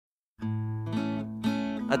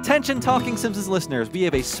Attention Talking Simpsons listeners, we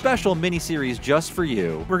have a special mini-series just for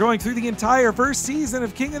you. We're going through the entire first season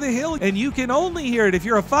of King of the Hill, and you can only hear it if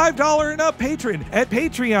you're a $5 and up patron at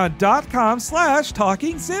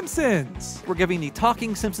patreon.com/TalkingSimpsons. We're giving the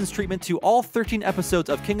Talking Simpsons treatment to all 13 episodes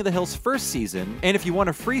of King of the Hill's first season, and if you want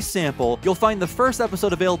a free sample, you'll find the first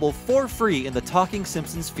episode available for free in the Talking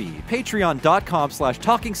Simpsons feed.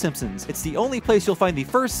 Patreon.com/TalkingSimpsons. It's the only place you'll find the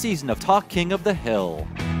first season of Talk King of the Hill.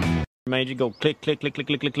 Made you go click, click, click, click,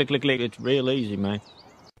 click, click, click, click, click. It's real easy, man.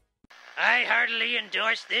 I heartily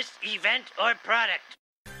endorse this event or product.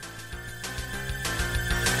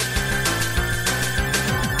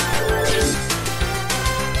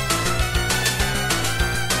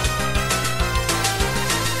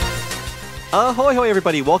 Ahoy hoy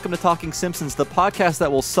everybody, welcome to Talking Simpsons, the podcast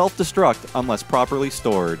that will self-destruct unless properly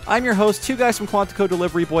stored. I'm your host, two guys from Quantico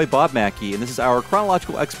Delivery Boy, Bob Mackey, and this is our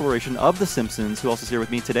chronological exploration of The Simpsons. Who else is here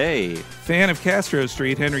with me today? Fan of Castro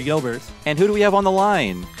Street, Henry Gilbert. And who do we have on the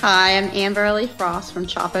line? Hi, I'm Amber Lee Frost from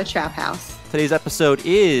Chapo Trap House. Today's episode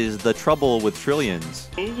is The Trouble with Trillions.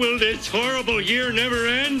 Will this horrible year never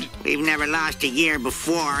end? We've never lost a year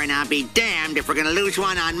before, and I'll be damned if we're gonna lose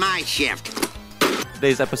one on my shift.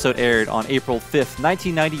 Today's episode aired on April 5th,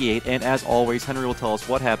 1998, and as always, Henry will tell us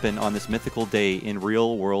what happened on this mythical day in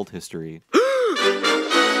real-world history.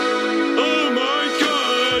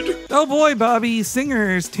 Oh boy, Bobby,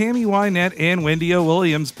 singers Tammy Wynette and Wendy O.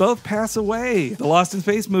 Williams both pass away. The Lost in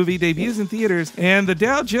Space movie debuts in theaters, and the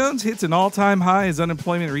Dow Jones hits an all-time high as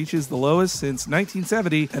unemployment reaches the lowest since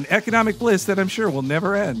 1970, an economic bliss that I'm sure will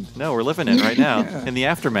never end. No, we're living it right now, in the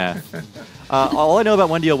aftermath. All I know about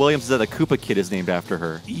Wendy O. Williams is that a Koopa Kid is named after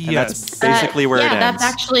her. Yes. And that's basically where it ends. Yeah, that's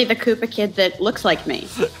actually the Koopa Kid that looks like me.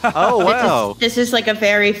 Oh, wow. This is like a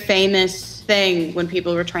very famous thing when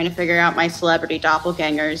people were trying to figure out my celebrity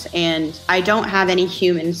doppelgangers, and I don't have any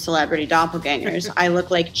human celebrity doppelgangers. I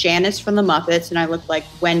look like Janice from the Muppets, and I look like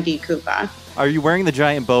Wendy Koopa. Are you wearing the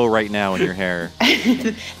giant bow right now in your hair?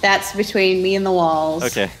 That's between me and the walls.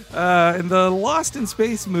 Okay. In the Lost in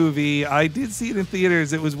Space movie, I did see it in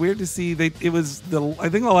theaters. It was weird to see. I think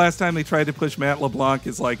the last time they tried to push Matt LeBlanc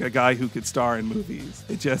as like a guy who could star in movies.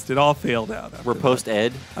 It all failed out. We're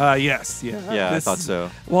post-Ed? Yes, yeah. Yeah, I thought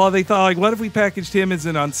so. Well, they thought, like, what if we packaged him as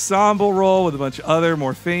an ensemble role with a bunch of other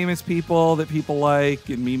more famous people that people like,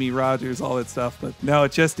 and Mimi Rogers, all that stuff. But no,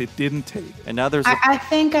 it didn't take. And now there's I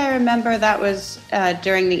think I remember that was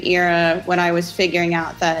during the era when I was figuring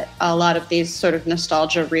out that a lot of these sort of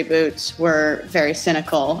nostalgia reboots were very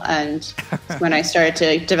cynical, and when I started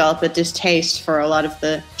to develop a distaste for a lot of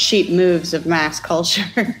the cheap moves of mass culture.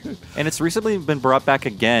 And it's recently been brought back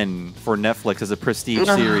again for Netflix as a prestige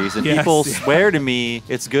series, and Yes, people yeah. swear to me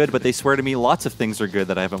it's good, but they swear to me lots of things are good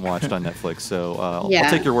that I haven't watched on Netflix, so I'll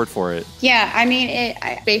take your word for it. Yeah, I mean,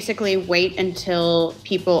 I basically wait until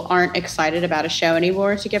people aren't excited about a show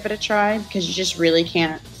anymore to give it a try, because you just really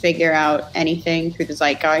can't figure out anything through the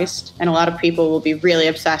zeitgeist. And a lot of people will be really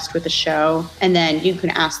obsessed with the show, and then you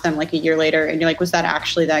can ask them like a year later, and you're like, was that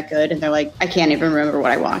actually that good? And they're like, I can't even remember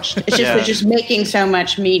what I watched. It's just, We're just making so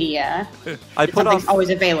much media. Something's always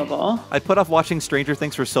available. I put off watching Stranger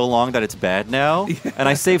Things for so long that it's bad now, and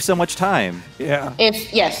I save so much time. Yeah.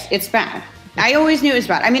 Yes, it's bad. I always knew it was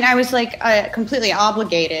bad. I mean, I was like completely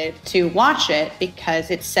obligated to watch it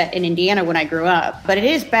because it's set in Indiana when I grew up, but it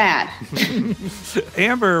is bad.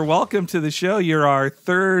 Amber, welcome to the show. You're our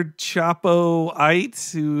third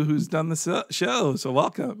Chapo-ite who's done the show, so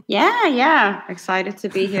welcome. Yeah. Excited to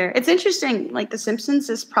be here. It's interesting. Like, The Simpsons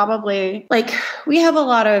is probably, like, we have a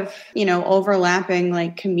lot of, overlapping,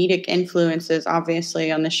 like, comedic influences,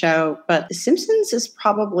 obviously, on the show, but The Simpsons is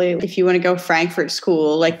probably, if you want to go Frankfurt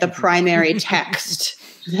School, like the primary text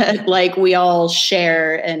that like we all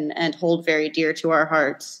share and hold very dear to our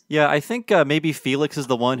hearts. Yeah, I think maybe Felix is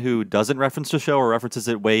the one who doesn't reference the show or references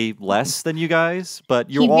it way less than you guys, but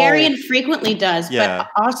he very infrequently does, yeah.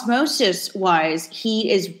 But osmosis-wise,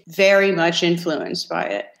 he is very much influenced by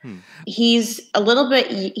it. He's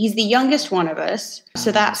the youngest one of us,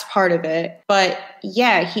 so that's part of it. But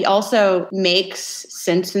yeah, he also makes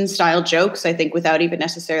Simpson-style jokes, I think, without even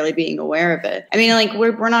necessarily being aware of it. I mean, like,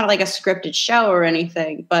 we're not like a scripted show or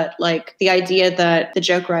anything, but like the idea that the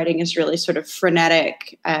joke writing is really sort of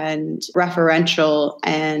frenetic and referential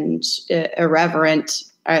and irreverent.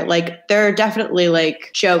 Like, there are definitely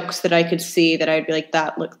like jokes that I could see that I'd be like,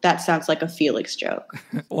 that sounds like a Felix joke.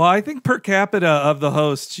 Well, I think per capita of the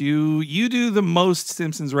hosts, you do the most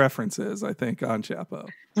Simpsons references, I think, on Chapo.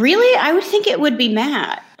 Really? I would think it would be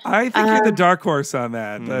Matt. I think you're the dark horse on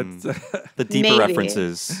that. The deeper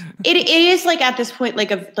references. It is like at this point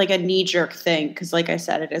like a knee jerk thing because, like I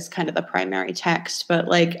said, it is kind of the primary text. But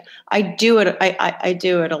like I do it, I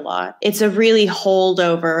do it a lot. It's a really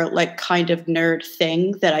holdover, like kind of nerd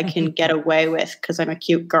thing that I can get away with because I'm a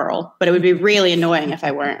cute girl. But it would be really annoying if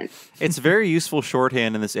I weren't. It's very useful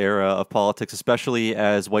shorthand in this era of politics, especially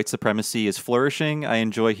as white supremacy is flourishing. I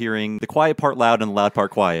enjoy hearing the quiet part loud and the loud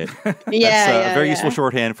part quiet. That's a very useful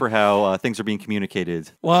shorthand for how things are being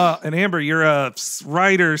communicated. Well, and Amber, you're a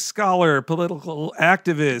writer, scholar, political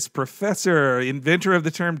activist, professor, inventor of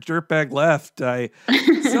the term dirtbag left.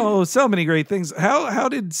 So many great things. How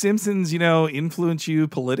did Simpsons, influence you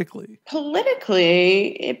politically?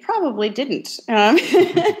 Politically, it probably didn't.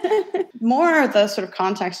 More the sort of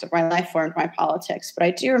context of my life formed my politics, but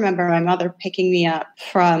I do remember my mother picking me up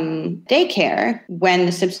from daycare when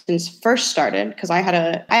The Simpsons first started, because I had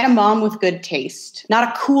a mom with good taste. Not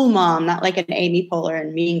a cool mom, not like an Amy Poehler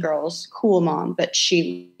and Mean Girls cool mom, but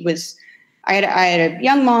she was... I had a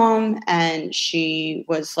young mom, and she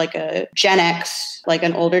was like a Gen X, like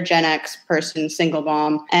an older Gen X person, single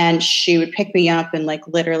mom. And she would pick me up and like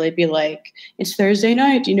literally be like, "It's Thursday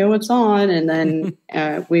night. Do you know what's on?" And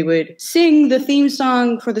then we would sing the theme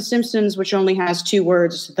song for The Simpsons, which only has 2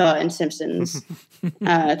 words, "the" and Simpsons,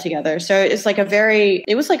 together. So it's like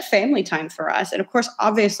it was like family time for us. And of course,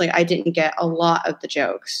 obviously, I didn't get a lot of the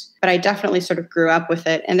jokes, but I definitely sort of grew up with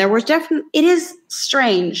it. And it is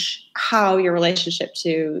strange how your relationship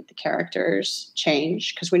to the characters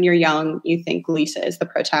change. Because when you're young, you think Lisa is the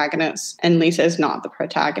protagonist, and Lisa is not the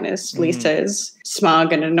protagonist. Lisa is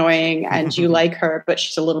smug and annoying, and you like her, but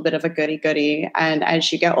she's a little bit of a goody-goody. And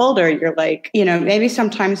as you get older, you're like, maybe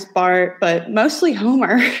sometimes Bart, but mostly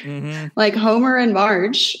Homer, like Homer and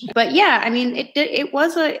Marge. But yeah, I mean, it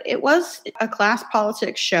was a class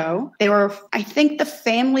politics show. I think the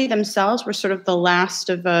family themselves were sort of the last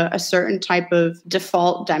of a certain type of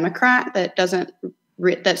default Democrat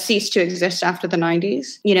that ceased to exist after the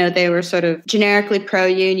 90s. They were sort of generically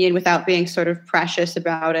pro-union without being sort of precious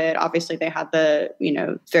about it. Obviously, they had the,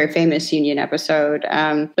 very famous union episode,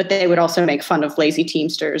 but they would also make fun of lazy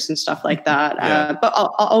Teamsters and stuff like that. But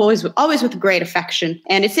always with great affection.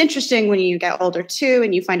 And it's interesting when you get older, too,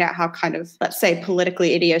 and you find out how kind of, let's say,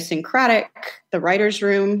 politically idiosyncratic the writer's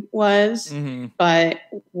room was. But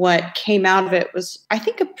what came out of it was, I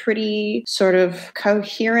think, a pretty sort of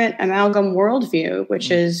coherent amalgam worldview, which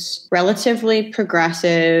is relatively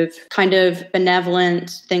progressive, kind of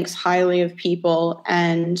benevolent, thinks highly of people,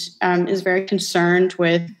 and is very concerned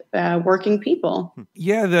with working people.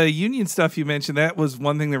 Yeah, the union stuff you mentioned, that was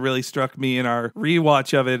one thing that really struck me in our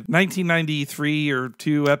rewatch of it. 1993 or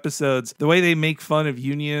 2 episodes, the way they make fun of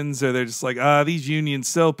unions, or they're just like, these unions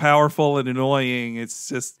so powerful and annoying. It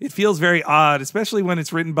feels very odd, especially when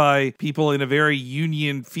it's written by people in a very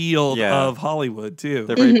union field of Hollywood, too.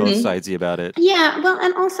 They're very both sidesy about it. Yeah, well,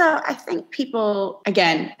 and also I think people,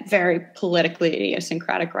 again, very politically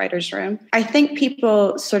idiosyncratic writer's room. I think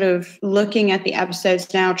people sort of looking at the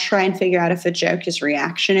episodes now try and figure out if a joke is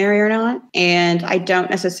reactionary or not. And I don't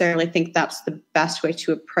necessarily think that's the best way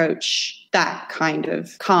to approach that kind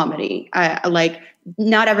of comedy.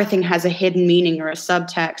 Not everything has a hidden meaning or a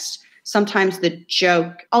subtext. Sometimes the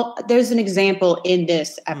joke, there's an example in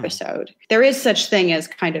this episode. There is such thing as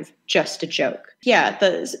kind of just a joke. Yeah,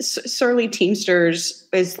 the Surly Teamsters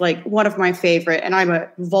is like one of my favorite, and I'm a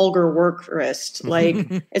vulgar workerist.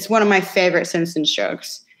 Like, it's one of my favorite Simpsons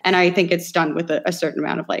jokes. And I think it's done with a certain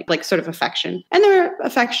amount of like sort of affection. And they're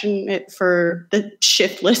affectionate for the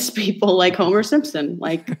shiftless people like Homer Simpson.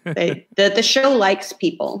 Like the show likes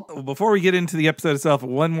people. Before we get into the episode itself,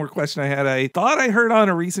 one more question I had. I thought I heard on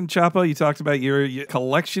a recent Chapo, you talked about your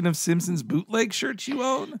collection of Simpsons bootleg shirts you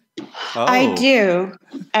own. Oh. I do.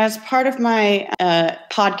 As part of my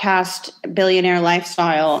podcast billionaire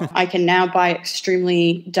lifestyle, I can now buy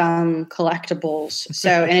extremely dumb collectibles.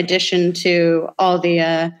 So in addition to all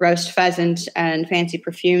the roast pheasant and fancy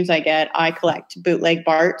perfumes I get, I collect bootleg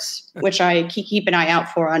Barts, which I keep an eye out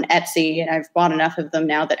for on Etsy. And I've bought enough of them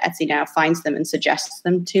now that Etsy now finds them and suggests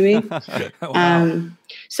them to me. Wow.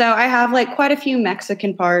 So I have like quite a few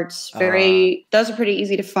Mexican parts. Those are pretty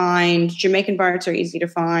easy to find. Jamaican parts are easy to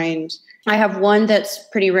find. I have one that's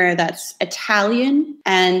pretty rare that's Italian,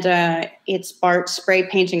 and it's Bart spray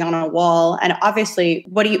painting on a wall. And obviously,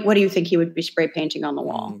 what do you think he would be spray painting on the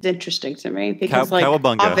wall? It's interesting to me because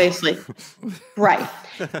Cowabunga. Obviously, right.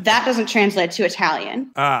 That doesn't translate to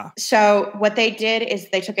Italian. So what they did is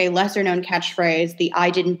they took a lesser known catchphrase, the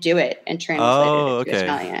 "I didn't do it," and translated it to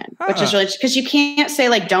Italian, which is really, because you can't say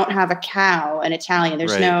like "don't have a cow" in Italian.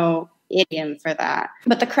 There's no idiom for that.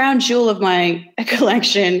 But the crown jewel of my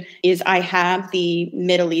collection is I have the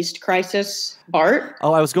Middle East Crisis Bart.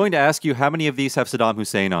 Oh, I was going to ask you, how many of these have Saddam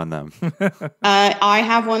Hussein on them? I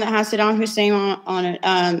have one that has Saddam Hussein on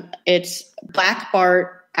it. It's Black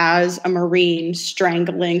Bart as a Marine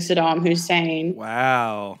strangling Saddam Hussein.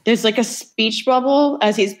 Wow. There's like a speech bubble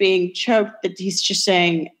as he's being choked that he's just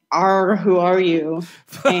saying, "Arr, who are you?"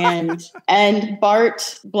 and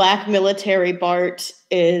Bart, Black military Bart,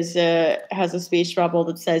 has a speech bubble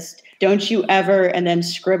that says, "Don't you ever," and then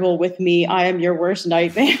scribble with me, "I am your worst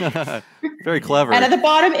nightmare." Very clever. And at the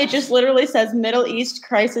bottom, it just literally says Middle East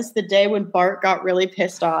Crisis, the day when Bart got really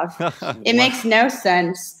pissed off. It makes no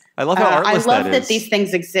sense. I love how artless I love that that is. these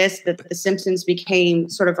things exist, that The Simpsons became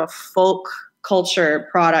sort of a folk culture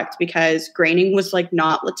product because Groening was like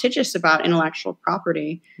not litigious about intellectual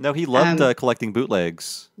property. No, he loved collecting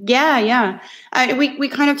bootlegs. Yeah. We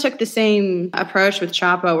kind of took the same approach with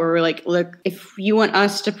Chapo, where we're like, look, if you want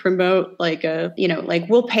us to promote like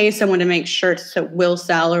we'll pay someone to make shirts that we'll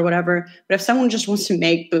sell or whatever. But if someone just wants to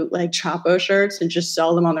make bootleg Chapo shirts and just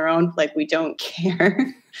sell them on their own, like, we don't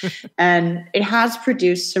care. And it has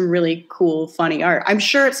produced some really cool, funny art. I'm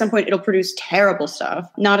sure at some point it'll produce terrible stuff.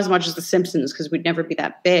 Not as much as The Simpsons, because we'd never be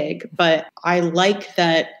that big. But I like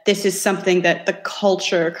that this is something that the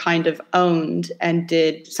culture kind of owned and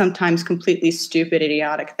did sometimes completely stupid,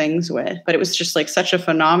 idiotic things with. But it was just like such a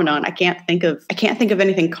phenomenon. I can't think of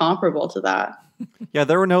anything comparable to that. Yeah,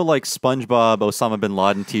 there were no like SpongeBob, Osama bin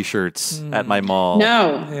Laden T-shirts at my mall.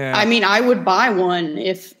 No, Yeah. I mean, I would buy one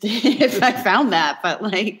if I found that, but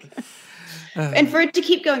like, and for it to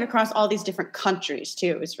keep going across all these different countries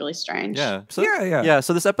too is really strange. Yeah. So, Yeah.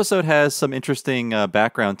 So this episode has some interesting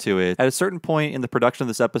background to it. At a certain point in the production of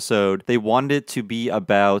this episode, they wanted it to be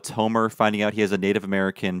about Homer finding out he has a Native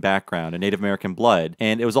American background, a Native American blood.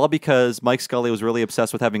 And it was all because Mike Scully was really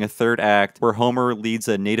obsessed with having a third act where Homer leads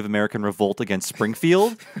a Native American revolt against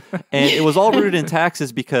Springfield. And it was all rooted in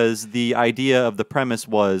taxes because the idea of the premise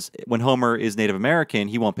was when Homer is Native American,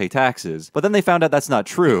 he won't pay taxes. But then they found out that's not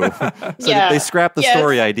true. So they scrapped the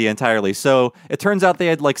story idea entirely. So it turns out they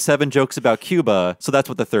had like 7 jokes about Cuba. So that's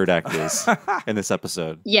what the third act is in this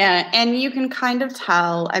episode. Yeah, and you can kind of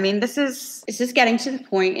tell. I mean, this is getting to the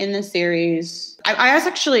point in the series. I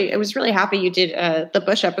was really happy you did the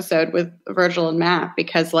Bush episode with Virgil and Matt,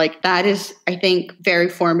 because like that is, I think, very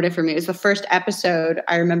formative for me. It was the first episode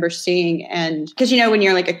I remember seeing, and because when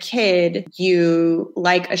you're like a kid, you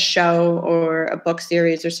like a show or a book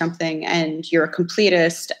series or something, and you're a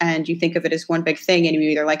completist, and you think of it as one big thing, and you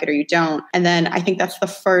either like it or you don't. And then I think that's the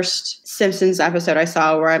first Simpsons episode I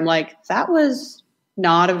saw where I'm like, that was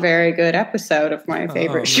not a very good episode of my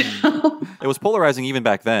favorite show. It was polarizing even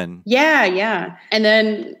back then. Yeah. And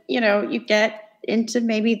then, you get into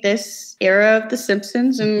maybe this era of The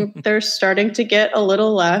Simpsons and they're starting to get a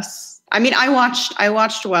little less. I mean, I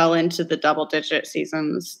watched well into the double-digit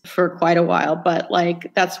seasons for quite a while, but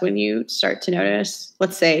like that's when you start to notice,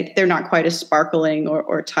 let's say, they're not quite as sparkling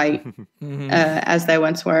or tight as they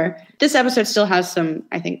once were. This episode still has some,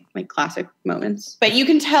 I think, like classic moments, but you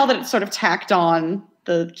can tell that it's sort of tacked on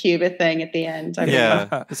the Cuba thing at the end.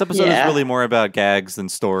 This episode is really more about gags than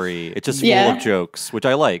story. It's just full of jokes, which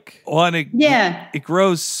I like. Well, and it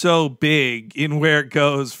grows so big in where it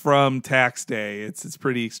goes from tax day. It's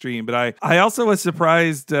pretty extreme. But I also was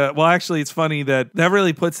surprised. Well, actually, it's funny that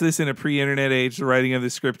really puts this in a pre-internet age, the writing of the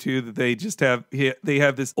script too, that they just have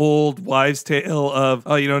this old wives' tale of,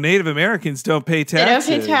 Native Americans don't pay taxes.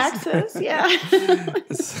 They don't pay taxes. Yeah.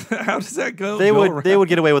 How does that go? They would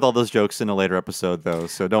get away with all those jokes in a later episode, though.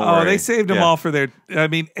 So don't worry. Oh, they saved them all for their. I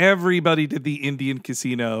mean, everybody did the Indian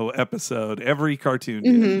Casino episode. Every cartoon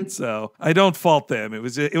did. So I don't fault them. It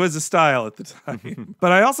was a style at the time.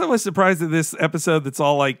 But I also was surprised that this episode that's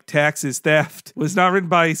all like taxes theft was not written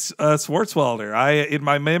by Swartzwelder. In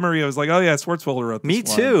my memory, I was like, oh yeah, Swartzwelder wrote this Me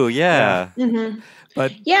too. Yeah.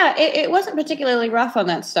 But yeah, it wasn't particularly rough on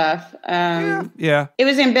that stuff. Yeah. It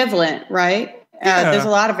was ambivalent, right? There's a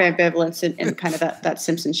lot of ambivalence in kind of that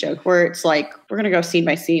Simpsons joke where it's like, we're going to go scene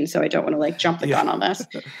by scene, so I don't want to like jump the gun on this.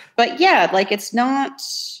 But yeah, like it's not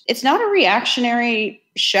a reactionary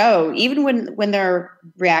show, even when there are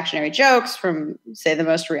reactionary jokes from, say, the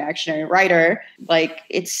most reactionary writer. Like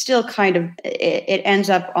it's still kind of it ends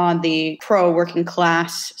up on the pro working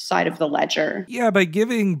class side of the ledger. Yeah, by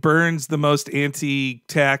giving Burns the most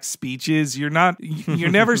anti-tax speeches, you're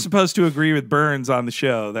never supposed to agree with Burns on the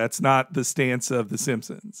show. That's not the stance of The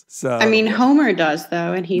Simpsons. So I mean, Homer does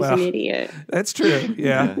though, and he's an idiot. That's true.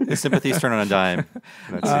 Yeah. His sympathies turn on a dime.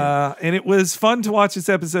 And it was fun to watch this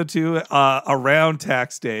episode too, around tax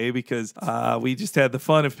tax day because we just had the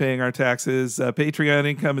fun of paying our taxes. Patreon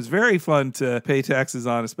income is very fun to pay taxes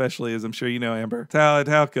on, especially as I'm sure you know, Amber. That's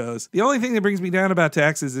how it goes. The only thing that brings me down about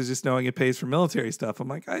taxes is just knowing it pays for military stuff. I'm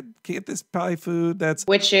like, I can't this buy food.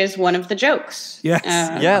 Which is one of the jokes. Yes.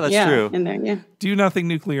 That's true. In there, yeah. Do nothing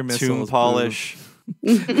nuclear missiles. Tomb polish.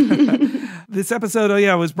 This episode,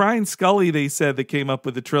 it was Brian Scully, they said, that came up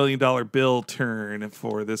with the $1 trillion bill turn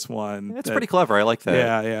for this one. It's pretty clever. I like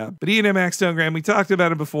that. Yeah. But Ian M. Max Stonegram, we talked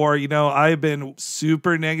about him before. I've been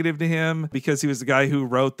super negative to him because he was the guy who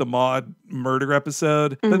wrote the Maude murder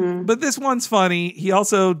episode. But this one's funny. He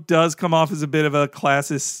also does come off as a bit of a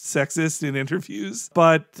classist sexist in interviews.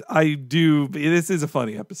 But this is a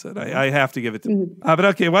funny episode. I have to give it to him. But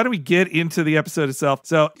okay, why don't we get into the episode itself?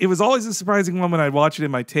 So it was always a surprising one when I'd watch it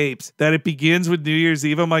in my tapes that it begins with New Year's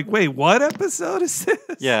Eve. I'm like, wait, what episode is this?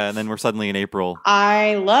 Yeah, and then we're suddenly in April.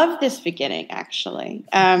 I love this beginning, actually,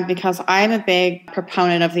 because I'm a big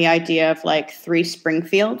proponent of the idea of like 3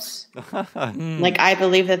 Springfields. Like, I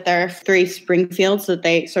believe that there are 3 Springfields that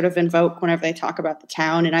they sort of invoke whenever they talk about the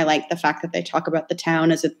town, and I like the fact that they talk about the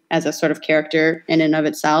town as a sort of character in and of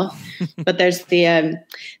itself. But there's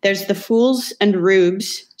the Fools and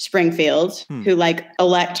Rubes Springfield, who like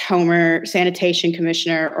elect Homer sanitation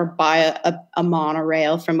commissioner or buy a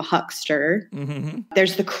monorail from a huckster.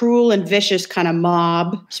 There's the cruel and vicious kind of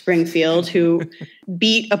mob Springfield who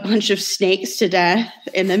beat a bunch of snakes to death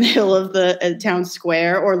in the middle of the town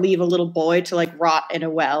square or leave a little boy to like rot in a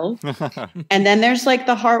well. And then there's like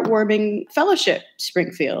the heartwarming Fellowship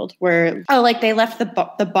Springfield where, they left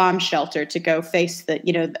the bomb shelter to go face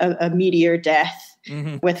a meteor death.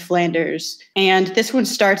 With Flanders. And this one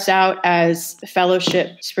starts out as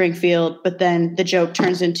Fellowship Springfield, but then the joke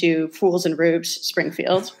turns into Fools and Rubes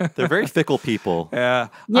Springfield. They're very fickle people. Yeah.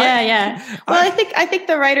 Well, I think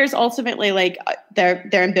the writers ultimately they're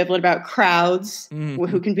ambivalent about crowds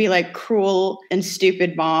who can be like cruel and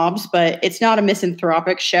stupid mobs, but it's not a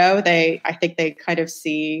misanthropic show. I think they kind of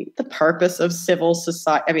see the purpose of civil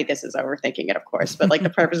society. I mean, this is overthinking it, of course, but like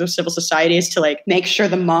the purpose of civil society is to like make sure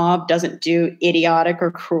the mob doesn't do idiotic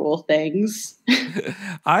or cruel things.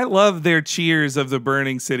 I love their cheers of the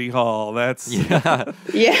burning city hall. That's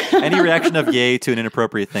Any reaction of yay to an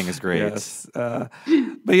inappropriate thing is great. Yes. But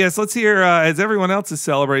yes, let's hear as everyone else is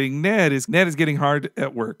celebrating. Ned is getting hard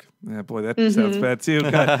at work. Yeah, boy, that sounds bad too.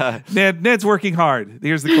 God. Ned's working hard.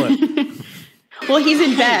 Here's the clip. Well, he's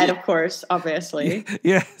in bed, of course, obviously.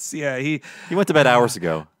 Yes, yeah. He went to bed hours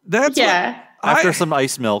ago. That's after some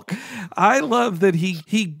ice milk. I love that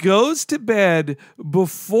he goes to bed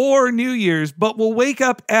before New Year's, but will wake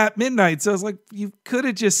up at midnight. So I was like, you could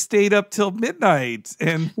have just stayed up till midnight.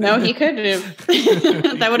 And no, he couldn't have.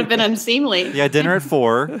 That would have been unseemly. Yeah, dinner at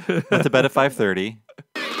 4, went to bed at 5:30.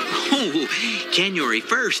 Oh, January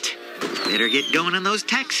 1st. Better get going on those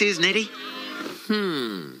taxes, Nettie.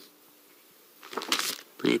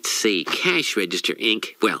 Let's see, cash register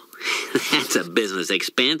ink. Well, that's a business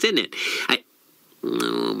expense, isn't it?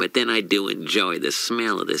 No, but then I do enjoy the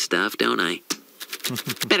smell of this stuff, don't I?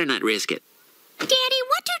 Better not risk it. Daddy,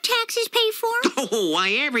 what do taxes pay for? Oh,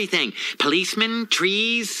 why, everything. Policemen,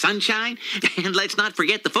 trees, sunshine. And let's not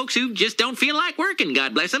forget the folks who just don't feel like working,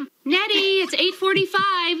 God bless them. Nettie, it's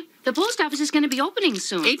 8:45. The post office is going to be opening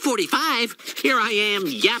soon. 8:45? Here I am,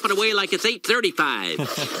 yapping away like it's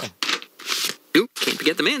 8:35. Ooh, can't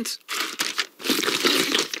forget the mints.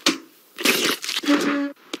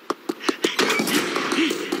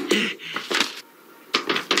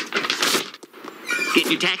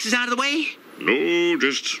 Getting your taxes out of the way? No,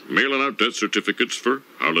 just mailing out death certificates for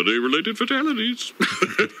holiday-related fatalities.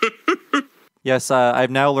 Yes,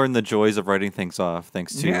 I've now learned the joys of writing things off,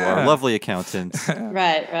 thanks to our lovely accountant.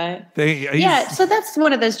 Right. Yeah, so that's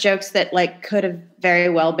one of those jokes that like could have very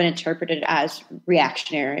well been interpreted as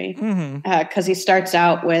reactionary, because he starts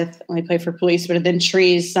out with "we play for policemen," and then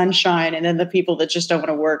trees, sunshine, and then the people that just don't want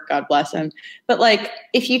to work. God bless them. But like,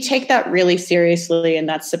 if you take that really seriously, and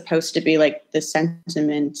that's supposed to be like the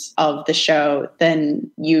sentiment of the show,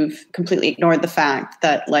 then you've completely ignored the fact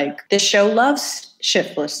that like this show loves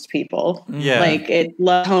shiftless people. Like it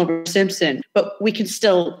loves Homer Simpson, but we can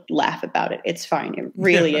still laugh about it. It's fine. It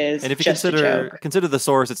really is. And if you just consider the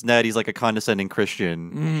source, it's Ned. He's like a condescending Christian.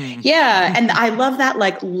 Yeah, and I love that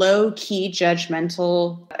like low key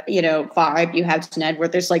judgmental, vibe you have to Ned, where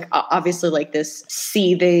there's like obviously like this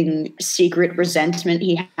seething secret resentment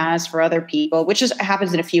he has for other people, which just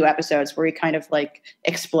happens in a few episodes where he kind of like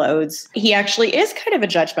explodes. He actually is kind of a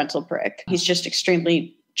judgmental prick. He's just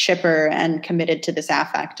extremely chipper and committed to this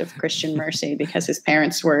affect of Christian mercy because his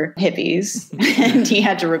parents were hippies and he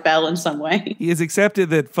had to rebel in some way. He has accepted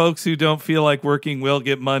that folks who don't feel like working will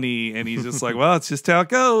get money, and he's just like, well, it's just how it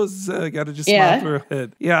goes. Got to just smile through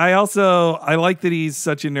it. Yeah, I like that he's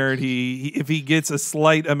such a nerd. He if he gets a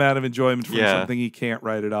slight amount of enjoyment from something, he can't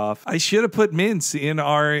write it off. I should have put mints in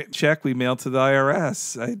our check we mailed to the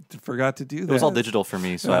IRS. I forgot to do that. It was all digital for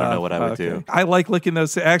me, so I don't know what I would do. I like licking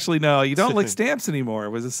those. Actually, no, you don't lick stamps anymore. It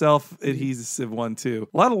was a self-adhesive one, too.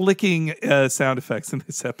 A lot of licking sound effects in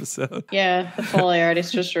this episode. Yeah, the Foley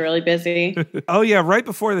artist was really busy. Oh, yeah, right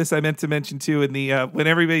before this, I meant to mention, too, in the when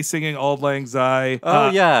everybody's singing Auld Lang Syne.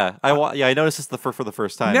 I noticed this for the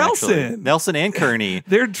first time, actually. Nelson and Kearney.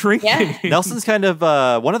 They're drinking. Yeah. Nelson's kind of,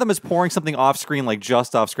 one of them is pouring something off screen, like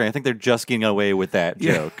just off screen. I think they're just getting away with that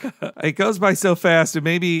joke. It goes by so fast, and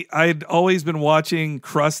maybe I'd always been watching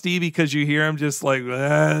Krusty because you hear him just like,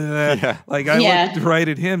 like I looked right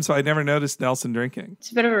at him, so I never noticed Nelson drinking.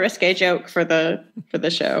 It's a bit of a risque joke for the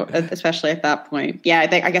show, especially at that point. Yeah,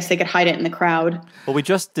 I guess they could hide it in the crowd. Well, we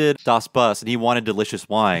just did Das Bus, and he wanted delicious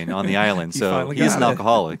wine on the island, so he's an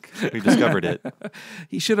alcoholic. We discovered it.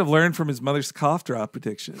 He should have learned from his mother's cough drop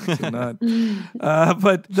predictions.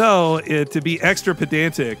 But no, to be extra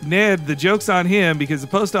pedantic, Ned, the joke's on him because the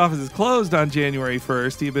post office is closed on January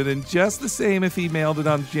 1st. He'd been in just the same if he mailed it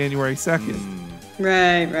on January 2nd.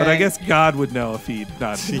 Right. But I guess God would know if he'd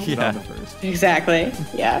not mailed it on the 1st. Exactly.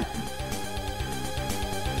 Yeah.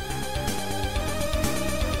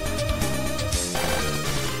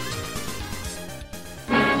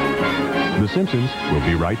 The Simpsons will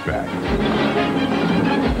be right back.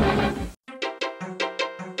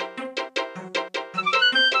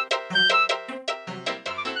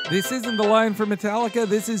 This isn't the line for Metallica.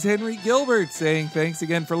 This is Henry Gilbert saying thanks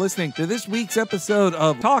again for listening to this week's episode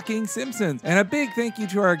of Talking Simpsons. And a big thank you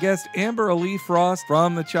to our guest, Amber Ali Frost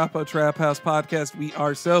from the Chapo Trap House podcast. We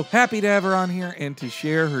are so happy to have her on here and to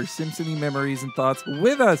share her Simpsony memories and thoughts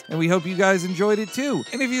with us. And we hope you guys enjoyed it too.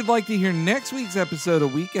 And if you'd like to hear next week's episode a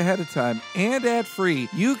week ahead of time and ad-free,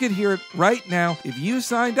 you could hear it right now if you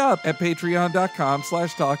signed up at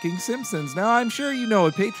patreon.com/Talking Simpsons. Now, I'm sure you know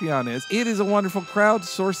what Patreon is. It is a wonderful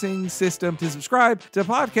crowdsourcing system to subscribe to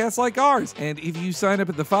podcasts like ours. And if you sign up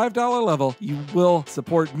at the $5 level, you will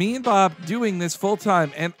support me and Bob doing this full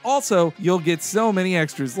time. And also, you'll get so many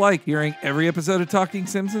extras like hearing every episode of Talking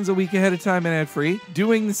Simpsons a week ahead of time and ad-free,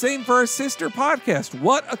 doing the same for our sister podcast,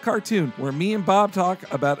 What a Cartoon, where me and Bob talk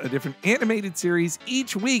about a different animated series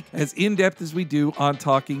each week as in-depth as we do on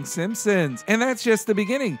Talking Simpsons. And that's just the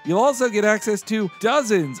beginning. You'll also get access to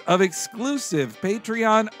dozens of exclusive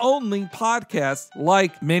Patreon-only podcasts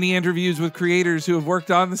like many interviews with creators who have worked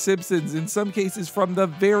on The Simpsons, in some cases from the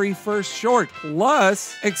very first short,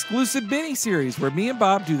 plus exclusive mini-series where me and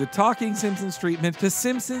Bob do the Talking Simpsons treatment to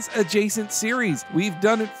Simpsons-adjacent series. We've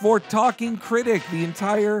done it for Talking Critic, the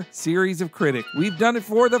entire series of Critic. We've done it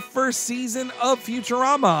for the first season of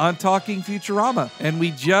Futurama on Talking Futurama, and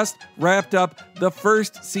we just wrapped up the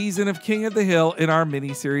first season of King of the Hill in our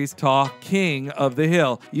mini-series Talk King of the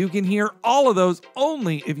Hill. You can hear all of those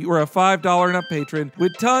only if you are a $5 and up patron,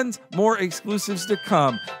 with tons more exclusives to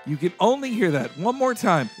come. You can only hear that one more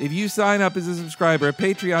time if you sign up as a subscriber at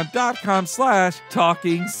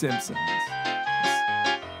patreon.com/Talking Simpsons.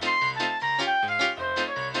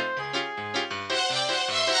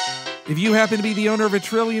 If you happen to be the owner of $1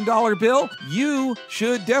 trillion bill, you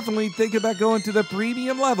should definitely think about going to the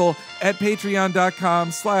premium level at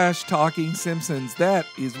patreon.com/Talking Simpsons. That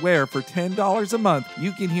is where for $10 a month,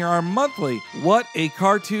 you can hear our monthly What a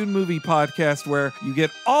Cartoon Movie podcast, where you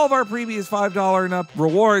get all of our previous $5 and up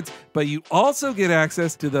rewards, but you also get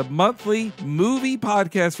access to the monthly movie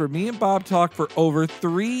podcast where me and Bob talk for over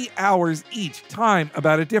 3 hours each time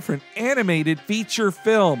about a different animated feature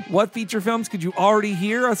film. What feature films could you already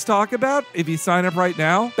hear us talk about if you sign up right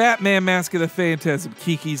now? Batman Mask of the Phantasm,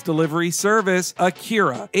 Kiki's Delivery Service,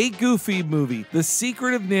 Akira, A Goofy Movie, The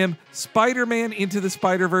Secret of Nim, Spider-Man Into the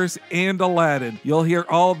Spider-Verse, and Aladdin. You'll hear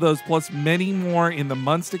all of those plus many more in the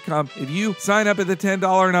months to come. If you sign up at the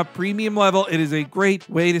 $10 and up premium level, it is a great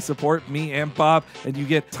way to support me and Bob, and you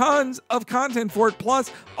get tons of content for it, plus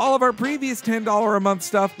all of our previous $10 a month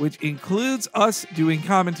stuff, which includes us doing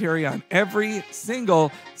commentary on every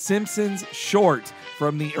single Simpsons short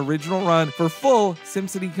from the original run. For full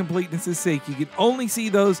Simpsony completeness' sake, you can only see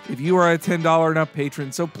those if you are a $10 and up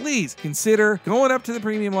patron. So please consider going up to the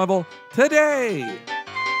premium level today.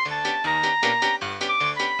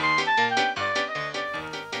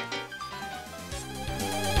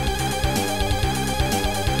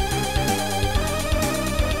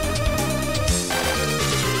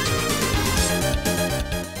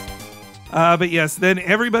 But yes, then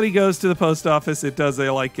everybody goes to the post office. It does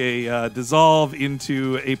a dissolve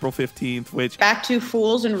into April 15th, which... Back to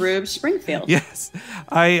Fools and Rubes Springfield. Yes.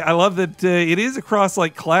 I love that it is across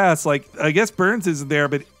like class. Like, I guess Burns isn't there,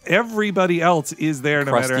 but everybody else is there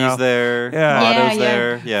no matter how. Krusty's there. Yeah. Otto's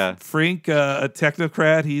there. Yeah. Frank, a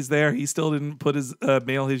technocrat, he's there. He still didn't put his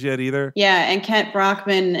mail his yet either. Yeah, and Kent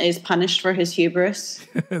Brockman is punished for his hubris.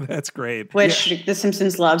 That's great. Which The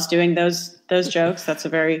Simpsons loves doing those jokes. That's a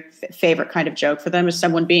very favorite kind of joke for them, is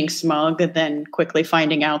someone being smug and then quickly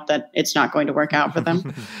finding out that it's not going to work out for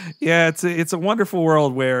them. Yeah, it's a wonderful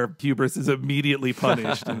world where hubris is immediately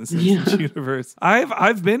punished in the Simpsons universe.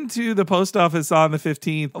 I've been to the post office on the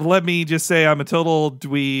 15th. Let me just say I'm a total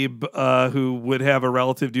dweeb who would have a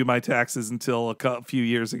relative do my taxes until a few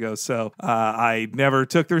years ago. So I never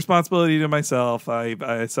took the responsibility to myself.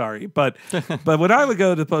 I sorry, but when I would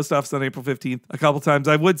go to the post office on April 15th a couple times,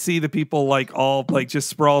 I would see the people all just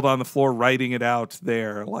sprawled on the floor writing it out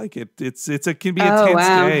there. Like it can be a tense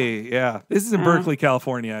day. Yeah, this is in Berkeley,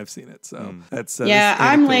 California. I've seen it, so that's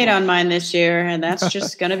I'm late on mine this year, and that's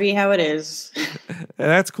just gonna be how it is.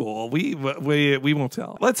 That's cool. We won't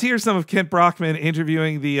tell. Let's hear some of Kent Brockman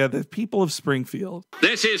interviewing the people of Springfield.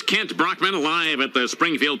 This is Kent Brockman live at the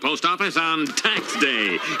Springfield Post Office on Tax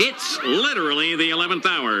Day. It's literally the 11th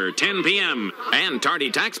hour, 10 p.m. And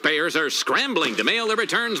tardy taxpayers are scrambling to mail their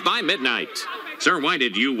returns by midnight. Sir, why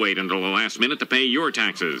did you wait until the last minute to pay your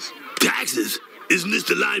taxes? Taxes? Isn't this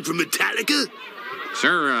the line from Metallica?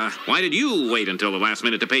 Sir, why did you wait until the last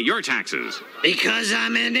minute to pay your taxes? Because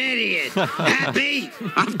I'm an idiot. Happy?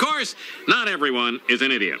 Of course, not everyone is an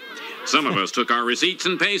idiot. Some of us took our receipts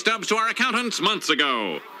and pay stubs to our accountants months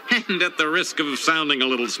ago. And at the risk of sounding a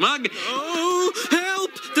little smug... Oh,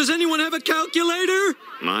 help! Does anyone have a calculator?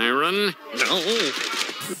 Myron? No.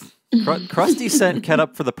 Krusty sent Kent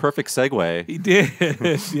up for the perfect segue. He did,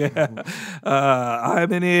 yeah.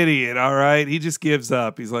 I'm an idiot, all right? He just gives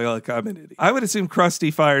up. He's like, look, I'm an idiot. I would assume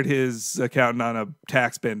Krusty fired his accountant on a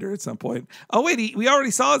tax bender at some point. Oh, wait, we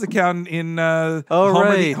already saw his accountant in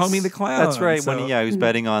Homie the Clown. That's right, so. He was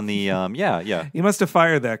betting on the, yeah. He must have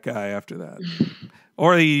fired that guy after that.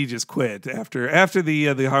 Or he just quit after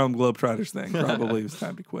the Harlem Globetrotters thing. Probably it was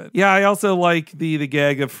time to quit. Yeah, I also like the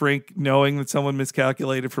gag of Frank knowing that someone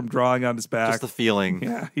miscalculated from drawing on his back. Just the feeling.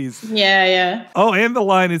 Yeah, yeah. Oh, and the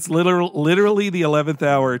line, it's literally the 11th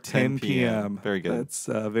hour, 10 p.m. Very good. That's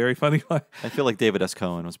a very funny line. I feel like David S.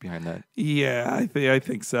 Cohen was behind that. Yeah, I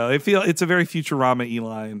think so. It's a very Futurama-y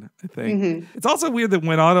line, I think. Mm-hmm. It's also weird that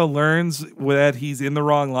when Otto learns that he's in the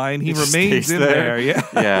wrong line, he remains in there. Yeah.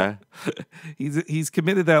 Yeah. He's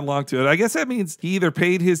committed that long to it. I guess that means he either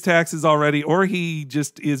paid his taxes already or he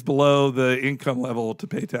just is below the income level to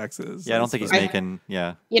pay taxes. Yeah, I don't think he's making,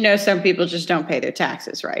 yeah. Some people just don't pay their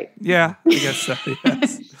taxes, right? Yeah, I guess so,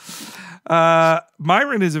 yes.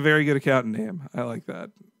 Myron is a very good accountant name. I like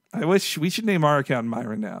that. I wish we should name our accountant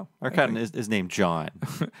Myron now. Our accountant is named John.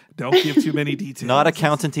 Don't give too many details. Not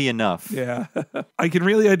accountanty enough. Yeah. I can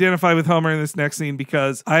really identify with Homer in this next scene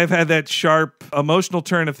because I have had that sharp emotional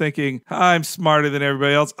turn of thinking, I'm smarter than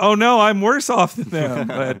everybody else. Oh no, I'm worse off than them.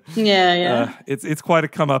 But it's quite a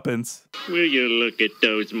comeuppance. Will you look at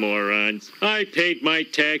those morons? I paid my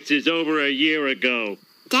taxes over a year ago.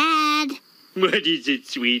 Dad. What is it,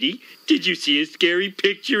 sweetie? Did you see a scary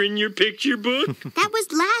picture in your picture book? That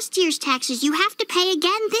was last year's taxes. You have to pay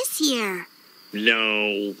again this year.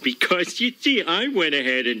 No, because you see, I went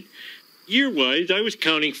ahead and year-wise, I was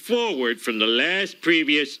counting forward from the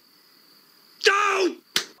previous... Oh!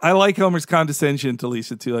 I like Homer's condescension to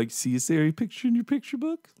Lisa, too. Like, see a scary picture in your picture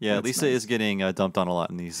book? Yeah, that's Lisa is getting dumped on a lot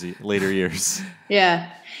in these later years.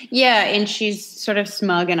 Yeah. Yeah, and she's sort of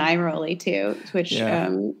smug and eye-rolly, too, which,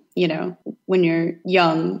 when you're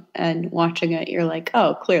young and watching it, you're like,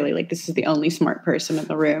 oh, clearly, like, this is the only smart person in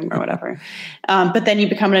the room or whatever. But then you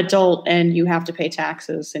become an adult and you have to pay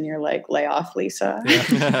taxes and you're like, lay off, Lisa.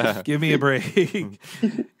 Yeah. Give me a break.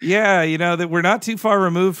 Yeah, that we're not too far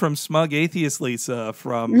removed from smug atheist Lisa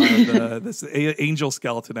from this Angel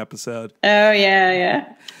Skeleton episode. Oh,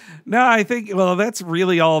 yeah. No, I think, that's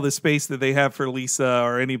really all the space that they have for Lisa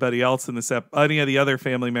or anybody else in this any of the other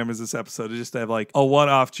family members of this episode, is just to have like a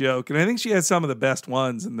one-off joke. And I think she has some of the best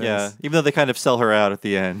ones in this. Yeah, even though they kind of sell her out at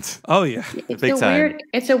the end. Oh, yeah.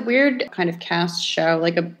 It's a weird kind of cast show,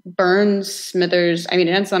 like a Burns Smithers. I mean,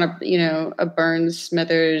 it ends on a Burns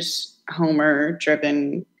Smithers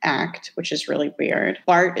Homer-driven act, which is really weird.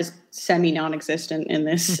 Bart is semi-non-existent in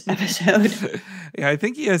this episode. Yeah, I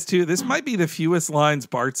think he has too. This might be the fewest lines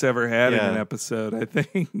Bart's ever had in an episode, I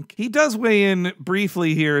think. He does weigh in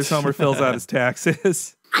briefly here as Homer fills out his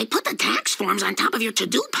taxes. I put the tax forms on top of your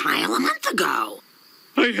to-do pile a month ago.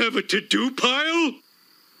 I have a to-do pile?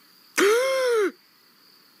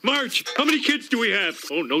 Marge, how many kids do we have?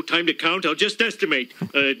 Oh, no time to count. I'll just estimate.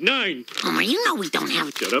 9. Homer, you know we don't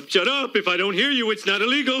have... Shut up. If I don't hear you, it's not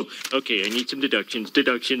illegal. Okay, I need some deductions.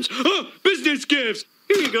 Oh, business gifts.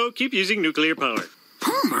 Here you go. Keep using nuclear power.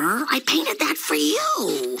 Homer, I painted that for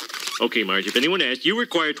you. Okay, Marge, if anyone asks, you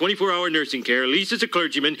require 24-hour nursing care. Lisa's a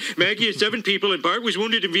clergyman. Maggie is 7 people, and Bart was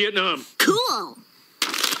wounded in Vietnam. Cool.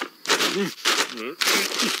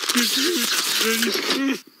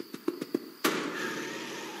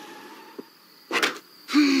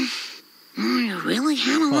 You really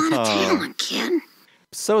had a lot of talent, kid.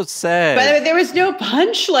 So sad. By the way, there was no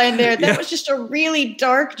punchline there. That was just a really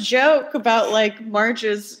dark joke about like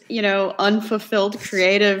Marge's, unfulfilled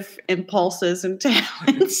creative impulses and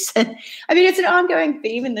talents. And, I mean, it's an ongoing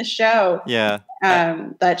theme in the show. Yeah.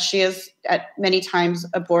 That she is at many times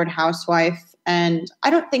a bored housewife. And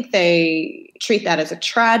I don't think they treat that as a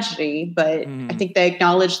tragedy, but I think they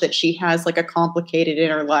acknowledge that she has like a complicated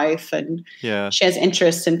inner life and she has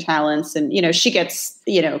interests and talents and, she gets,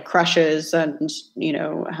 crushes and,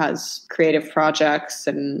 has creative projects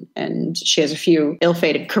and she has a few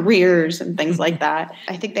ill-fated careers and things like that.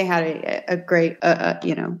 I think they had a great, I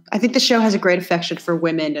think the show has a great affection for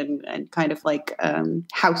women and kind of like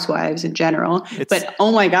housewives in general. But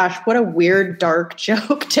oh my gosh, what a weird, dark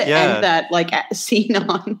joke to end that like scene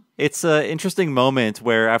on. It's an interesting moment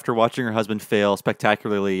where after watching her husband fail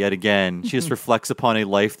spectacularly yet again, she just reflects upon a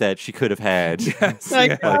life that she could have had. Yes.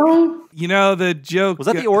 The joke... Was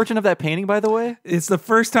that the origin of that painting, by the way? It's the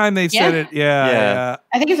first time they've said it. Yeah.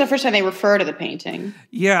 I think it's the first time they refer to the painting.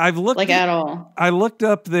 Yeah, I've looked... at all. I looked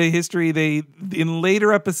up the history. In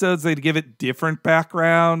later episodes, they'd give it different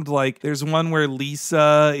background. Like, there's one where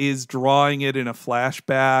Lisa is drawing it in a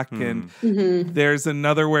flashback, and there's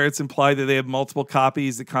another where it's implied that they have multiple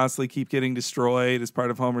copies that constantly keep getting destroyed as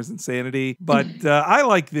part of Homer's insanity. But I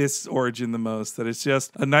like this origin the most, that it's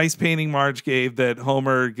just a nice painting Marge gave that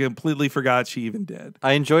Homer completely forgot she even did.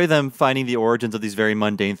 I enjoy them finding the origins of these very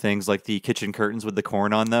mundane things like the kitchen curtains with the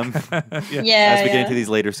corn on them as we get into these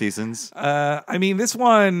later seasons. I mean, this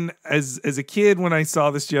one, as a kid, when I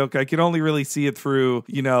saw this joke, I could only really see it through,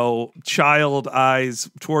 child eyes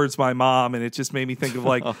towards my mom, and it just made me think of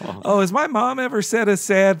like, oh, has my mom ever said a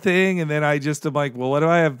sad thing? And then I just am like, well, what do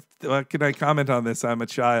I have? What can I comment on this? I'm a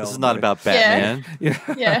child. This is not about Batman.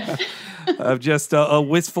 Yeah. Of just a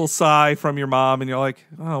wistful sigh from your mom, and you're like,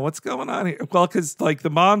 oh, what's going on here? Well, because like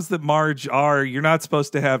the moms that Marge are, you're not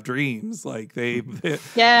supposed to have dreams. Like they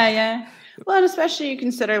Yeah. Well, and especially you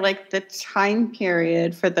consider like the time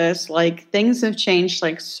period for this, like things have changed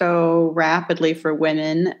like so rapidly for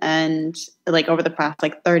women and like over the past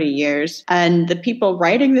like 30 years. And the people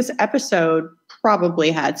writing this episode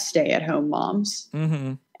probably had stay-at-home moms.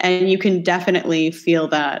 And you can definitely feel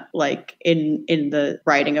that like in the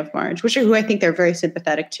writing of Marge, who I think they're very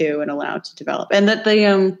sympathetic to and allowed to develop. And that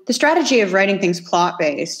the strategy of writing things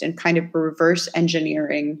plot-based and kind of reverse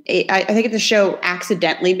engineering, I think the show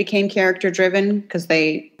accidentally became character-driven because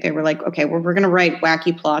they were like, okay, well, we're going to write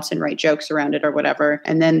wacky plots and write jokes around it or whatever.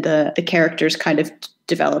 And then the characters kind of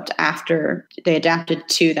developed after they adapted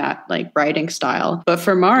to that like writing style. But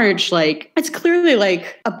for Marge, like it's clearly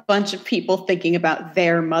like a bunch of people thinking about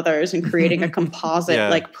their mothers and creating a composite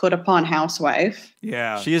like put upon housewife.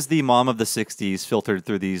 Yeah. She is the mom of the 60s filtered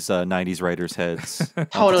through these 90s writers' heads.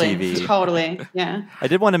 Totally. Yeah. I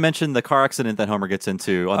did want to mention the car accident that Homer gets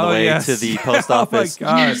into on the way to the post office. Oh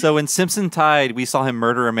my God. So in Simpson Tide, we saw him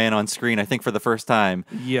murder a man on screen, I think for the first time.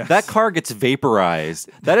 Yes. That car gets vaporized.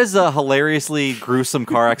 That is a hilariously gruesome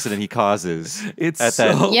car accident he causes at that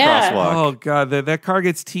crosswalk. Oh God, that car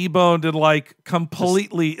gets T-boned and like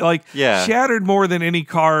completely shattered more than any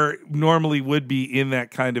car normally would be in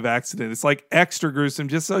that kind of accident. It's like extra gruesome,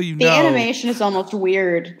 just so you know. The animation is almost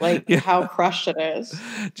weird, like how crushed it is.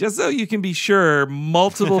 Just so you can be sure,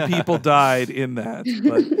 multiple people died in that.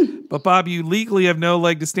 But Bob, you legally have no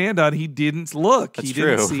leg to stand on. He didn't look. That's he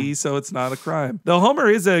didn't true. see, so it's not a crime. Though Homer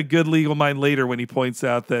is a good legal mind later when he points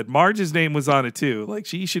out that Marge's name was on it too. Like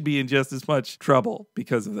she should be in just as much trouble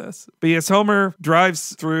because of this. But yes, Homer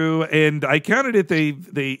drives through, and I counted it.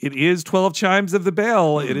 It is 12 chimes of the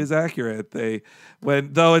bell. It is accurate.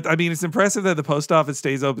 It's impressive that the post office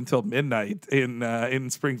stays open till midnight in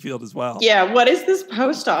Springfield as well. Yeah, what is this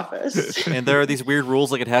post office? And there are these weird rules,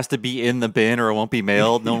 like it has to be in the bin or it won't be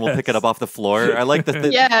mailed. No one will pick it up off the floor. I like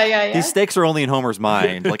that. These stakes are only in Homer's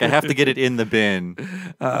mind. Like I have to get it in the bin.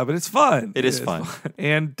 But it's fun. It is fun.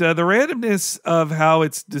 And the randomness of how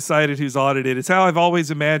it's decided who's audited is how I've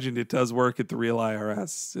always imagined it does work at the real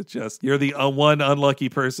IRS. It's just you're the one unlucky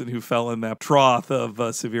person who fell in that trough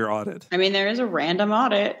of severe audit. I mean, there is a randomness Random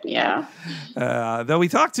audit, yeah. Though we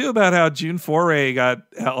talked too about how June Foray got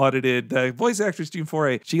audited. The voice actress June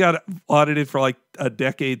Foray, she got audited for like a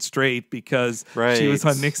decade straight because she was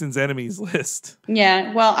on Nixon's enemies list.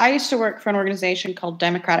 Yeah, well, I used to work for an organization called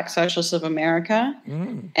Democratic Socialists of America,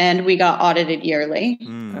 and we got audited yearly.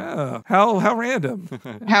 Oh, how random.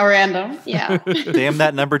 How random, yeah. Damn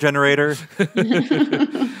that number generator.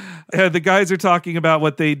 The guys are talking about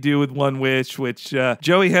what they do with One Wish, which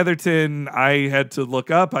Joey Heatherton, I had to look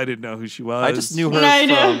up. I didn't know who she was. I just knew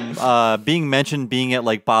her from being mentioned being at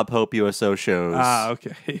like Bob Hope USO shows. Ah,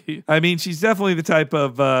 okay. I mean, she's definitely the type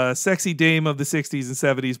of sexy dame of the 60s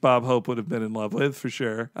and 70s Bob Hope would have been in love with, for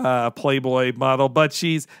sure. Playboy model, but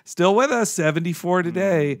she's still with us, 74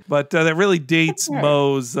 today. But that really dates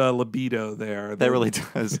Moe's libido there. That really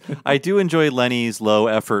does. I do enjoy Lenny's low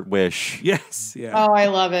effort wish. Yes, yeah. Oh, I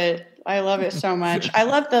love it. I love it so much. I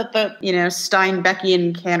love the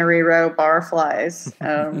Steinbeckian Cannery Row barflies.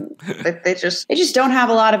 They just don't have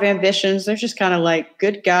a lot of ambitions. They're just kind of like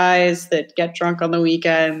good guys that get drunk on the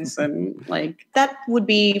weekends, and like that would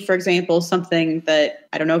be, for example, something that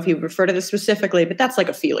I don't know if you refer to this specifically, but that's like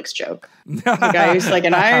a Felix joke. The guy who's like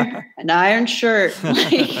an iron shirt.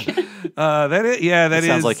 That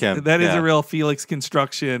sounds like him. That is a real Felix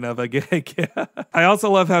construction of a gag. I also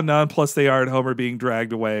love how nonplussed they are at Homer being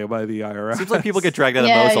dragged away by the IRS. Seems like people get dragged out of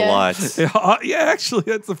Moe's a lot. Yeah, actually,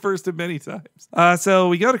 that's the first of many times. So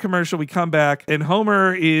we go to commercial, we come back, and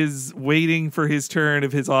Homer is waiting for his turn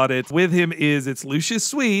of his audit. With him it's Lucius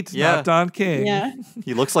Sweet, not Don King. Yeah.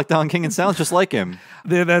 He looks like Don King and sounds just like him.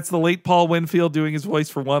 That's the late Paul Winfield doing his voice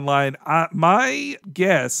for one line. My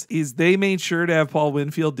guess is they made sure to have Paul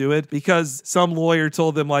Winfield do it because some lawyer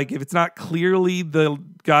told them, like, if it's not clearly the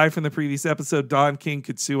guy from the previous episode, Don King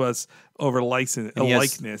could sue us over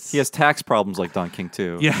likeness. He has tax problems like Don King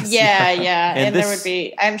too. Yes. Yeah. And there would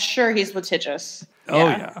be, I'm sure he's litigious. Oh,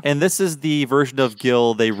 yeah. And this is the version of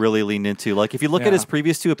Gil they really lean into. Like, if you look at his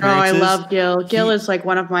previous two appearances. Oh, I love Gil. Gil is like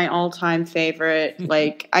one of my all-time favorite.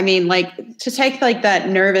 Like, I mean, like, to take like that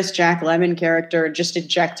nervous Jack Lemmon character and just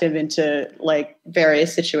inject him into like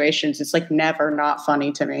various situations, it's like never not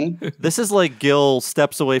funny to me. This is like Gil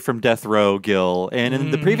steps away from death row Gil. And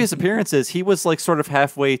in the previous appearances, he was like sort of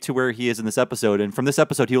halfway to where he is in this episode. And from this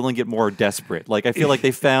episode, he only get more desperate. Like, I feel like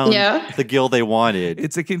they found the Gil they wanted.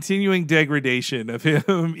 It's a continuing degradation of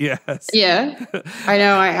him. Yes. Yeah. I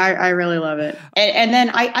know. I really love it. And then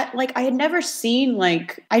I had never seen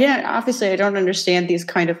I don't understand these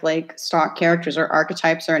kind of like stock characters or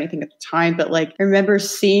archetypes or anything at the time, but like I remember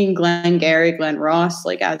seeing Glenn Ross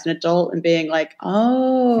like as an adult and being like,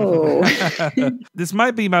 oh. This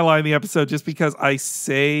might be my line in the episode just because I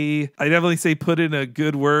definitely say put in a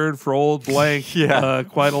good word for old blank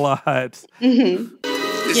quite a lot. Mm-hmm.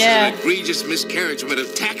 This is an egregious miscarriagement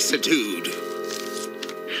of taxitude.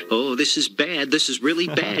 Oh, this is bad. This is really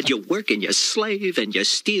bad. You work and you slave and you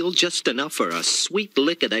steal just enough for a sweet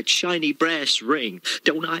lick of that shiny brass ring.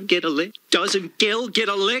 Don't I get a lick? Doesn't Gil get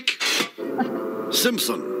a lick?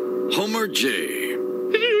 Simpson, Homer J.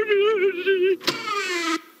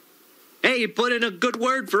 Hey, put in a good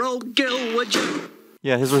word for old Gil, would you?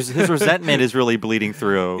 Yeah, his resentment is really bleeding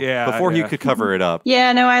through before he could cover it up.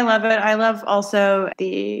 Yeah, no, I love it. I love also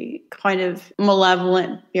the kind of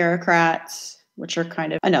malevolent bureaucrats, which are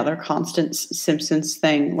kind of another constant Simpsons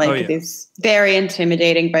thing. Like, it's very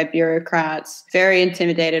intimidating by bureaucrats, very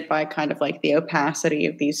intimidated by kind of like the opacity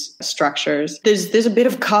of these structures. There's a bit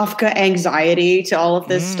of Kafka anxiety to all of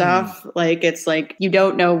this stuff. Like, it's like you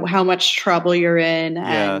don't know how much trouble you're in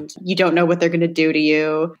and you don't know what they're going to do to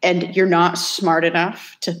you. And you're not smart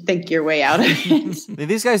enough to think your way out of it.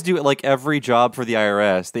 These guys do it like every job for the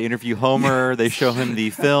IRS. They interview Homer. They show him the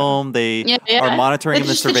film. They are monitoring him in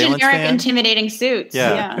the surveillance generic, van. Intimidating suits.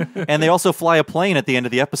 Yeah. And they also fly a plane at the end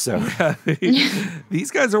of the episode. These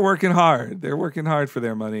guys are working hard. They're working hard for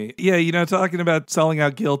their money. Yeah, talking about selling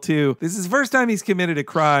out Gil too. This is the first time he's committed a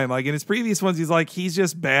crime. Like in his previous ones, he's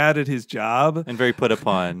just bad at his job. And very put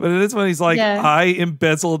upon. But in this one, he's like, I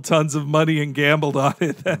embezzled tons of money and gambled on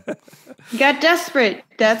it. He got desperate.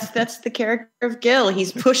 That's the character of Gil.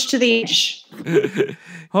 He's pushed to the edge.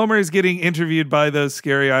 Homer is getting interviewed by those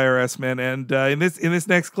scary IRS men, and in this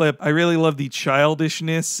next clip, I really love the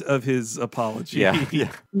childishness of his apology.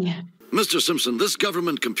 Yeah. Mr. Simpson, this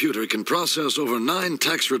government computer can process over 9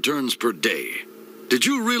 tax returns per day. Did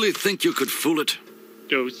you really think you could fool it?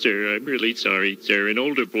 No, sir. I'm really sorry, sir. An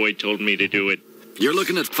older boy told me to do it. You're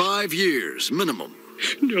looking at 5 years minimum.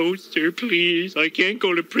 No, sir, please. I can't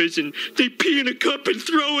go to prison. They pee in a cup and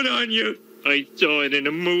throw it on you. I saw it in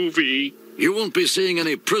a movie. You won't be seeing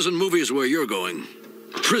any prison movies where you're going.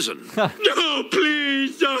 prison. No,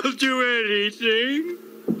 please, don't do anything.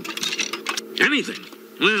 Anything?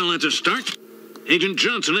 Well, that's a start. Agent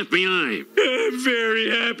Johnson, FBI. I'm very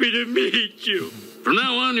happy to meet you. From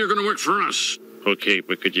now on, you're going to work for us. Okay,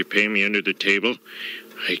 but could you pay me under the table?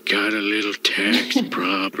 I got a little tax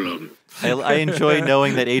problem. I enjoy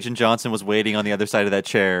knowing that Agent Johnson was waiting on the other side of that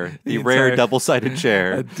chair, the rare double-sided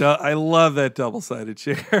chair. I love that double-sided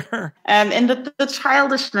chair. And the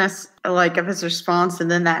childishness, like, of his response,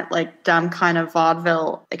 and then that, like, dumb kind of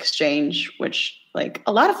vaudeville exchange, which, like,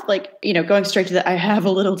 a lot of, like, you know, going straight to the I have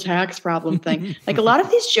a little tax problem thing. Like, a lot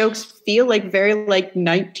of these jokes feel like very, like,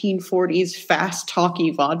 1940s fast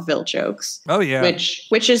talky vaudeville jokes. Oh, yeah.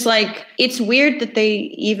 Which is, like, it's weird that they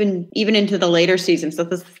even into the later seasons, that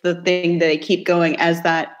this is the thing that they keep going as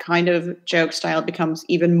that kind of joke style becomes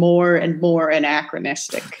even more and more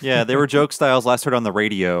anachronistic. Yeah, they were joke styles last heard on the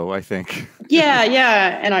radio, I think. Yeah.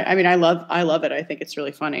 And I mean, I love it. I think it's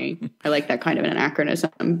really funny. I like that kind of an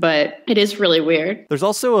anachronism, but it is really weird. There's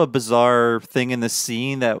also a bizarre thing in this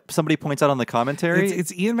scene that somebody points out on the commentary.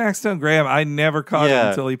 It's Ian Maxtone Graham. I never caught it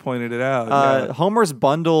until he pointed it out. Homer's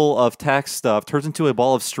bundle of tax stuff turns into a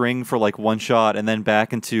ball of string for like one shot and then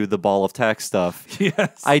back into the ball of tax stuff.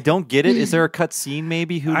 Yes. I don't get it. Is there a cut scene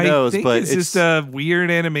maybe? Who knows? I think but it's just a weird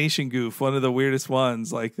animation goof, one of the weirdest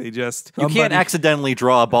ones. Like they just... You can't accidentally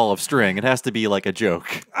draw a ball of string. It has to be like a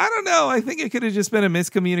joke. I don't know. I think it could have just been a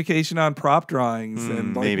miscommunication on prop drawings.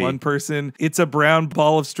 And like maybe. One person, it's a brown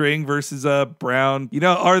ball of string versus a brown, you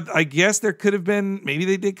know, or I guess there could have been, maybe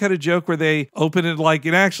they did cut a joke where they opened it like,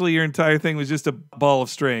 and actually your entire thing was just a ball of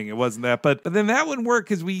string. It wasn't that. But then that wouldn't work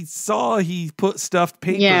because we saw he put stuffed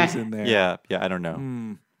papers in there. Yeah, I don't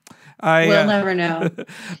know. We'll never know.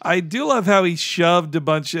 I do love how he shoved a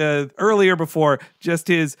bunch of earlier before just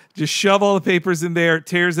shove all the papers in there,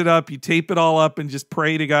 tears it up, you tape it all up, and just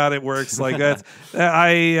pray to God it works. Like that's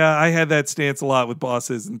I had that stance a lot with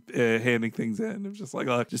bosses and handing things in. It was just like,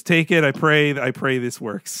 oh, just take it. I pray this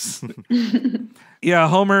works. Yeah,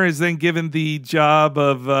 Homer is then given the job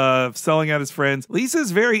of selling out his friends. Lisa's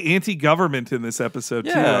very anti-government in this episode,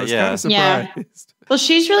 too. I was kind of surprised. Yeah. Well,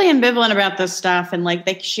 she's really ambivalent about this stuff, and like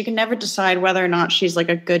she can never decide whether or not she's like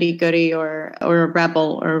a goody-goody or a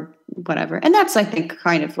rebel or whatever. And that's, I think,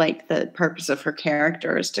 kind of like the purpose of her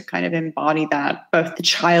character, is to kind of embody that, both the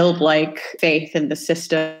childlike faith in the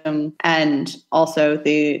system and also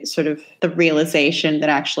the sort of the realization that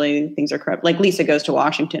actually things are corrupt. Like Lisa Goes to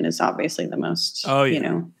Washington is obviously the most, you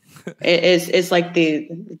know, it is like the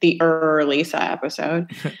Lisa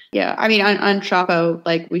episode. Yeah, I mean, on Chapo,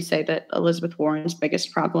 like we say that Elizabeth Warren's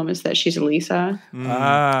biggest problem is that she's a Lisa.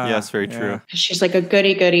 Yes, very true. She's like a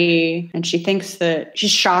goody-goody, and she thinks that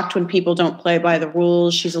she's shocked when people don't play by the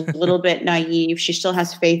rules. She's a little bit naive. She still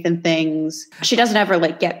has faith in things. She doesn't ever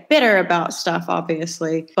like get bitter about stuff,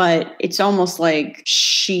 obviously, but it's almost like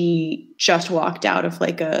she just walked out of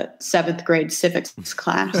like a 7th grade civics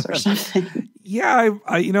class or something. Yeah,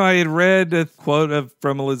 I had read a quote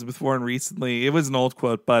from Elizabeth Warren recently. It was an old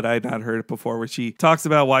quote, but I had not heard it before, where she talks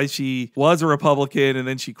about why she was a Republican and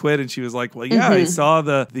then she quit, and she was like, well, yeah, I saw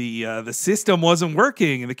the system wasn't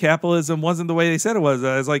working and the capitalism wasn't the way they said it was.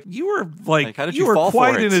 I was like, you were like how did you you were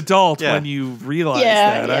quite an adult when you realized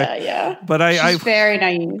that. Yeah. But She's very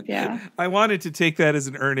naive, yeah. I wanted to take that as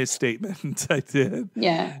an earnest statement. I did.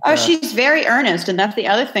 Yeah. Oh, she's very earnest, and that's the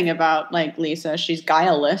other thing about like Lisa. She's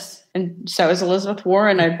guileless. And so is Elizabeth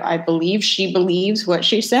Warren. I believe she believes what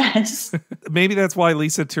she says. Maybe that's why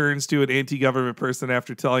Lisa turns to an anti-government person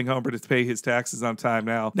after telling Homer to pay his taxes on time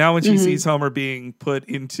now. Now when she sees Homer being put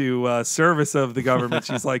into service of the government,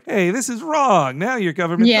 she's like, hey, this is wrong. Now your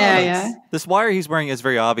government Yeah. This wire he's wearing is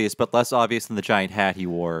very obvious, but less obvious than the giant hat he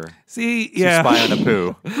wore. See, to spy on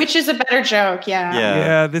Apu. Which is a better joke,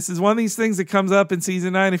 Yeah, this is one of these things that comes up in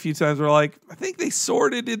season 9 a few times. We're like, I think they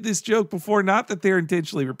sort of did this joke before. Not that they're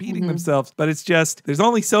intentionally repeating themselves, but it's just, there's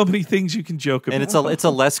only so many things you can joke about. And it's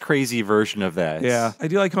a less crazy version of that. Yeah. I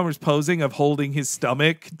do like Homer's posing of holding his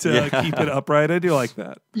stomach to keep it upright. I do like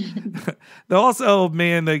that. Though also,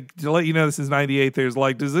 man, to let you know this is 98, there's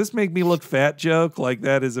like, does this make me look fat joke? Like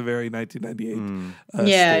that is a very 1998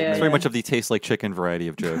 It's very much of the taste like chicken variety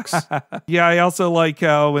of jokes. Yeah, I also like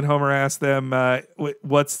how when Homer asked them,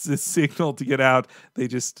 what's the signal to get out, they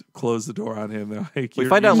just close the door on him. Like, we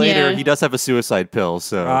find out later he does have a suicide pill,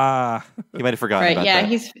 so... He might have forgotten Right, about yeah, that.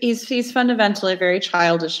 he's fundamentally very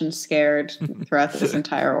childish and scared throughout this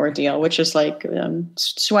entire ordeal, which is like,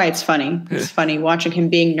 it's why it's funny. It's funny watching him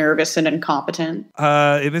being nervous and incompetent.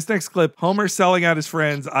 In this next clip, Homer's selling out his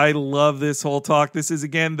friends. I love this whole talk. This is,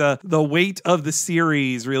 again, the weight of the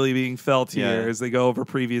series really being felt here as they go over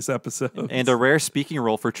previous episodes. And a rare speaking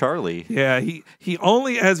role for Charlie. Yeah, he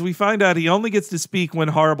only, as we find out, he only gets to speak when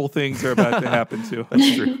horrible things are about to happen to him.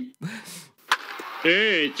 That's true.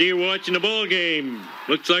 Hey, see you watching the ball game.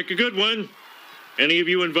 Looks like a good one. Any of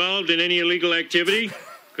you involved in any illegal activity?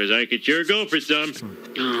 Because I could sure go for some.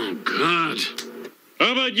 Oh, God.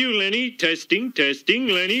 How about you, Lenny? Testing,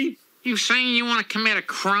 Lenny? You saying you want to commit a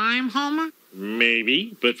crime, Homer?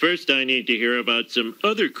 Maybe, but first I need to hear about some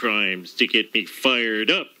other crimes to get me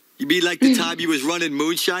fired up. You mean like the time you was running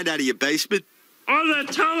moonshine out of your basement? Oh,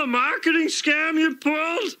 that telemarketing scam you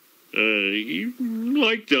pulled?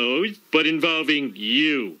 Like those, but involving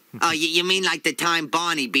you. Oh, you mean like the time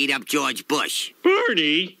Barney beat up George Bush?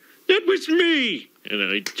 Barney? That was me. And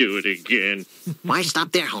I'd do it again. Why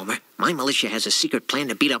stop there, Homer? My militia has a secret plan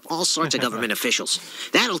to beat up all sorts of government officials.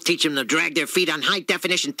 That'll teach them to drag their feet on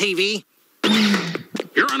high-definition TV.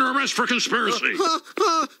 You're under arrest for conspiracy.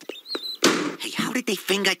 Hey, how did they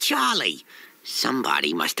finger Charlie?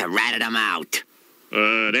 Somebody must have ratted him out.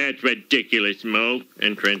 That's ridiculous, Mo.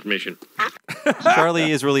 And transmission.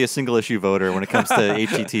 Charlie is really a single-issue voter when it comes to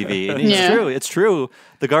HGTV. And it's true.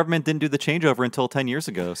 The government didn't do the changeover until 10 years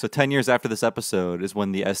ago. So 10 years after this episode is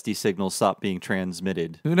when the SD signals stopped being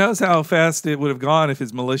transmitted. Who knows how fast it would have gone if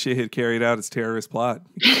his militia had carried out its terrorist plot.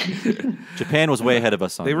 Japan was way ahead of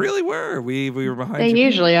us on They that. really were. We were behind They Japan.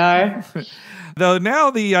 usually are. Though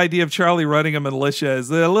now the idea of Charlie running a militia is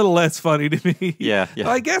a little less funny to me. Yeah.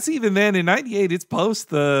 I guess even then in '98, it's post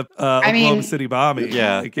the Oklahoma City bombing.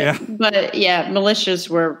 Yeah. But yeah, militias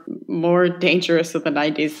were more dangerous in the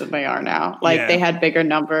 90s than they are now. Like they had bigger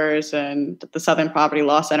numbers, and the Southern Poverty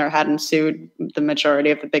Law Center hadn't sued the majority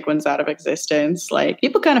of the big ones out of existence. Like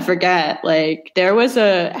people kind of forget, like there was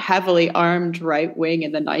a heavily armed right wing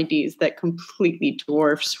in the 90s that completely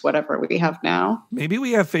dwarfs whatever we have now. Maybe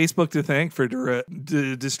we have Facebook to thank for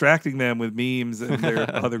distracting them with memes and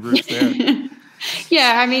their other groups there.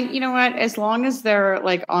 Yeah, I mean, you know what? As long as they're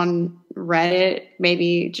like on Reddit,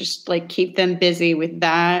 maybe just like keep them busy with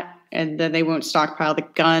that, and then they won't stockpile the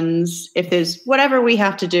guns. If there's whatever we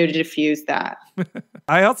have to do to defuse that.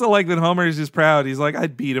 I also like that Homer is just proud. He's like,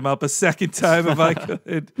 I'd beat him up a second time if I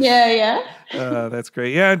could. Yeah. That's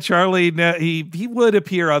great. Yeah, and Charlie, he would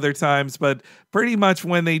appear other times, but pretty much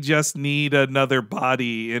when they just need another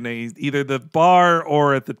body in either the bar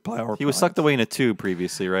or at the power. He was sucked away in a tube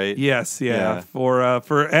previously, right? Yes, yeah.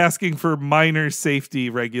 For asking for minor safety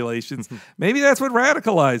regulations. Maybe that's what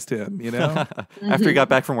radicalized him, you know? After he got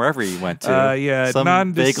back from wherever he went to.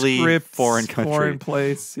 Some vaguely foreign country. Foreign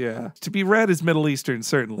place, yeah. To be read as Middle Eastern,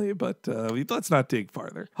 certainly, but let's not dig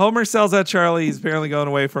farther. Homer sells out Charlie. He's apparently going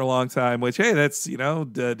away for a long time, which, hey, that's,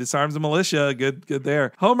 disarms the militia. Good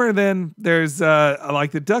there. Homer, then, there's,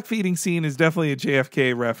 like, the duck feeding scene is definitely a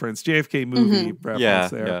JFK reference, JFK movie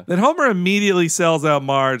reference there. Yeah. Then Homer immediately sells out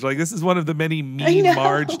Marge. Like, this is one of the many mean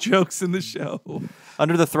Marge jokes in the show.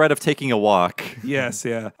 Under the threat of taking a walk. Yes,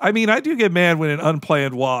 yeah. I mean, I do get mad when an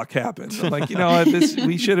unplanned walk happens. I'm like,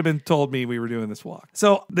 we should have been told me we were doing this walk.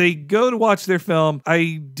 So they go to watch their film.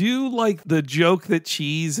 I do like the joke that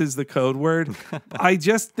cheese is the code word. I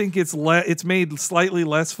just think it's made slightly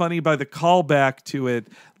less funny by the callback to it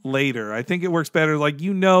later. I think it works better. Like,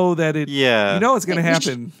 that it's going to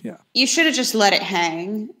happen. You should have just let it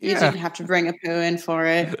hang. You didn't have to bring a poo in for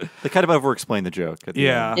it. They kind of over-explain the joke. At the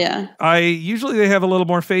end. Yeah. They have a little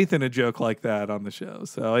more faith in a joke like that on the show.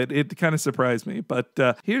 So it kind of surprised me. But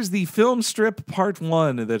here's the film strip part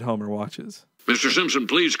 1 that Homer watches. Mr. Simpson,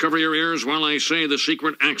 please cover your ears while I say the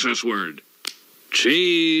secret access word.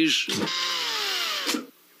 Cheese.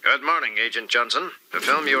 Good morning, Agent Johnson. The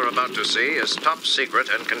film you are about to see is top secret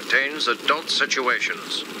and contains adult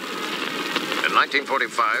situations. In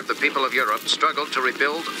 1945, the people of Europe struggled to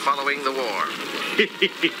rebuild following the war.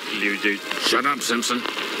 Losers. Shut up, Simpson.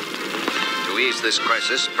 To ease this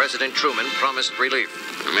crisis, President Truman promised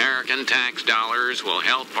relief. American tax dollars will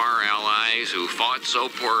help our allies who fought so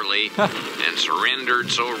poorly and surrendered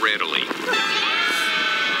so readily.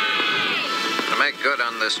 To make good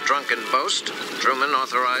on this drunken boast, Truman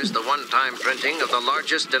authorized the one-time printing of the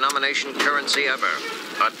largest denomination currency ever,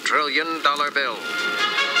 a $1 trillion bill.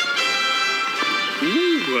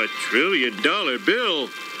 Ooh, a $1 trillion bill.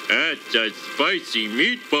 That's a spicy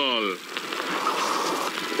meatball.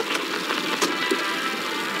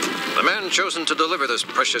 The man chosen to deliver this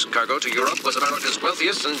precious cargo to Europe was America's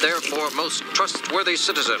wealthiest and therefore most trustworthy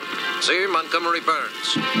citizen. See Montgomery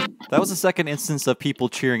Burns. That was the second instance of people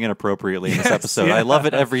cheering inappropriately in this episode. Yeah. I love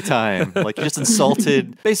it every time. Like, you just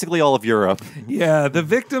insulted basically all of Europe. Yeah, the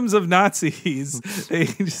victims of Nazis. They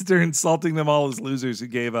just are insulting them all as losers who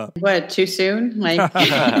gave up. What, too soon? Like,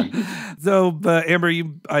 So, Amber,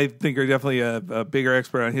 you, I think, are definitely a bigger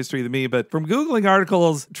expert on history than me, but from Googling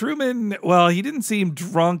articles, Truman, well, he didn't seem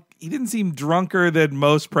drunk. He didn't seem drunker than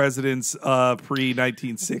most presidents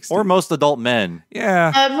pre-1960. Or most adult men.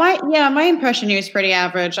 Yeah. My impression he was pretty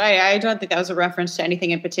average. I don't think that was a reference to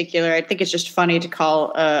anything in particular. I think it's just funny to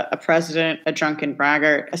call a president a drunken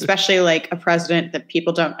braggart, especially like a president that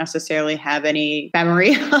people don't necessarily have any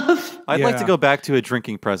memory of. I'd like to go back to a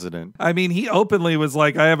drinking president. I mean, he openly was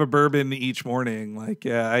like, I have a bourbon each morning. Like,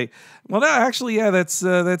 that's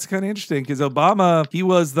kind of interesting because Obama, he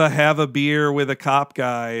was the have a beer with a cop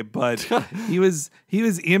guy, but he was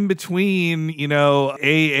in between,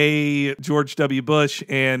 AA George W. Bush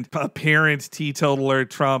and apparent teetotaler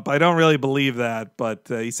Trump. I don't really believe that, but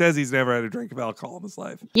he says he's never had a drink of alcohol in his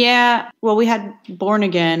life. Yeah, well, we had born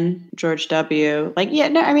again George W.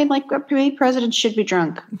 Maybe presidents should be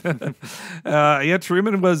drunk.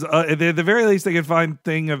 Truman was, at the very least, they could find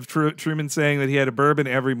thing of Truman saying that he had a bourbon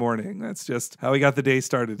every morning. That's just how he got the day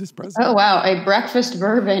started as president. Oh, wow, a breakfast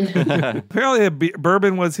bourbon. Apparently,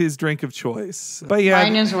 bourbon was his drink of choice. But yeah,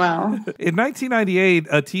 mine as well. In 1998,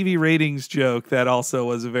 a TV ratings joke that also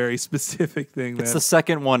was a very specific thing. It's the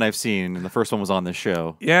second one I've seen, and the first one was on this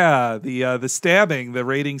show. Yeah, the stabbing, the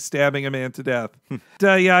ratings stabbing a man to death.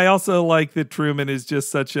 I also like that Truman is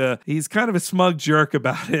just he's kind of a smug jerk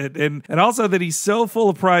about it, and also that he's so full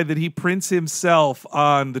of pride that he prints himself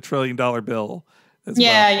on the $1 trillion bill.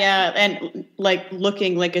 Yeah, and like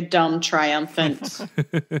looking like a dumb, triumphant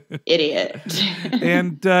idiot.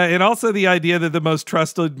 and also the idea that the most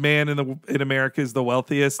trusted man in America is the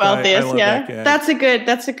wealthiest. I love yeah, that guy.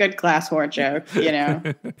 That's a good class war joke.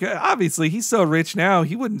 Obviously, he's so rich now,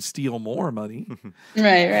 he wouldn't steal more money.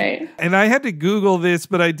 Right. And I had to Google this,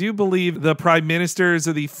 but I do believe the prime ministers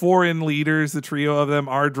of the foreign leaders, the trio of them,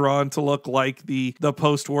 are drawn to look like the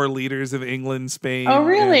post-war leaders of England, Spain, oh,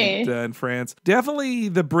 really? and France. Definitely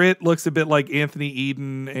the Brit looks a bit like Anthony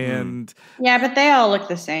Eden, and yeah, but they all look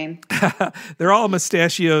the same. They're all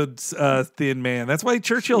mustachioed, thin man. That's why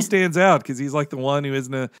Churchill stands out, because he's like the one who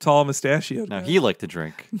isn't a tall mustachioed. No, he liked to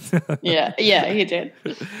drink. yeah, he did.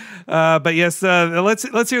 But yes,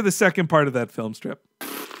 let's hear the second part of that film strip.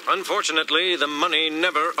 Unfortunately, the money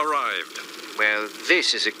never arrived. Well,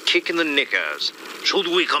 this is a kick in the knickers. Should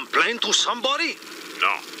we complain to somebody?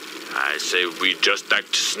 No. I say we just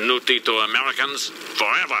act snooty to Americans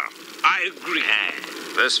forever. I agree.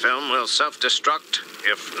 This film will self-destruct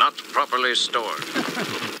if not properly stored.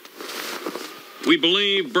 We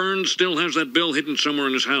believe Burns still has that bill hidden somewhere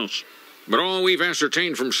in his house. But all we've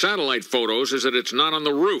ascertained from satellite photos is that it's not on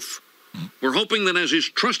the roof. We're hoping that as his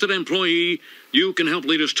trusted employee, you can help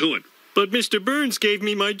lead us to it. But Mr. Burns gave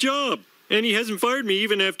me my job, and he hasn't fired me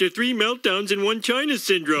even after 3 meltdowns and 1 China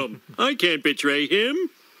syndrome. I can't betray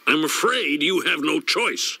him. I'm afraid you have no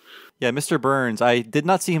choice. Yeah, Mr. Burns, I did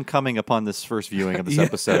not see him coming upon this first viewing of this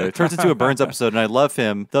episode. It turns into a Burns episode, and I love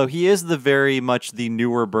him, though he is very much the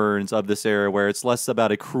newer Burns of this era, where it's less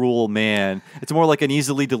about a cruel man. It's more like an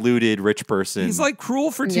easily deluded rich person. He's like cruel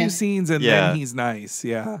for 2 scenes, and then he's nice,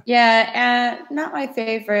 Yeah, not my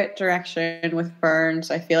favorite direction with Burns.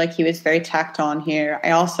 I feel like he was very tacked on here. I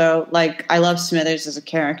also, I love Smithers as a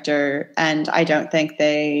character, and I don't think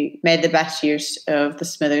they made the best use of the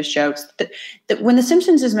Smithers jokes. When The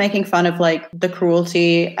Simpsons is making fun of the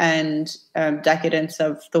cruelty and decadence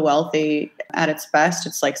of the wealthy at its best,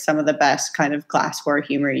 it's some of the best kind of glassware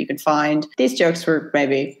humor you can find. These jokes were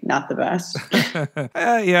maybe not the best.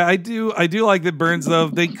 I do like that Burns, though.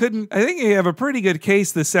 I think they have a pretty good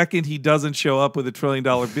case the second he doesn't show up with $1 trillion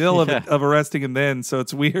bill of arresting him then, so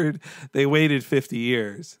it's weird they waited 50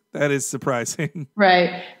 years. That is surprising.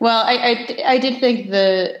 Right. Well, I did think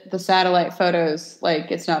the satellite photos,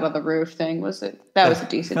 it's not on the roof thing, was it? That was a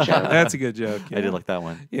decent joke. That's a good joke. Yeah. I did like that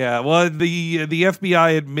one. Yeah. Well, the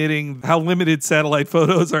FBI admitting how limited satellite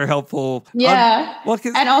photos are helpful. Yeah.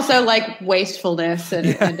 And also wastefulness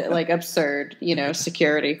and absurd,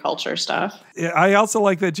 security culture stuff. I also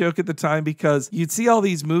like that joke at the time because you'd see all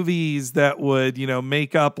these movies that would,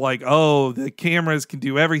 make up the cameras can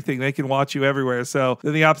do everything. They can watch you everywhere. So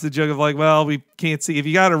then the opposite joke of we can't see. If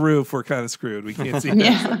you got a roof, we're kind of screwed. We can't see.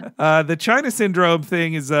 The China syndrome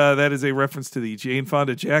thing is that is a reference to the Jane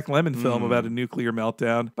Fonda Jack Lemmon film about a nuclear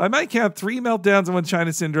meltdown. By my count, up 3 meltdowns and 1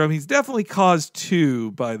 China syndrome. He's definitely caused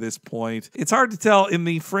 2 by this point. It's hard to tell. In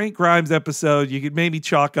the Frank Grimes episode, you could maybe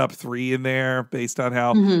chalk up 3 in there based on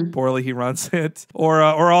how poorly he runs it. Or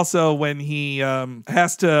also when he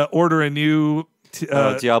has to order a new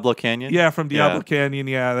Diablo Canyon? Yeah, from Diablo Canyon.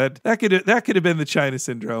 Yeah, that could have been the China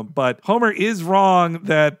syndrome. But Homer is wrong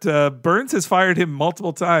that Burns has fired him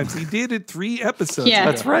multiple times. He did it 3 episodes. Yeah,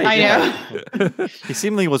 that's right. I know. He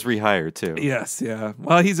seemingly was rehired too. Yes, yeah.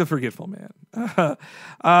 Well, he's a forgetful man.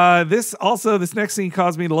 This next scene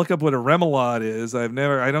caused me to look up what a remoulade is. I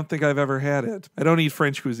don't think I've ever had it. I don't eat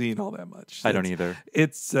French cuisine all that much. I don't either.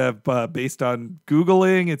 It's based on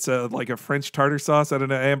Googling. It's like a French tartar sauce. I don't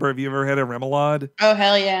know, Amber, have you ever had a remoulade? Oh,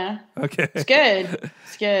 hell yeah. Okay. It's good.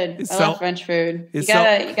 It's good. I love French food. You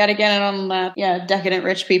gotta get it on that, decadent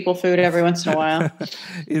rich people food every once in a while.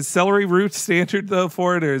 Is celery root standard though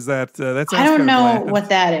for it, or is that I don't know what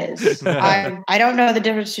that is. I don't know the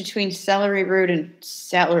difference between celery root and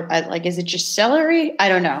celery. Is it just celery? I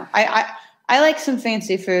don't know. I like some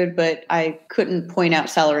fancy food, but I couldn't point out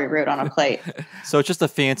celery root on a plate. So it's just a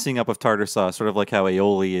fancying up of tartar sauce, sort of like how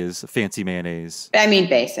aioli is fancy mayonnaise. I mean,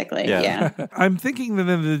 basically, yeah. I'm thinking that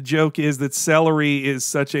the joke is that celery is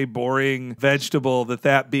such a boring vegetable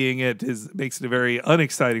that being it makes it a very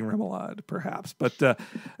unexciting remoulade, perhaps. But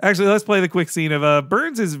actually, let's play the quick scene of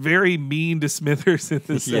Burns is very mean to Smithers in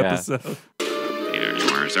this episode. Here you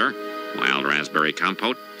are, sir. Wild raspberry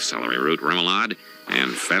compote, celery root remoulade,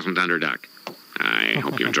 and pheasant underduck. I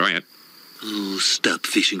hope you enjoy it. Oh, stop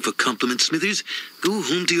fishing for compliments, Smithers. Go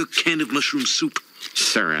home to your can of mushroom soup.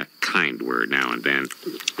 Sir, a kind word now and then.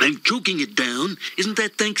 I'm choking it down. Isn't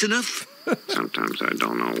that thanks enough? Sometimes I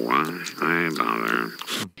don't know why I bother.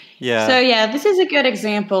 Yeah. So this is a good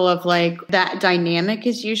example of that dynamic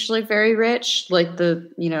is usually very rich, like the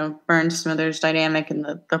Burns Smithers dynamic and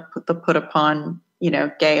the put upon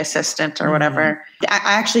gay assistant or whatever. I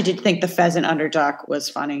actually did think the pheasant underduck was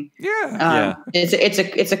funny. Yeah.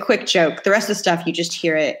 It's a quick joke. The rest of the stuff, you just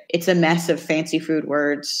hear it. It's a mess of fancy food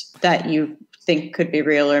words that you think could be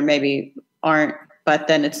real or maybe aren't. But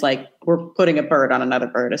then it's like we're putting a bird on another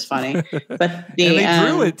bird is funny. But and they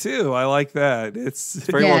drew it too. I like that. It's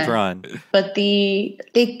very well drawn. But they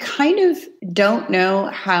kind of don't know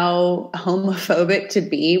how homophobic to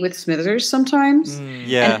be with Smithers sometimes.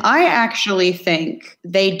 Yeah. And I actually think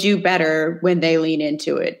they do better when they lean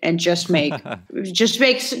into it and just make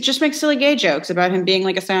silly gay jokes about him being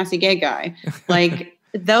like a sassy gay guy. Like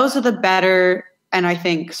those are the better and I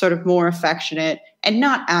think sort of more affectionate and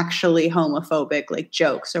not actually homophobic, like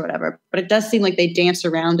jokes or whatever. But it does seem like they dance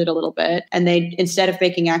around it a little bit. And they, instead of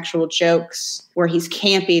making actual jokes where he's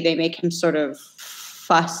campy, they make him sort of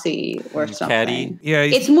fussy or something. Catty. Yeah.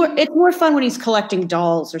 It's more fun when he's collecting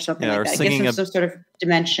dolls or something or like that. Singing it gives him some sort of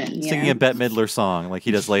dimension. Singing a Bette Midler song like he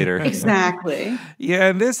does later. Exactly. Yeah,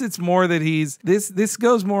 and it's more that this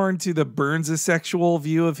goes more into the Burns' sexual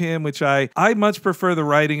view of him, which I much prefer the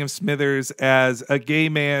writing of Smithers as a gay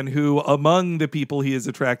man who, among the people he is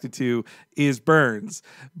attracted to, is Burns.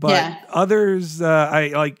 But others, I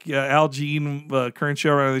like Al Jean, current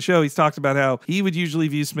showrunner of the show, he's talked about how he would usually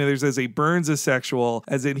view Smithers as a Burns asexual,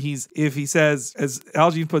 as in if he says, as Al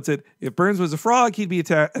Jean puts it, if Burns was a frog, he'd be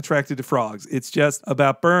attracted to frogs. It's just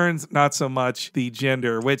about Burns, not so much the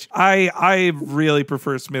gender, which I really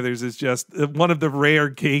prefer Smithers as just one of the rare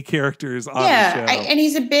gay characters on the show. And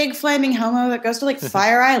he's a big flaming homo that goes to like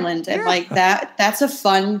Fire Island and like that's a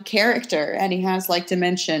fun character and he has like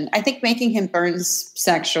dimension. I think making him Burns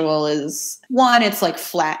sexual is one, it's like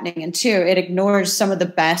flattening, and two, it ignores some of the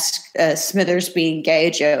best Smithers being gay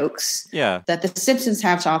jokes that the Simpsons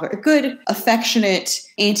have to offer. A good, affectionate,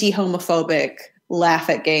 anti-homophobic laugh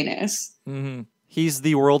at gayness. Mm-hmm. He's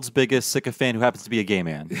the world's biggest sycophant who happens to be a gay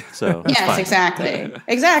man. So yes, fine.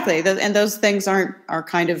 exactly. And those things are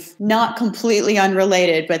kind of not completely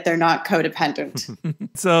unrelated, but they're not codependent.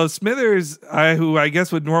 So Smithers, who I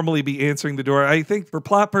guess would normally be answering the door, I think for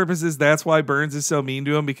plot purposes, that's why Burns is so mean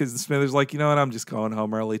to him, because Smithers like, you know what, I'm just going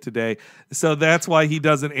home early today. So that's why he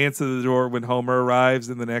doesn't answer the door when Homer arrives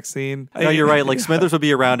in the next scene. No, you're right. Like Smithers would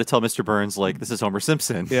be around to tell Mr. Burns, like, this is Homer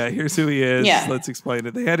Simpson. Yeah, here's who he is. Yeah. Let's explain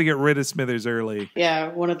it. They had to get rid of Smithers early. Yeah,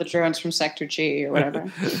 one of the drones from Sector G or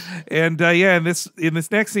whatever. And in this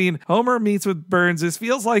next scene, Homer meets with Burns. This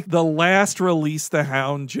feels like the last Release the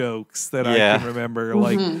Hound jokes that I can remember.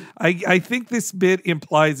 Like I think this bit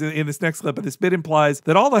implies in this next clip, but this bit implies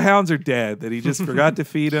that all the hounds are dead, that he just forgot to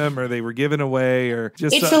feed them or they were given away or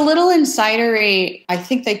just it's a little insidery. I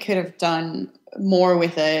think they could have done more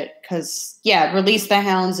with it because Release the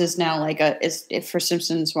Hounds is now like for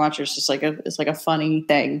Simpsons watchers it's like a funny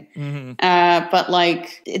thing. But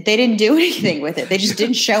like they didn't do anything with it. They just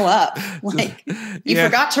didn't show up. Like you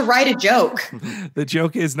forgot to write a joke. The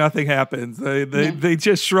joke is nothing happens. They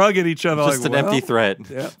just shrug at each other. Just like, an empty threat.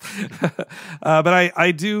 Yeah. But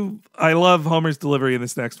I love Homer's delivery in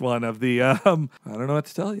this next one of the I don't know what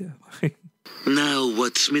to tell you. Now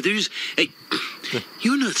what, Smithers? Hey,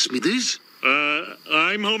 you're not Smithers.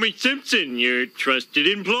 I'm Homer Simpson, your trusted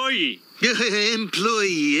employee.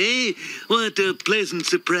 Employee, eh? What a pleasant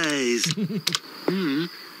surprise. A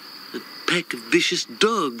pack of vicious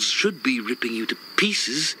dogs should be ripping you to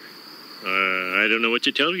pieces. I don't know what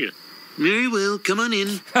to tell you. Very well, come on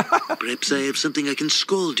in. Perhaps I have something I can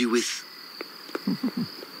scald you with.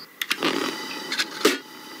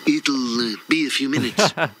 It'll be a few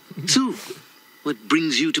minutes. So, what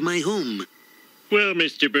brings you to my home? Well,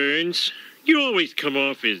 Mr. Burns, you always come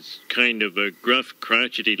off as kind of a gruff,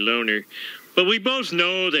 crotchety loner, but we both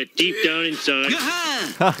know that deep down inside...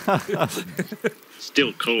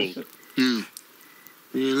 still cold. Yeah,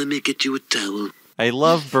 let me get you a towel. I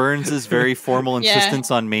love Burns' very formal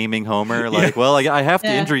insistence on maiming Homer. Like, well, I have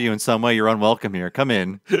to injure you in some way. You're unwelcome here. Come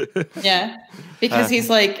in. Yeah. Because he's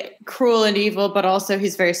like cruel and evil, but also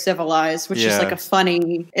he's very civilized, which is like a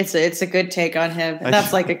funny, it's a good take on him. And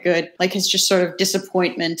that's like a good, like his just sort of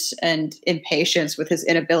disappointment and impatience with his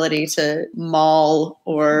inability to maul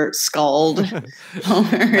or scald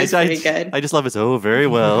Homer is pretty good. I just love his, very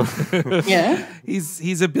well. Yeah.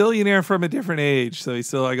 He's a billionaire from a different age, so he's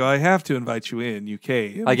still like, I have to invite you in. You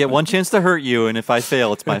came. I get one chance to hurt you, and if I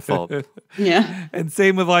fail, it's my fault. Yeah. And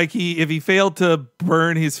same with like if he failed to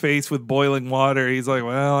burn his face with boiling water, he's like,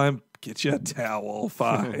 well, I'm get you a towel,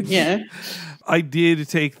 fine. Yeah. I did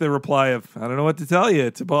take the reply of, I don't know what to tell you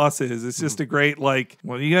to bosses. It's just a great, like,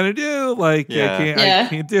 what are you going to do? Like, I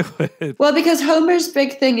can't do it. Well, because Homer's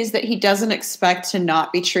big thing is that he doesn't expect to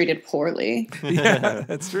not be treated poorly. Yeah,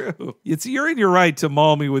 that's true. You're in your right to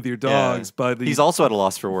maul me with your dogs, but he's also at a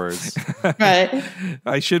loss for words. Right.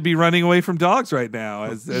 I should be running away from dogs right now,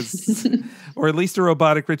 as or at least a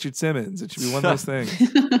robotic Richard Simmons. It should be one of those things.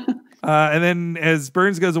 And then as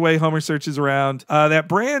Burns goes away, Homer searches around. That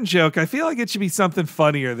Bran joke, I feel like it should be something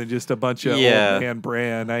funnier than just a bunch of old man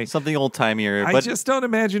Bran. Something old-timeier. I just don't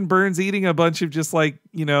imagine Burns eating a bunch of just like,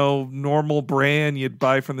 normal Bran you'd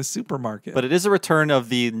buy from the supermarket. But it is a return of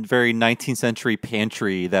the very 19th century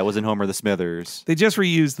pantry that was in Homer the Smithers. They just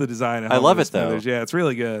reused the design of Homer I love the it, Smithers. though. Yeah, it's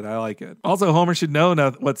really good. I like it. Also, Homer should know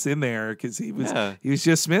what's in there because he was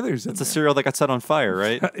just Smithers. It's a cereal that got set on fire,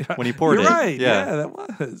 right? When he poured You're it. right. Yeah, that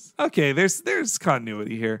was. Okay, there's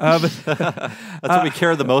continuity here. That's what we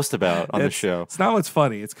care the most about on the show. It's not what's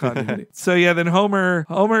funny. It's continuity. So yeah, then Homer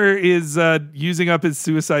is using up his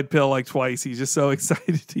suicide pill like twice. He's just so excited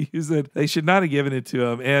to use it. They should not have given it to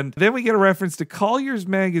him. And then we get a reference to Collier's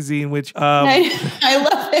magazine, which I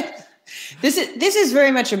love it. This is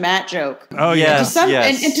very much a Matt joke. Oh yeah,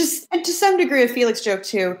 and to some degree a Felix joke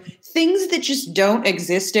too. Things that just don't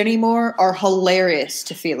exist anymore are hilarious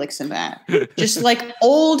to Felix and Matt. Just like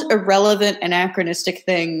old, irrelevant, anachronistic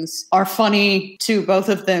things are funny to both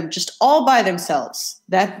of them, just all by themselves.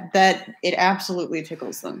 That it absolutely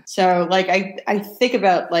tickles them. So like I think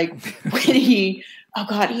about like when he. Oh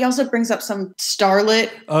God! He also brings up some starlet.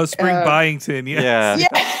 Oh, Spring Byington. Yeah.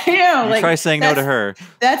 Yeah. You try saying no to her.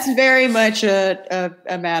 That's very much a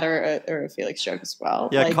matter or a Felix joke as well.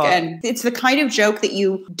 Yeah, and it's the kind of joke that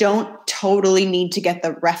you don't totally need to get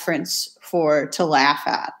the reference to laugh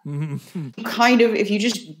at. Mm-hmm. Kind of, if you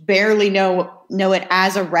just barely know it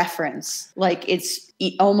as a reference, like it's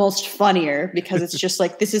almost funnier because it's just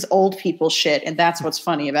like this is old people shit, and that's what's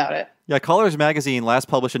funny about it. Yeah, Collier's magazine, last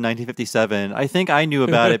published in 1957. I think I knew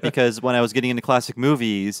about it because when I was getting into classic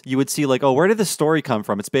movies, you would see like, where did this story come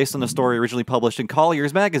from? It's based on a story originally published in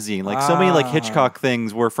Collier's magazine. Like so many like Hitchcock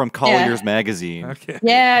things were from Collier's magazine. Okay.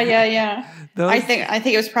 Yeah. I think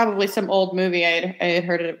it was probably some old movie I had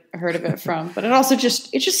heard of it from, but it also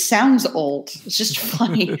just sounds old. It's just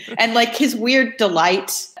funny, and like his weird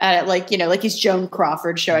delight at it, like he's Joan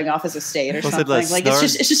Crawford showing off his estate or something. Like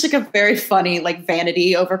it's just like a very funny like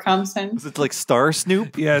vanity overcomes him. Is it like Star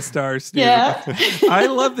Snoop? Yeah, Star Snoop. Yeah. I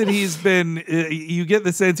love that he's been. You get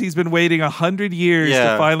the sense he's been waiting 100 years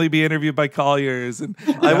to finally be interviewed by Collier's, and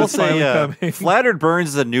I will say, flattered Burns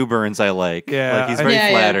is a new Burns I like. Yeah, like he's very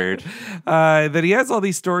flattered. That he has all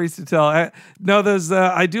these stories to tell. I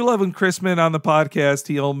do love when Chrisman on the podcast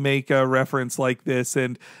he'll make a reference like this,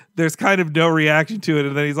 and there's kind of no reaction to it,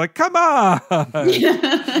 and then he's like, "Come on!"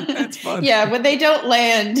 That's fun. Yeah, when they don't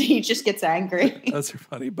land, he just gets angry. Those are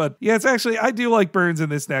funny, but yeah, it's actually I do like Burns in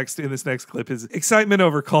this next clip. His excitement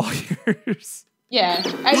over Colliers. Yeah,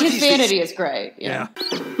 and his vanity is great. Yeah.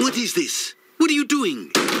 What is this? What are you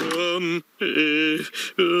doing?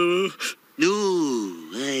 No,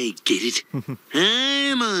 I get it.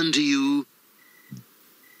 I'm on to you.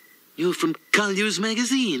 You're from Collier's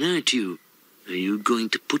magazine, aren't you? Are you going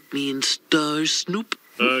to put me in Star Snoop?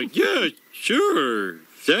 Yeah, sure.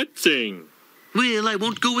 That thing. Well, I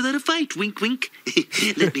won't go without a fight, wink wink.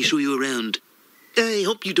 Let me show you around. I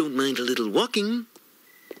hope you don't mind a little walking.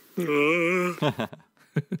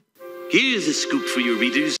 Here's a scoop for your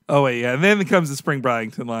readers. Oh, wait, yeah. And then comes the Spring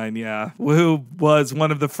Byington line, yeah. Who was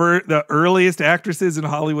one of the earliest actresses in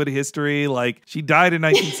Hollywood history. Like, she died in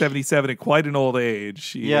 1977 at quite an old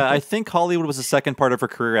age. I think Hollywood was the second part of her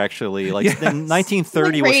career, actually. Like, in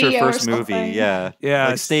 1930 was her first movie. Yeah. Yeah.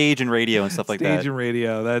 Like stage and radio and stuff like that. Stage and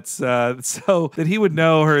radio. That's, so that he would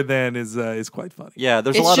know her then is quite funny. Yeah,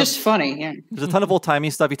 It's just funny, yeah. There's a ton of old-timey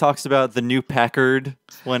stuff. He talks about the new Packard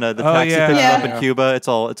when the taxi picks him up in Cuba. It's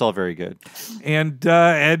all very good. And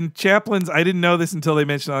Chaplin's, I didn't know this until they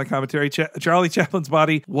mentioned on the commentary, Charlie Chaplin's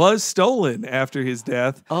body was stolen after his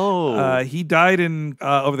death. He died in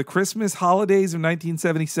over the Christmas holidays of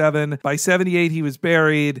 1977. By 78, he was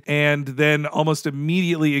buried and then almost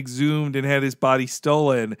immediately exhumed and had his body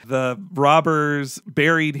stolen. The robbers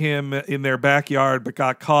buried him in their backyard but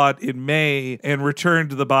got caught in May and returned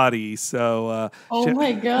the body. So, oh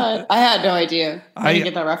my God. I had no idea. I didn't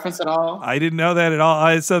get that reference at all. I didn't know that at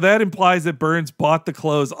all. So that implies that Burns bought the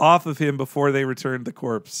clothes off of him before they returned the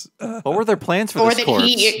corpse. What were their plans for this corpse?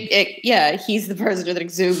 He's the person that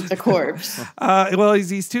exhumed the corpse. Well, he's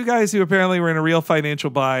these two guys who apparently were in a real financial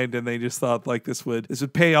bind, and they just thought like this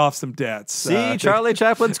would pay off some debts. See, Charlie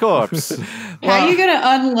Chaplin's corpse. How are you going to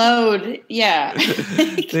unload? Yeah.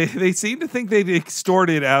 they seem to think they'd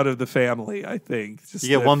extorted out of the family, I think. You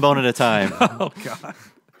get one bone at a time. Oh, God.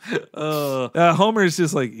 Homer's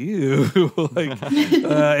just like, ew.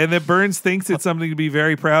 And then Burns thinks it's something to be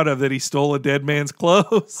very proud of that he stole a dead man's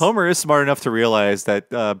clothes. Homer is smart enough to realize that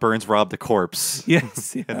Burns robbed a corpse.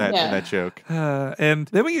 Yes. in that joke. And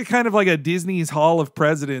then we get kind of like a Disney's Hall of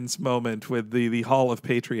Presidents moment with the Hall of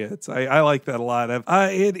Patriots. I like that a lot.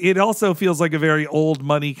 It also feels like a very old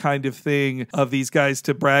money kind of thing of these guys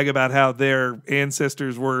to brag about how their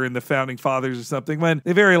ancestors were in the Founding Fathers or something, when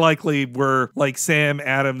they very likely were like Sam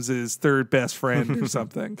Adams' third best friend or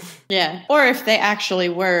something. Yeah. Or if they actually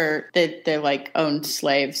were, they're like owned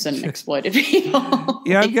slaves and exploited people.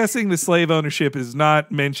 Yeah, I'm guessing the slave ownership is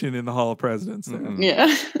not mentioned in the Hall of Presidents.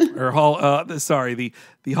 Yeah. Or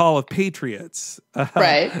the Hall of Patriots.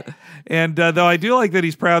 Right. And though I do like that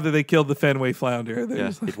he's proud that they killed the Fenway Flounder.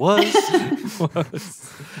 It was.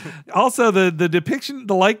 Also, the depiction,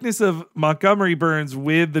 the likeness of Montgomery Burns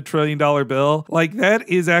with the $1 trillion bill, like that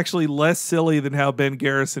is actually less silly than how Ben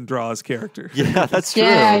Garrison draws character. Yeah, that's true.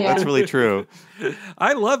 Yeah. That's really true.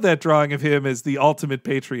 I love that drawing of him as the ultimate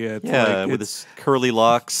patriot. Yeah, with his curly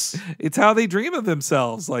locks. It's how they dream of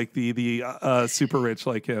themselves, like the super rich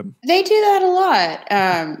like him. They do that a lot.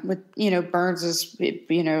 With Burns is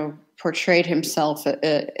portrayed himself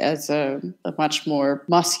as a much more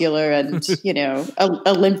muscular and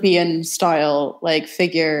Olympian style like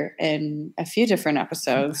figure in a few different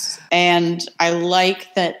episodes. And I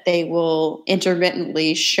like that they will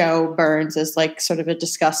intermittently show Burns as like sort of a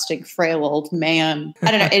disgusting, frail old man. I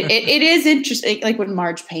don't know. It is interesting, like when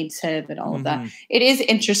Marge paints him and all of that. It is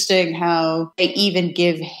interesting how they even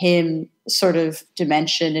give him sort of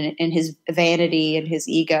dimension, and his vanity and his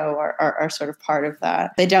ego are sort of part of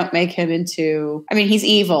that. They don't make him into, I mean, he's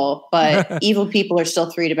evil, but evil people are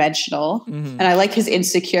still three-dimensional. And I like his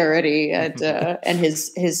insecurity and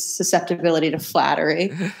his susceptibility to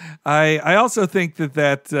flattery. I also think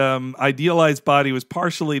that idealized body was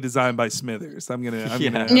partially designed by Smithers.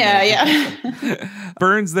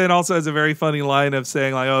 Burns then also has a very funny line of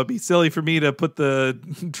saying like, "Oh, it'd be silly for me to put the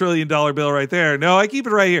 $1 trillion bill right there. No, I keep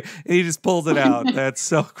it right here." And he just pulls it out. That's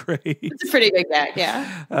so great. It's a pretty big gag,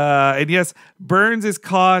 yeah. And yes, Burns is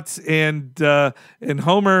caught, and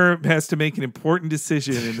Homer has to make an important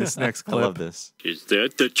decision in this next clip. I love this. Is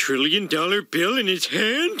that the $1 trillion bill in his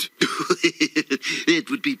hand? That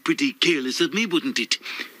would be pretty careless of me, wouldn't it?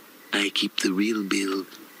 I keep the real bill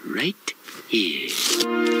right here.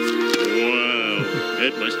 Wow,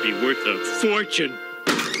 that must be worth a fortune.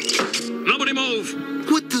 Nobody move!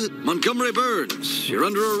 What the? Montgomery Burns, you're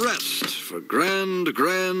under arrest for grand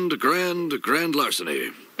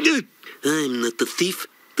larceny. I'm not the thief.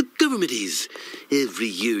 The government government is. Every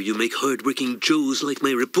year you make hard-working Joes like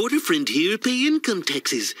my reporter friend here pay income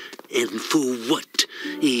taxes. And for what?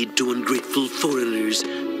 Aid to ungrateful foreigners.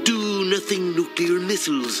 Do-nothing nuclear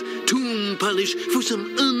missiles. Tomb polish for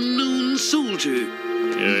some unknown soldier.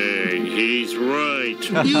 Hey, he's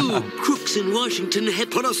right. You crooks in Washington have...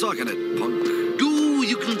 Put a sock in it, punk. Oh,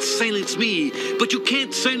 you can silence me, but you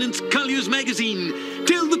can't silence Collier's magazine.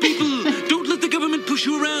 Tell the people, don't let the government push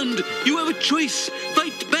you around. You have a choice.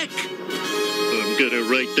 Fight back. I'm gonna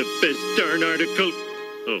write the best darn article.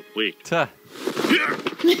 Oh, wait. Tuh.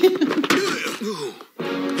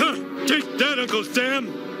 Take that, Uncle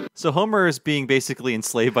Sam. So Homer is being basically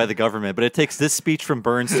enslaved by the government, but it takes this speech from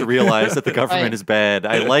Burns to realize that the government is bad.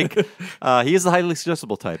 I like, he is the highly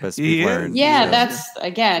suggestible type, as we've learned. Yeah, that's,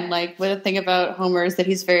 again, like, what the thing about Homer is that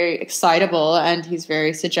he's very excitable and he's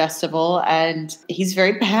very suggestible and he's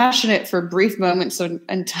very passionate for brief moments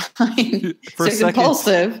in time. For so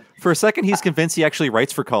impulsive. For a second, he's convinced he actually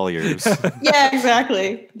writes for Collier's. Yeah,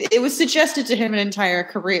 exactly. It was suggested to him an entire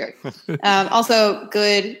career. Also,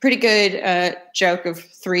 pretty good joke of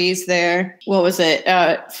threes there. What was it?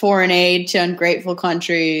 Foreign aid to ungrateful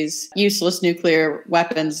countries, useless nuclear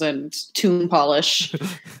weapons, and tomb polish.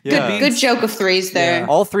 Yeah. Good joke of threes there. Yeah.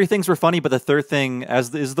 All three things were funny, but the third thing,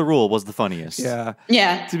 as is the rule, was the funniest. Yeah.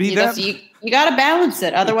 Yeah. To be that... You got to balance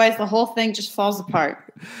it. Otherwise, the whole thing just falls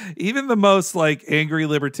apart. Even the most like angry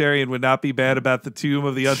libertarian would not be bad about the tomb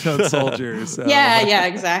of the unknown soldier. So. Yeah,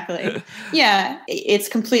 exactly. Yeah, it's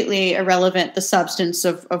completely irrelevant, the substance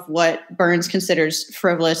of what Burns considers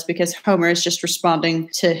frivolous, because Homer is just responding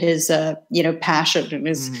to his passion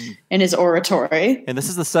and his oratory. And this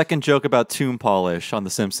is the second joke about tomb polish on The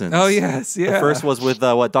Simpsons. Oh, yes, yeah. The first was with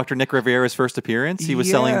Dr. Nick Riviera's first appearance. He was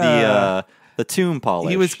selling the tomb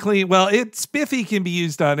polish. He was clean. Well, spiffy can be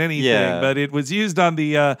used on anything, but it was used on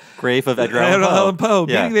the grave of Edgar Allan Poe.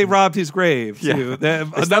 Meaning they robbed his grave, too.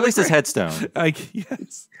 It's at least his headstone.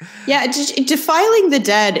 Yes. Yeah, defiling the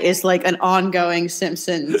dead is like an ongoing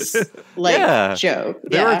Simpsons joke.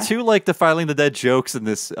 There are two defiling the dead jokes in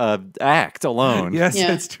this act alone. Yes,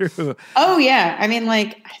 that's true. Oh, yeah. I mean,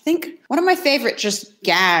 I think one of my favorite just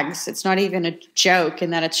gags, it's not even a joke in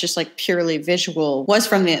that it's just purely visual, was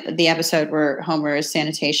from the episode where Homer is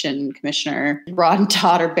sanitation commissioner. Rod and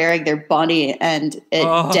Todd are burying their bunny and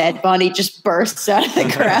a dead bunny just bursts out of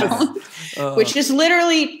the ground, which is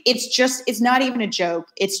literally, it's not even a joke.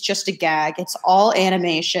 It's just a gag. It's all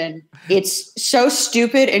animation. It's so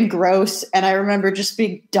stupid and gross. And I remember just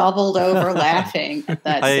being doubled over laughing at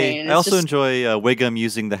that scene. I also enjoy Wiggum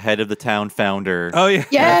using the head of the town founder. Oh, yeah.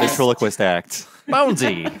 Yes. Ventriloquist act.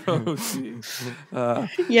 Bonesy.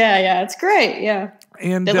 Yeah, it's great. Yeah.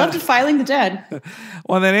 And they love defiling the dead.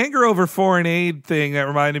 Well, that anger over foreign aid thing, that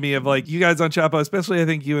reminded me of you guys on Chapo, especially I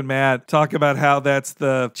think you and Matt, talk about how that's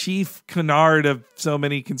the chief canard of so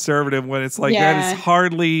many conservative, when it's that is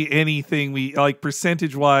hardly anything we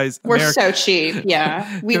percentage wise. We're so cheap.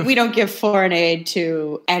 Yeah. We don't give foreign aid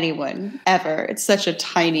to anyone ever. It's such a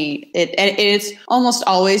tiny, it's almost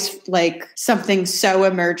always something so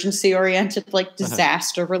emergency oriented, like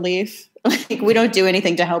disaster relief. We don't do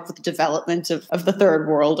anything to help with the development of the third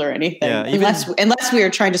world or anything, unless we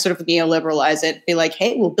are trying to sort of neoliberalize it. Be like,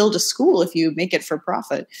 hey, we'll build a school if you make it for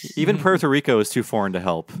profit. Even Puerto Rico is too foreign to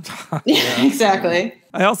help. Yeah, exactly.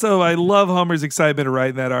 I love Homer's excitement to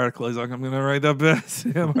write that article. He's like, I'm going to write the best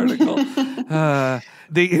article.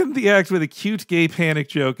 They end the act with a cute gay panic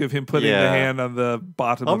joke of him putting the hand on the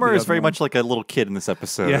bottom of the Homer is very much like a little kid in this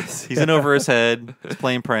episode. Yes. He's in over his head. He's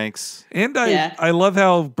playing pranks. And I love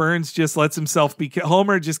how Burns just lets himself be...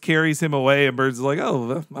 Homer just carries him away, and Burns is like,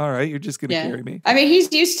 oh, all right, you're just going to carry me. I mean,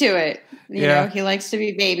 he's used to it. You know, he likes to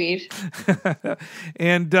be babied.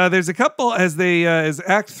 And there's a couple, as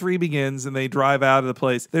Act 3 begins and they drive out of the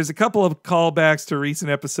place, there's a couple of callbacks to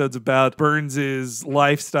recent episodes about Burns's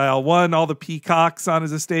lifestyle. One, all the peacocks on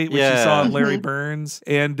his estate, which you saw in Larry Burns.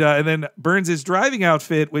 And then Burns's driving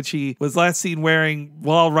outfit, which he was last seen wearing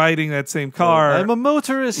while riding that same car. I'm a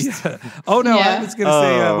motorist. Yeah. Oh, no, I was going to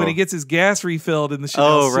say when he gets his gas refilled in the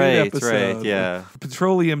Chanel suit episode. Right, yeah.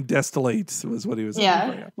 Petroleum distillate was what he was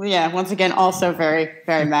looking for. Yeah, once again, also very,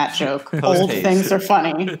 very Matt joke. Old things are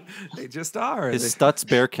funny. They just are. His Stutz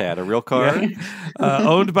Bearcat, a real car?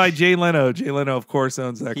 Owned by Jay Leno. Jay Leno, of course,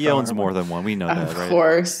 owns that car. He owns more than one. We know that, right? Of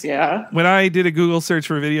course, yeah. When I did a Google search search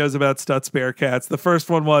for videos about Stutz Bearcats. The first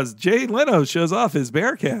one was Jay Leno shows off his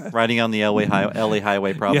Bearcat. Riding on the LA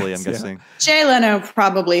highway, probably, Yes, I'm guessing. Jay Leno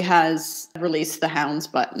probably has released the Hounds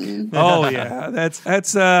button. Oh, yeah.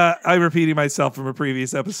 That's I'm repeating myself from a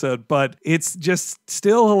previous episode, but it's just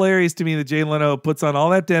still hilarious to me that Jay Leno puts on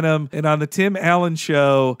all that denim, and on the Tim Allen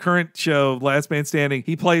show, current show, Last Man Standing,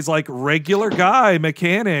 he plays like regular guy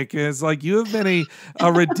mechanic. And it's like, you have been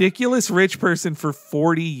a ridiculous rich person for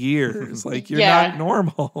 40 years. Like, you're not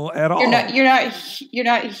normal at all. You're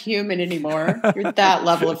not human anymore. You're that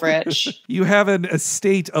level of rich. You have an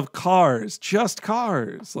estate of cars, just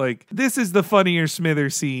cars. Like, this is the funnier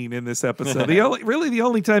Smithers scene in this episode. The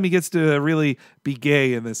only time he gets to really be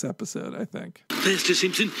gay in this episode, I think. Faster,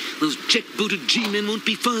 Simpson. Those jet-booted G-men won't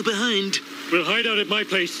be far behind. We'll hide out at my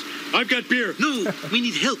place. I've got beer. No, we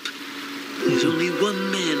need help. There's only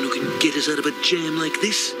one man who can get us out of a jam like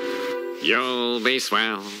this. You'll be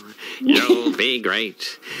swell. You'll be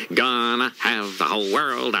great. Gonna have the whole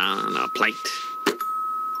world on a plate.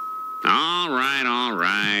 All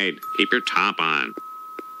right. Keep your top on.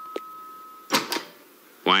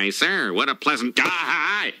 Why, sir, what a pleasant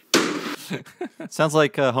guy. Sounds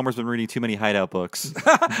like Homer's been reading too many Hideout books.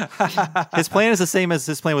 His plan is the same as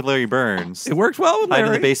his plan with Larry Burns. It worked well with Larry.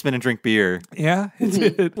 Hide in the basement and drink beer. Yeah,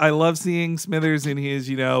 I love seeing Smithers in his,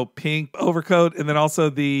 pink overcoat, and then also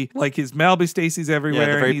his Malibu Stacy's everywhere.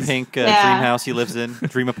 Yeah, the very pink dream house he lives in,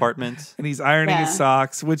 dream apartment. And he's ironing his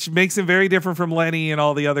socks, which makes him very different from Lenny and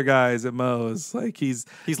all the other guys at Moe's. Like he's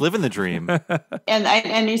living the dream.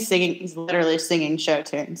 and he's singing. He's literally singing show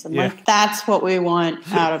tunes. I'm like, that's what we want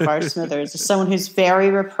out of our Smithers. Is someone who's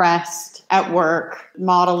very repressed at work,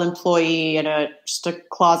 model employee in just a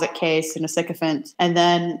closet case and a sycophant. And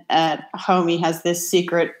then at home, he has this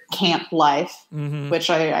secret camp life,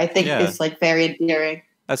 which I think is very endearing.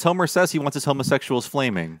 As Homer says, he wants his homosexuals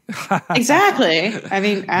flaming. Exactly. I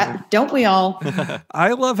mean, don't we all?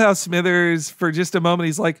 I love how Smithers, for just a moment,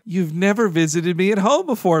 he's like, "You've never visited me at home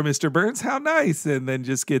before, Mr. Burns. How nice." And then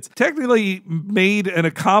just gets technically made an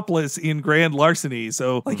accomplice in grand larceny.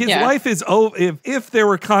 So his life is over. If there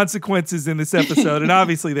were consequences in this episode, and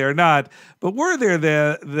obviously there are not, but were there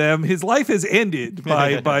them, his life has ended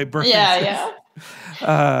by Burns. Yeah.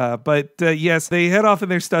 But yes, they head off in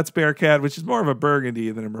their Stutz Bearcat, which is more of a burgundy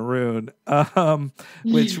than a maroon,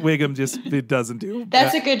 which Wiggum it doesn't do.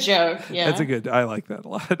 That's a good joke. Yeah, I like that a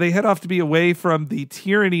lot. They head off to be away from the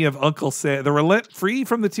tyranny of Uncle Sam, the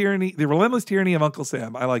relentless tyranny of Uncle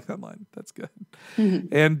Sam. I like that line. That's good.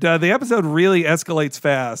 And the episode really escalates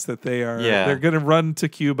fast that they're going to run to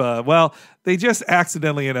Cuba. Well, they just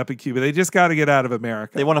accidentally end up in Cuba. They just got to get out of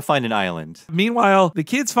America. They want to find an island. Meanwhile, the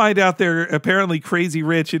kids find out they're apparently crazy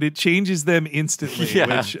rich, and it changes them instantly,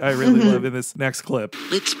 which I really love in this next clip.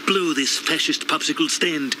 Let's blow this fascist popsicle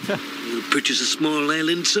stand. We'll purchase a small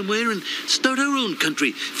island somewhere and start our own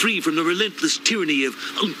country, free from the relentless tyranny of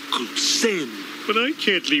Uncle Sam. But I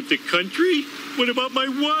can't leave the country. What about my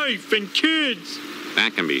wife and kids?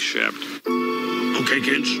 That can be shipped. Okay,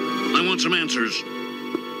 kids, I want some answers.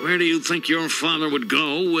 Where do you think your father would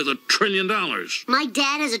go with $1 trillion? My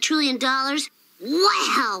dad has $1 trillion?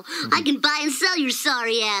 Wow! I can buy and sell your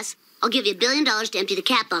sorry ass. I'll give you $1 billion to empty the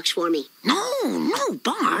cat box for me. No,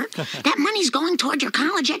 Bart. That money's going toward your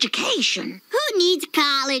college education. Who needs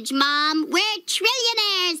college, Mom? We're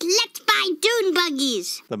trillionaires. Let's buy dune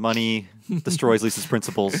buggies. The money destroys Lisa's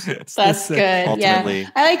principles. That's good. Ultimately. Yeah,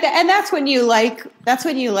 I like that, and that's when you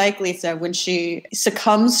like Lisa, when she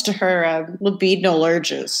succumbs to her libidinal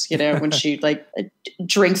urges. When she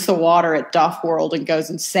drinks the water at Duff World and goes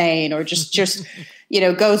insane, or just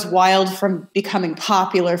goes wild from becoming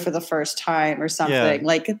popular for the first time or something.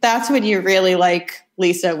 Yeah. That's when you really like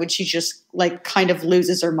Lisa, when she just kind of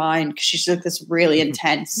loses her mind because she's this really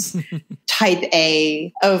intense type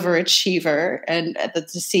A overachiever, and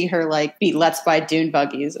to see her be let's buy dune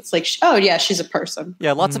buggies, it's like, oh yeah, she's a person.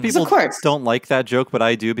 Yeah, lots of people don't like that joke, but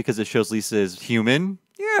I do, because it shows Lisa is human.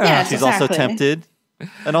 Yeah, yes, she's exactly. Also tempted.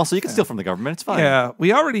 And also, you can steal from the government. It's fine. Yeah,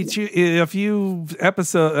 we already a few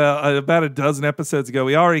episodes, about a dozen episodes ago,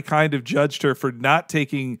 we already kind of judged her for not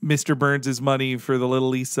taking Mr. Burns' money for the little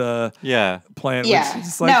Lisa plan. Yeah,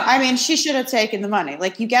 no, I mean, she should have taken the money.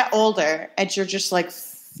 You get older and you're just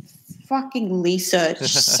fucking Lisa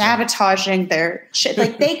just sabotaging their shit.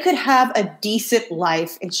 Like, they could have a decent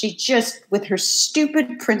life, and she just, with her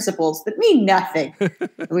stupid principles that mean nothing.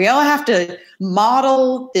 We all have to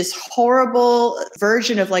model this horrible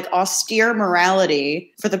version of like austere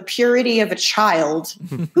morality for the purity of a child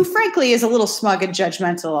who frankly is a little smug and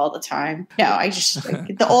judgmental all the time. No, I just,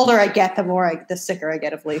 like, the older I get, the sicker I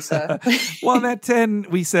get of Lisa. Well, that 10,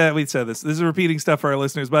 we said this is repeating stuff for our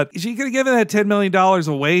listeners, but she could have given that $10 million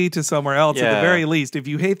away to somewhere else at the very least. If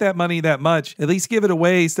you hate that money that much, at least give it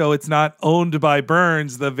away so it's not owned by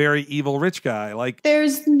Burns, the very evil rich guy. Like,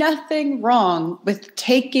 there's nothing wrong with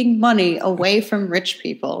taking money away from rich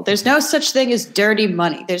people. There's no such thing as dirty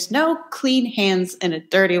money. There's no clean hands in a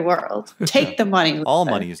dirty world. Take the money. All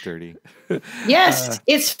money is dirty. Yes,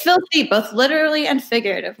 it's filthy, both literally and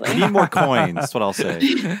figuratively. We need more coins. That's what I'll say.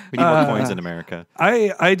 We need more coins in America.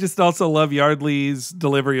 I just also love Yardley's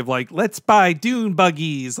delivery of like, let's buy dune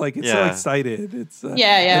buggies. Like, it's so excited. It's and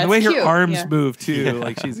the way her arms move too.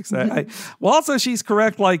 Like, she's excited. Well, also she's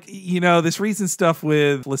correct. Like, this recent stuff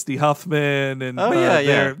with Felicity Huffman and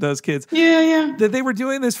those kids. That they were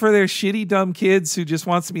doing this for their shitty dumb kids who just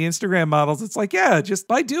wants to be Instagram models. It's like, just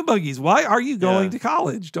buy dune buggies. Why are you going to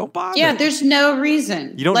college? Don't bother. Yeah, there's no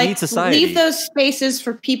reason. You don't need society. Leave those spaces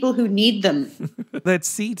for people who need them. That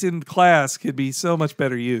seat in class could be so much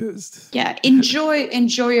better used. Yeah, enjoy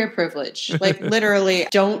your privilege. Like, literally,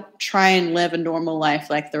 don't try and live a normal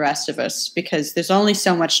life like the rest of us, because there's only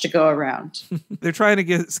so much to go around. They're trying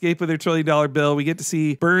to escape with their $1 trillion bill. We get to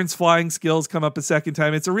see Burns' flying skills come up a second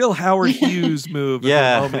time. It's a real Howard Hughes move.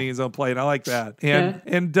 Opening his own plane. I like that.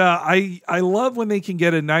 And I love when they can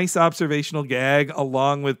get a nice observational gag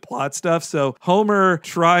along with plot stuff. So Homer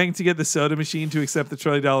trying to get the soda machine to accept the $1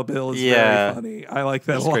 trillion bill is very funny. I like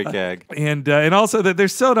that a lot. Great gag. And also that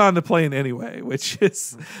there's soda on the plane anyway, which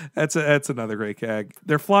is that's another great gag.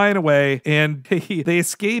 They're flying away and they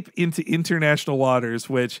escape into international waters,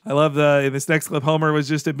 which I love. In this next clip, Homer was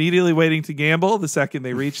just immediately waiting to gamble the second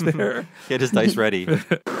they reached there. Get his dice ready.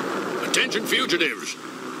 Attention fugitives.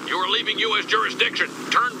 You are leaving U.S. jurisdiction.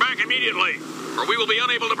 Turn back immediately, or we will be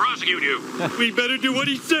unable to prosecute you. We better do what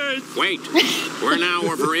he says. Wait. We're now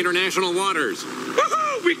over international waters.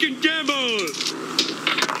 Woohoo! We can gamble!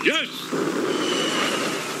 Yes!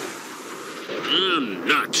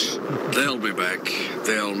 Nuts. They'll be back.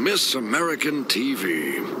 They'll miss American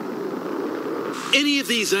TV. Any of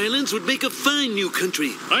these islands would make a fine new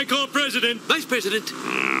country. I call President. Vice President. Ooh,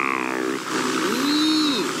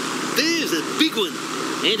 there's a big one.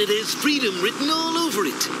 And it has freedom written all over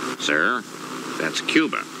it. Sir, that's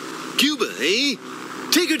Cuba. Cuba, eh?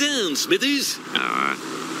 Take her down, Smithers.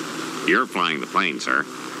 You're flying the plane, sir.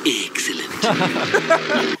 Excellent.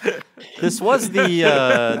 This was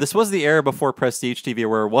the era before Prestige TV,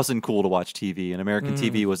 where it wasn't cool to watch TV, and American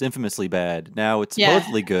TV was infamously bad. Now it's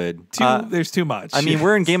supposedly good. There's too much. I mean,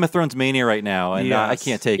 we're in Game of Thrones mania right now, and I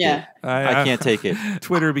can't take it. I can't take it.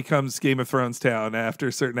 Twitter becomes Game of Thrones town after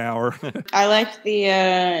a certain hour. I like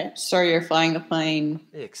the sorry, you're flying the plane.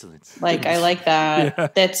 Excellent. Like, I like that. Yeah.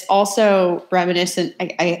 That's also reminiscent.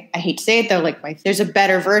 I hate to say it though. Like, there's a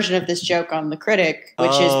better version of this joke on The Critic,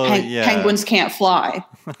 which is penguins can't fly.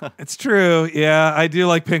 It's true. Yeah, I do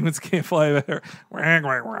like penguins can't fly better.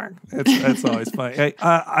 That's always funny.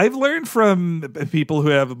 I've learned from people who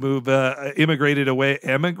have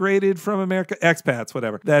emigrated from America, expats,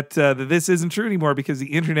 whatever, that this isn't true anymore, because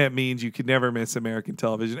the internet means you can never miss American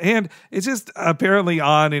television, and it's just apparently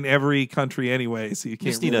on in every country anyway, so you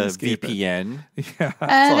can't. You just need a VPN. Yeah,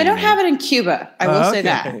 they don't have it in Cuba. I will say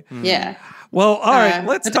that. Yeah. Well, all right,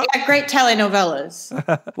 let's talk. They got great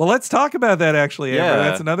telenovelas. Well, let's talk about that, actually, Amber.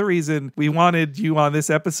 That's another reason we wanted you on this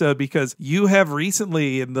episode, because you have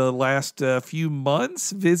recently, in the last few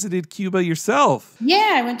months, visited Cuba yourself.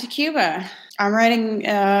 Yeah, I went to Cuba. I'm writing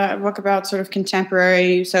a book about sort of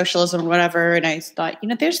contemporary socialism or whatever, and I thought,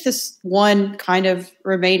 there's this one kind of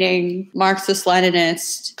remaining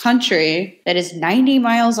Marxist-Leninist country that is 90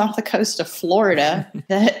 miles off the coast of Florida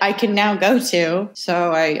that I can now go to.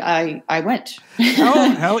 So I went.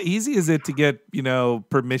 How easy is it to get,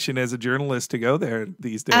 permission as a journalist to go there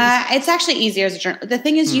these days? It's actually easier as a journalist. The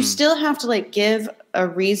thing is, you still have to give a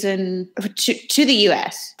reason to the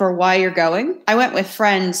U.S. for why you're going. I went with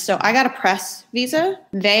friends, so I got a press visa.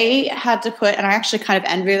 They had to put, and I actually kind of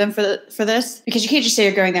envy them for this, because you can't just say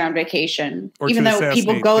you're going there on vacation, even though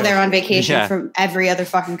people go there on vacation from every other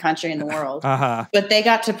fucking country in the world. But they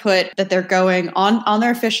got to put that they're going on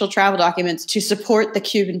their official travel documents to support the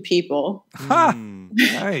Cuban people.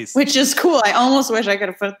 Nice. Which is cool. I almost wish I could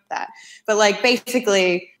have put that. But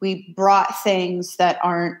basically we brought things that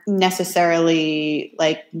aren't necessarily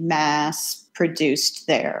mass produced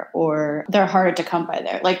there, or they're harder to come by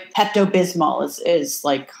there. Like Pepto-Bismol is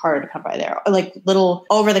like harder to come by there. Or like little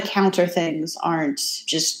over-the-counter things aren't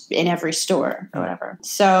just in every store or whatever.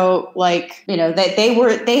 So like, you know,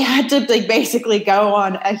 they had to like basically go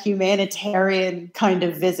on a humanitarian kind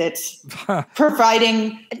of visit,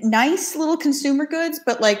 providing nice little consumer goods,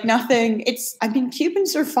 but like nothing. I mean,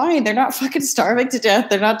 Cubans are fine. They're not fucking starving to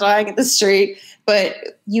death. They're not dying in the street. But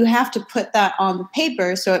you have to put that on the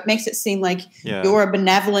paper, so it makes it seem like you're a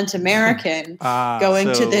benevolent American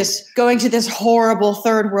going to this horrible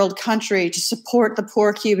third world country to support the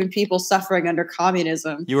poor Cuban people suffering under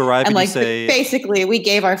communism. You arrive and like you say, basically, we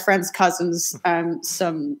gave our friends' cousins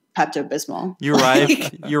some Pepto-Bismol. You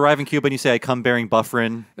arrive in Cuba and you say, "I come bearing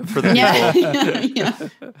bufferin for the people."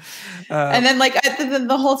 And then like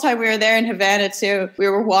the whole time we were there in Havana too, we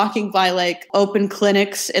were walking by like open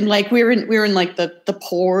clinics, and like we were in like the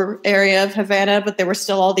poor area of Havana, but there were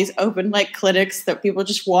still all these open like clinics that people were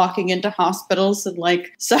just walking into hospitals and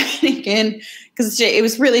like sucking in, because it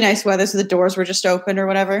was really nice weather, so the doors were just open or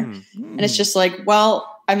whatever. And it's just like,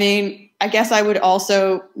 well, I mean, I guess I would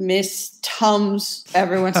also miss Tums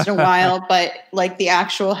every once in a while, but like the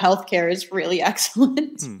actual healthcare is really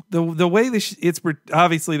excellent. The way it's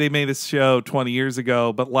obviously they made this show 20 years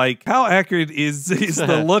ago, but like how accurate is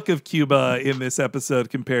the look of Cuba in this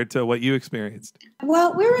episode compared to what you experienced?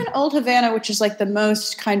 Well, we were in Old Havana, which is like the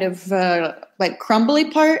most kind of like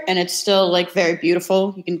crumbly part, and it's still like very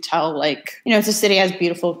beautiful. You can tell, like, you know, it's a city that has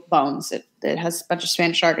beautiful bones. It has a bunch of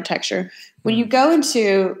Spanish architecture. When you go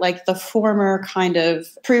into like the former kind of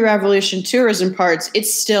pre-revolution tourism parts,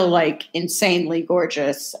 it's still like insanely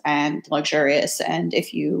gorgeous and luxurious. And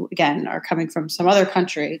if you, again, are coming from some other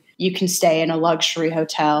country, you can stay in a luxury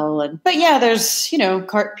hotel. But yeah, there's, you know,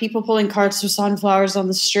 people pulling carts with sunflowers on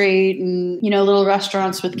the street, and, you know, little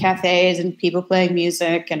restaurants with cafes and people playing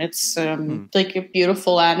music. And it's like a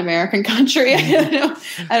beautiful Latin American country. I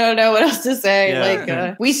don't know what else to say.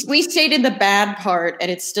 Yeah. Like we stayed in the bad part, and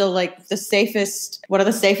it's still like one of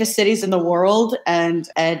the safest cities in the world, and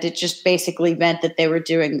it just basically meant that they were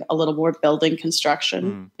doing a little more building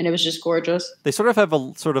construction, and it was just gorgeous. They sort of have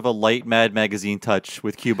a light Mad Magazine touch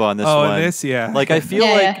with Cuba on this one. Like I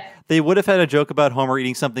feel they would have had a joke about Homer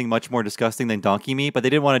eating something much more disgusting than donkey meat, but they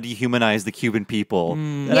didn't want to dehumanize the Cuban people.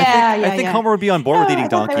 And I think Homer would be on board with eating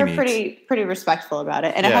donkey meat. They were pretty respectful about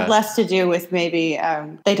it, and it had less to do with maybe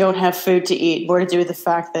they don't have food to eat, more to do with the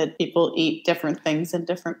fact that people eat different things in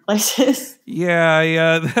different places.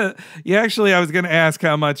 Yeah. Actually, I was going to ask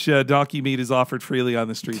how much donkey meat is offered freely on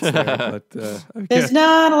the streets there, but there's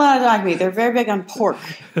not a lot of donkey meat. They're very big on pork.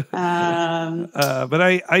 But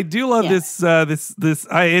I do love this.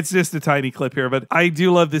 It's just a tiny clip here, but I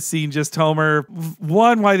do love this scene. Just Homer.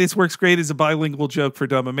 One, why this works great as a bilingual joke for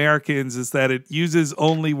dumb Americans is that it uses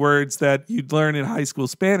only words that you'd learn in high school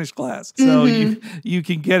Spanish class, so you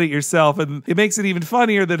can get it yourself, and it makes it even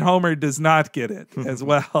funnier that Homer does not get it as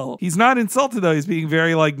well. He's not insulted though; he's being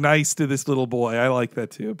very like nice to this little boy. I like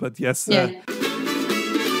that too. But yes. Oh,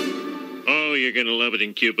 you're gonna love it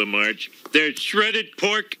in Cuba, Marge. There's shredded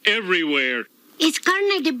pork everywhere. It's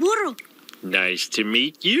carne de burro. Nice to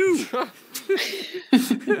meet you. I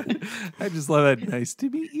just love that. Nice to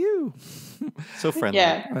meet you. So friendly.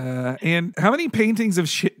 Yeah. And how many paintings of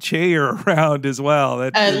Che are around as well?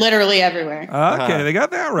 Literally everywhere. Okay, they got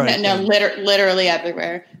that right. No, literally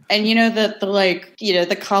everywhere. And you know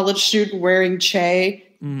the college student wearing Che.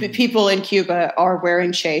 The people in Cuba are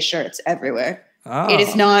wearing Che shirts everywhere. Oh. It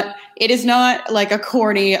is not like a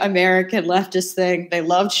corny American leftist thing. They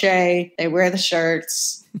love Che. They wear the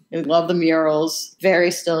shirts. They love the murals. Very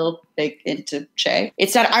still big into Che.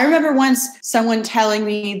 It's that I remember once someone telling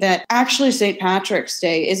me that actually St. Patrick's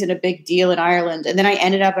Day isn't a big deal in Ireland. And then I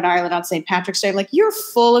ended up in Ireland on St. Patrick's Day. I'm like, you're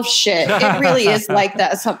full of shit. It really is like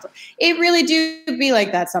that sometimes. It really do be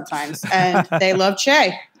like that sometimes. And they love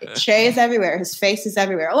Che. Che is everywhere. His face is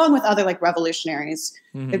everywhere, along with other like revolutionaries.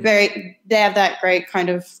 They have that great kind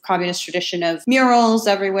of communist tradition of murals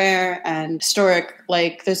everywhere and historic,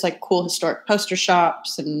 like there's like cool historic poster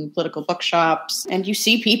shops and political bookshops, and you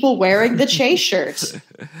see people wearing the Che shirts.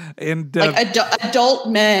 And like adult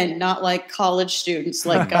men, not like college students,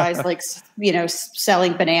 like guys like, you know,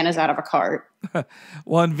 selling bananas out of a cart.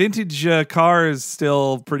 Well, and vintage cars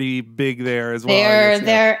still pretty big there as well.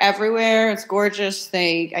 They're everywhere. It's gorgeous.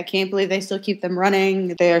 I can't believe they still keep them running.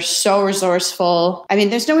 They are so resourceful. I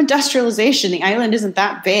mean, there's no industrialization. The island isn't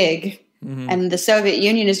that big. And the Soviet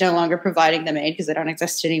Union is no longer providing them aid because they don't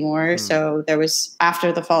exist anymore. So there was,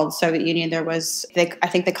 after the fall of the Soviet Union, there was, I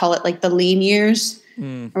think they call it like the lean years.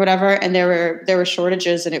 or whatever, and there were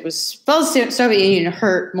shortages, and it was the Soviet Union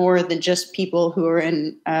hurt more than just people who were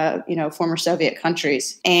in former Soviet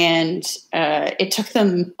countries, and it took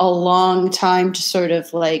them a long time to sort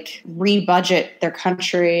of like rebudget their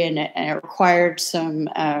country, and it required some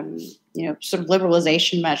sort of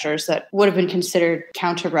liberalization measures that would have been considered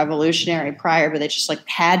counter-revolutionary prior, but they just like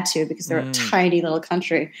had to because they're a tiny little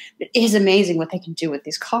country. It is amazing what they can do with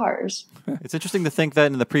these cars. It's interesting to think that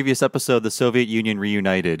in the previous episode, the Soviet Union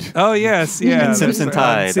reunited. Oh, yes, yeah. And Simpson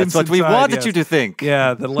tied. That's what we wanted you to think.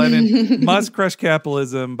 Yeah, the Lenin must crush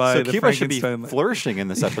capitalism by so the Cuba should be Frankenstein. flourishing in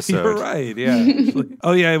this episode. You're right, yeah.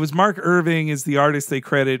 Oh, yeah, it was Mark Irving is the artist they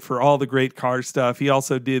credit for all the great car stuff. He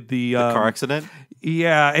also did the car accident?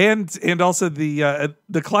 Yeah, and also the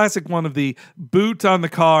classic one of the boot on the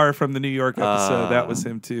car from the New York episode. That was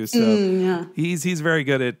him too. So he's very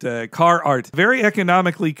good at car art. Very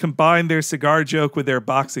economically combined their cigar joke with their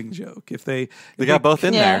boxing joke. If they got both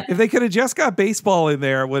in there. If they could have just got baseball in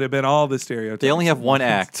there, it would have been all the stereotypes. They only have one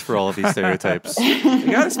act for all of these stereotypes. They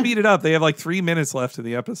got to speed it up. They have like 3 minutes left in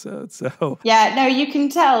the episode. So yeah, no, you can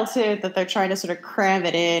tell too that they're trying to sort of cram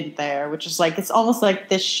it in there, which is like it's almost like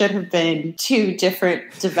this should have been 2 different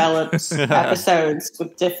developed episodes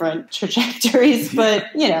with different trajectories, but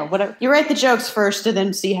whatever. You write the jokes first and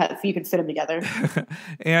then see if you can fit them together.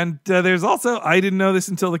 And there's also, I didn't know this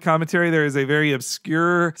until the commentary, there is a very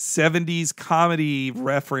obscure 70s comedy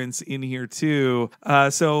reference in here too.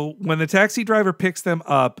 So when the taxi driver picks them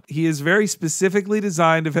up, he is very specifically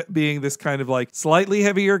designed of being this kind of like slightly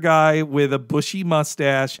heavier guy with a bushy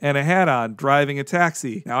mustache and a hat on driving a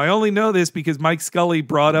taxi. Now I only know this because Mike Scully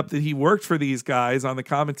brought up that he worked for these guys on the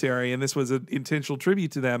commentary, and this was an intentional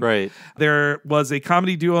tribute to them. Right. There was a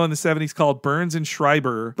comedy duo in the 70s called Burns and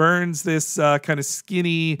Schreiber. Burns, this kind of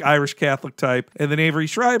skinny Irish Catholic type, and then Avery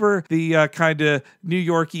Schreiber, the kind of New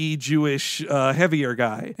York-y Jewish heavier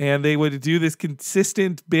guy. And they would do this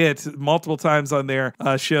consistent bit multiple times on their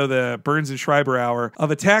show, the Burns and Schreiber Hour, of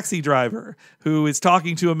a taxi driver who is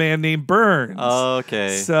talking to a man named Burns. Oh,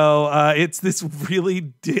 okay. So it's this really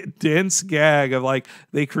dense gag of like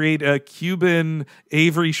they create a Cuban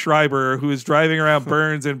Avery Schreiber who is driving around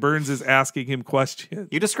Burns, and Burns is asking him questions.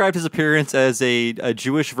 You described his appearance as a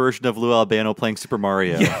Jewish version of Lou Albano playing Super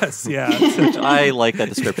Mario. Yes, yeah. I like that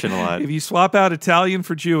description a lot. If you swap out Italian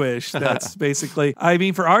for Jewish, that's basically, I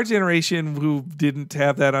mean, for our generation who didn't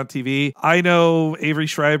have that on TV, I know Avery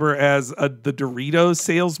Schreiber as the Doritos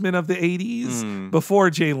salesman of the 80s before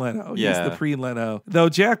Jay Leno. He's the pre-Leno. Though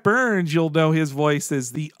Jack Burns, you'll know his voice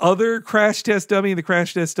as the other Crash Test Dummy, the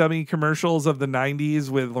Crash Test Dummy commercials of the 90s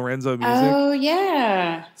with Lorenzo Music. Oh,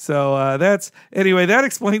 yeah. So that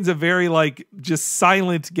explains a very like just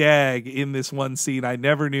silent gag in this one scene I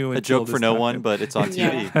never knew. A joke for no one, but it's on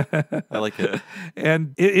TV. I like it.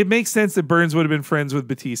 And it makes sense that Burns would have been friends with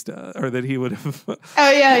Batista, or that he would have.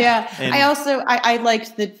 Oh, yeah. And I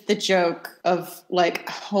liked the joke of like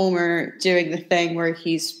Homer doing the thing where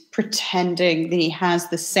he's pretending that he has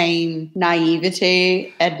the same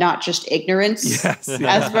naivety and not just ignorance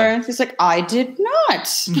as Burns. He's like, I did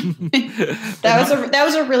not. that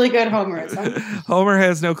was a really good Homerism. Homer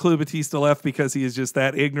has no clue Batista left because he is just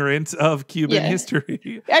that ignorant of Cuban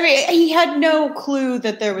history. I mean, he had no clue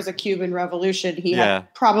that there was a Cuban revolution. He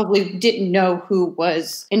probably didn't know who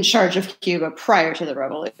was in charge of Cuba prior to the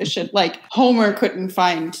revolution. Like Homer couldn't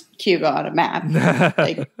find Cuba on a map.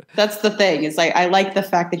 Like that's the thing. It's like I like the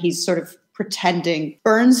fact that he's sort of pretending.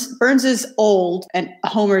 Burns is old and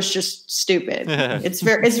Homer's just stupid. It's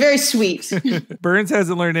very sweet. Burns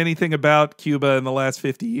hasn't learned anything about Cuba in the last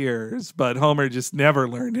 50 years, but Homer just never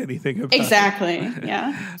learned anything about it.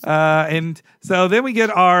 Yeah. And so then we get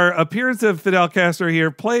our appearance of Fidel Castro here,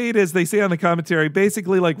 played, as they say on the commentary,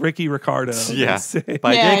 basically like Ricky Ricardo. Yeah,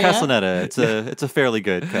 by Dan Castellaneta. It's a fairly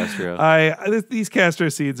good Castro. These Castro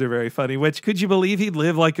scenes are very funny, which could you believe he'd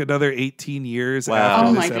live like another 18 years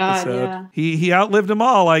after this episode? Yeah. He outlived them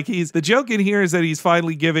all. Like the joke in here is that he's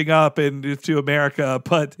finally giving up to America,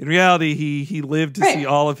 but in reality, he lived to see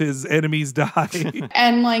all of his enemies die.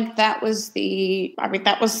 And like that was the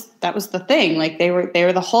thing. Like they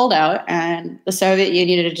were the holdout, and the Soviet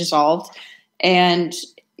Union had dissolved, and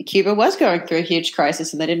Cuba was going through a huge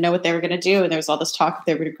crisis, and they didn't know what they were going to do. And there was all this talk that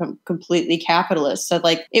they were going to become completely capitalist. So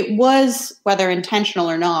like it was, whether intentional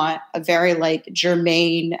or not, a very like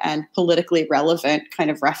germane and politically relevant kind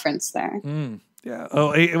of reference there. Yeah.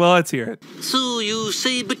 Oh, well, let's hear it. So you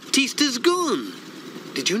say Batista's gone.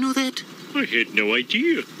 Did you know that? I had no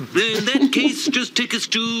idea. In that case, just take us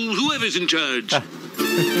to whoever's in charge.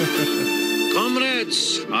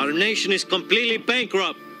 Comrades, our nation is completely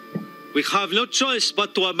bankrupt. We have no choice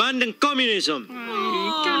but to abandon communism.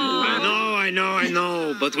 I I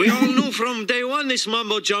know. But we all knew from day one this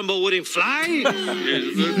mumbo-jumbo wouldn't fly.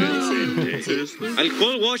 I'll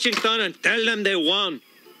call Washington and tell them they won.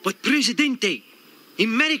 But, Presidente,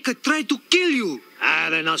 America tried to kill you.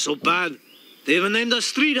 They're not so bad. They even named a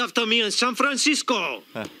street after me in San Francisco.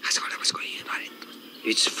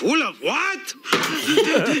 It's full of what?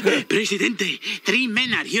 Presidente, 3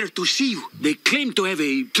 men are here to see you. They claim to have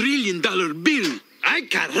a $1 trillion bill. Ay,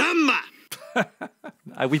 caramba!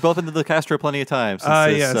 We both been to the Castro plenty of times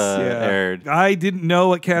since this aired. I didn't know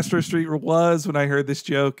what Castro Street was when I heard this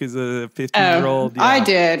joke as a 15-year-old. I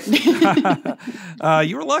did.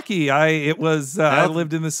 You were lucky. I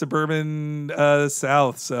lived in the suburban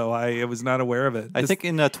South, so I was not aware of it. I think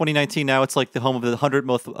in 2019 now it's like the home of the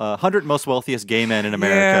 100 most wealthiest gay men in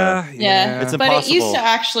America. Yeah. It's but impossible. it used to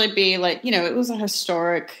actually be like, it was a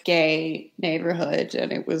historic gay neighborhood,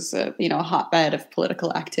 and it was a hotbed of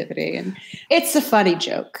political activity, and it's a funny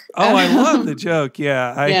joke. Oh, I love the joke.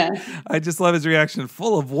 Yeah. I just love his reaction.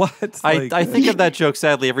 Full of what? I think of that joke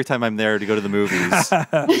sadly every time I'm there to go to the movies. It's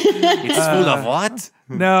full of what?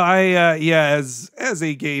 No, as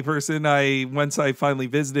a gay person, once I finally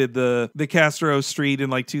visited the Castro Street in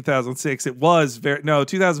like 2006,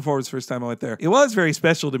 2004 was the first time I went there. It was very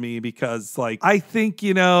special to me because I think,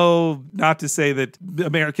 not to say that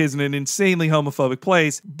America isn't an insanely homophobic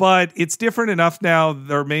place, but it's different enough now,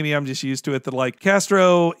 or maybe I'm just used to it, that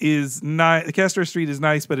Castro Street is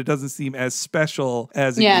nice, but it doesn't seem as special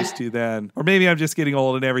as it used to then. Or maybe I'm just getting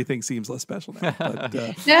old and everything seems less special now. But,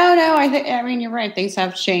 No, I mean, you're right. Things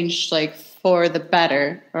have changed for the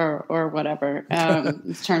better or whatever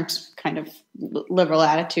in terms of kind of liberal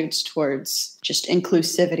attitudes towards just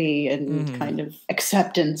inclusivity and kind of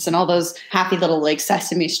acceptance and all those happy little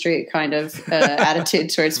Sesame Street kind of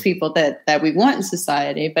attitudes towards people that we want in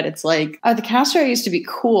society. But it's the Castro used to be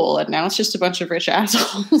cool, and now it's just a bunch of rich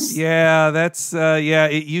assholes. Yeah, that's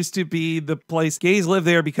it used to be the place gays lived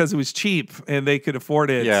there because it was cheap and they could afford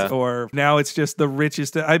it. Yeah. Or now it's just the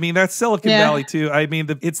richest. I mean, that's Silicon Valley too. I mean,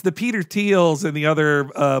 it's the Peter Thiels and the other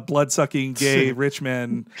blood-sucking gay rich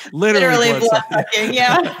men. Literally blood-sucking.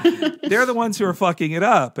 Yeah. They're the ones who are fucking it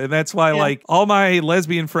up. And that's why all my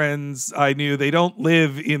lesbian friends I knew, they don't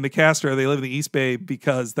live in the Castro. They live in the East Bay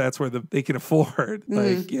because that's where they can afford.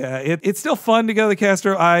 It's still fun to go to the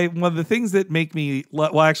Castro. One of the things that make me,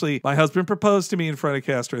 actually, my husband proposed to me in front of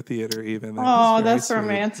Castro Theater even. That's sweet.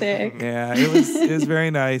 Romantic. Yeah, it was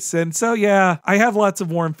very nice. And so, I have lots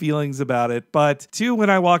of warm feelings about it. But too, when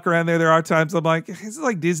I walk around there are times I'm like, this is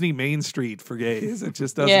like Disney Main Street for gays. It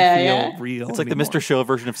just doesn't feel real. It's like anymore. the Mr. Show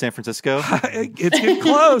version of San Francisco. It's getting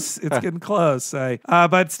close. It's getting close.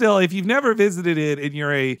 But still, if you've never visited it and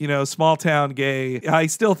you're a small town gay, I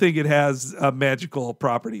still think it has magical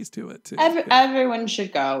properties to it too. Everyone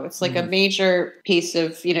should go. It's a major piece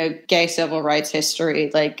of gay civil rights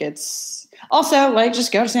history. It's also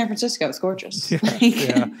just go to San Francisco. It's gorgeous.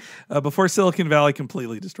 Before Silicon Valley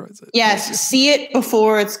completely destroys it. Yes, see it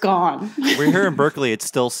before it's gone. We're here in Berkeley. It's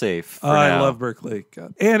still safe. I love Berkeley.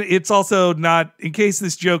 God. And it's also not, in case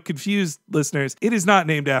this joke confused listeners, it is not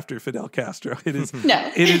named after Fidel Castro. It is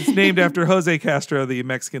It is named after Jose Castro, the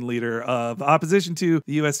Mexican leader of opposition to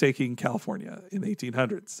the U.S. taking California in the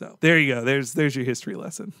 1800s. So there you go. There's your history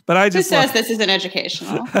lesson. But I just says this isn't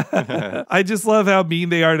educational. I just love how mean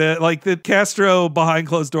they are to the Castro behind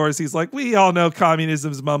closed doors. He's like, we all know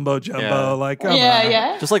communism's mumbo jumbo. Come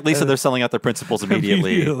on. Just like Lisa, they're selling out their principles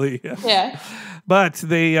immediately. Yeah. But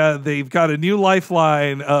they've got a new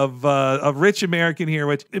lifeline of rich American here,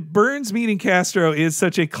 which Burns meeting Castro is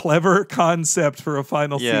such a clever concept for a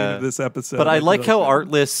final scene of this episode. But I like how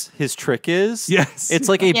artless his trick is. Yes. It's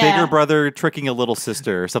like a bigger brother tricking a little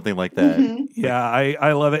sister or something like that. Yeah,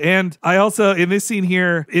 I love it. And I also, in this scene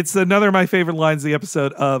here, it's another of my favorite lines of the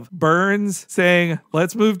episode of Burns saying,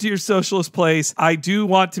 let's move to your socialist place. I do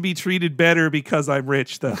want to be treated better because I'm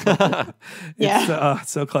rich, though.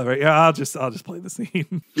 It's so clever. Yeah, I'll just play the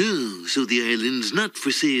scene. Oh, so the island's not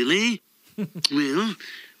for sale, eh? Well,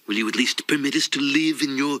 will you at least permit us to live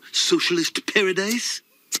in your socialist paradise?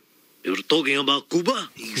 You're talking about Cuba?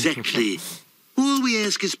 Exactly. All we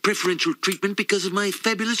ask is preferential treatment because of my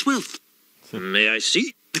fabulous wealth. May I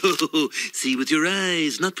see? Oh, see with your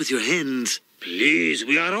eyes, not with your hands. Please,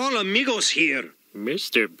 we are all amigos here.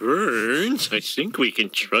 Mr. Burns, I think we can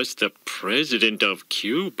trust the president of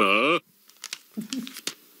Cuba.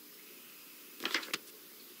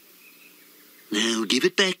 Now give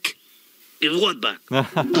it back. Give what back?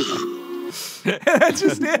 That's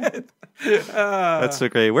just it. That's so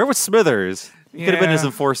great. Where was Smithers? He could have been his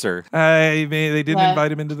enforcer. They didn't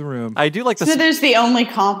invite him into the room. I do like the Smithers the only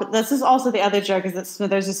this is also the other joke is that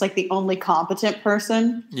Smithers is like the only competent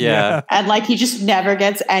person. Yeah. And like he just never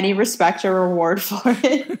gets any respect or reward for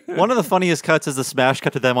it. One of the funniest cuts is the smash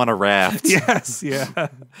cut to them on a raft. Yes, yeah.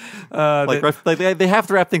 They have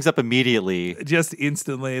to wrap things up immediately. Just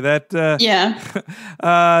instantly. Then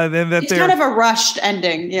It's kind of a rushed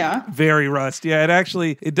ending, yeah. Very rushed. Yeah,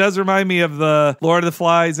 it does remind me of the Lord of the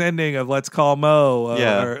Flies ending of Let's Call Mo.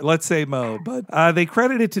 Or Let's Say Mo. But they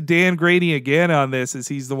credit it to Dan Grady again on this, as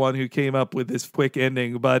he's the one who came up with this quick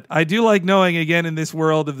ending. But I do like knowing, again, in this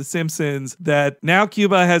world of The Simpsons, that now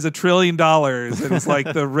Cuba has $1 trillion and it's like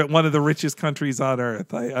one of the richest countries on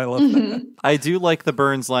earth. I love that. I do like the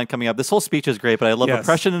Burns line coming up. This whole speech is great, but I love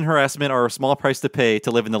oppression and harassment are a small price to pay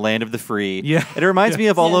to live in the land of the free. Yeah. It reminds me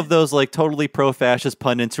of all of those like totally pro-fascist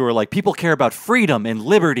pundits who are like, people care about freedom and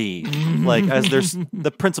liberty, like as there's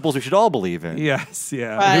the principles we should all believe in. Yes,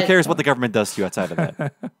 yeah. And who cares what the government does to you outside of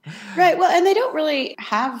that? Right. Well, and they don't really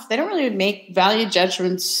make value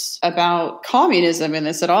judgments about communism in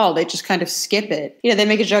this at all. They just kind of skip it. They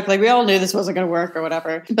make a joke like, we all knew this wasn't going to work or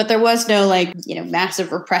whatever. But there was no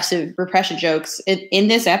massive repression jokes. In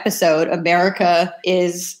this episode, America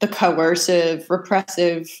is the coercive,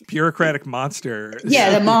 repressive, bureaucratic monster.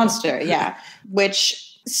 Yeah, the monster. Yeah.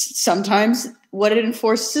 Which sometimes what it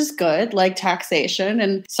enforces is good, like taxation,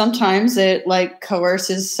 and sometimes it like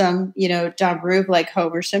coerces some, dumb rube like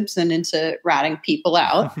Homer Simpson into ratting people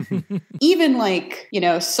out. Even like,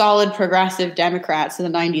 solid progressive Democrats in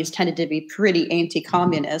the 90s tended to be pretty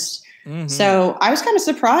anti-communist. Mm-hmm. So I was kind of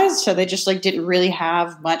surprised. So they just like didn't really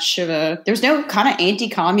have much of there was no kind of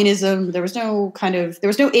anti-communism. There was no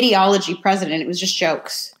ideology present. It was just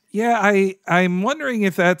jokes. Yeah, I'm wondering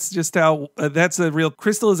if that's just how that's a real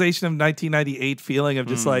crystallization of 1998 feeling of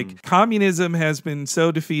just like communism has been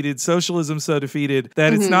so defeated, socialism so defeated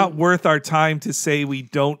that it's not worth our time to say we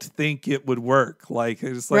don't think it would work. Like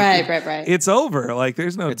it's like right. It's over. Like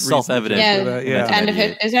there's no it's self-evident. Yeah.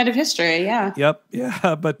 It's end of history. Yeah. Yep.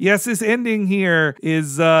 Yeah. But yes, this ending here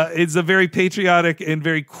is a very patriotic and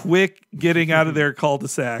very quick getting out of their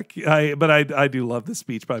cul-de-sac. But I do love the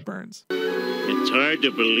speech by Burns. It's hard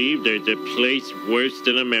to believe there's a place worse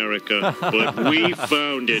than America, but we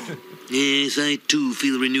found it. Yes, I too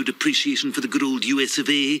feel renewed appreciation for the good old US of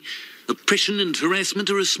A. Oppression and harassment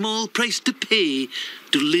are a small price to pay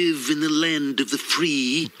to live in the land of the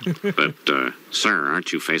free. But, sir,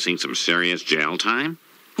 aren't you facing some serious jail time?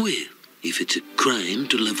 Well, if it's a crime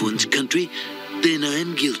to love one's country, then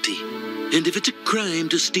I'm guilty. And if it's a crime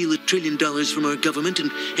to steal $1 trillion from our government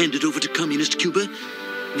and hand it over to communist Cuba,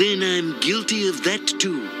 then I'm guilty of that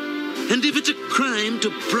too. And if it's a crime to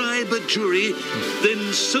bribe a jury,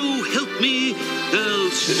 then so help me, I'll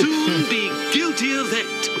soon be guilty of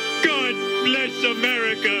that. God bless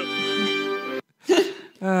America.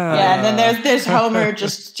 And then there's Homer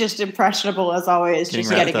just impressionable as always, just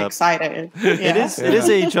getting excited. Yeah. It is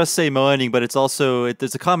a just say Mo ending, but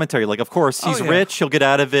there's a commentary. Like, of course, he's rich, he'll get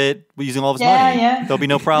out of it using all of his money. Yeah. There'll be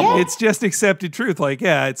no problem. It's just accepted truth. Like,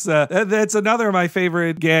 it's that's another of my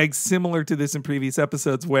favorite gags, similar to this in previous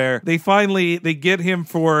episodes, where they get him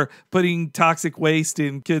for putting toxic waste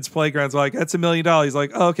in kids' playgrounds. Like, that's $1 million. He's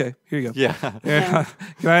like, oh, okay, here you go. Yeah.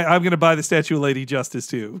 I'm going to buy the statue of Lady Justice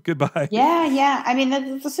too. Goodbye. Yeah. I mean,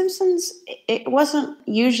 the Simpsons, it was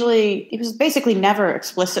basically never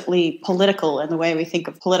explicitly political in the way we think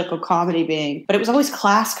of political comedy being, but it was always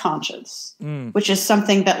class conscious, which is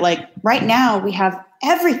something that like right now we have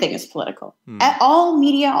everything is political. All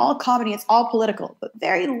media, all comedy, it's all political, but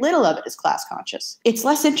very little of it is class conscious. It's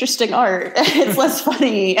less interesting art. It's less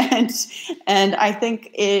funny. And I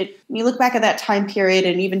think you look back at that time period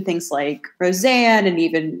and even things like Roseanne and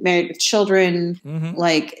even Married with Children,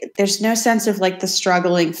 like there's no sense of like the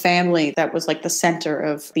struggling family that was like the center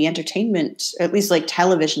of the entertainment, at least like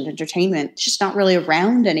television entertainment. It's just not really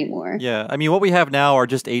around anymore. Yeah. I mean, what we have now are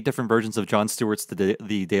just 8 different versions of Jon Stewart's The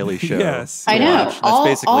Daily Show. Yes. I know. That's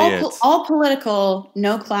basically it. All political,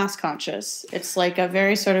 no class conscious. It's like a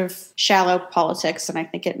very sort of shallow politics, and I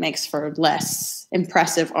think it makes for less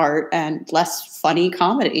impressive art and less funny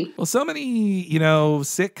comedy. Well, so many,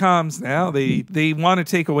 sitcoms now, they want to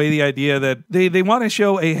take away the idea that they want to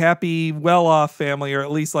show a happy, well-off family, or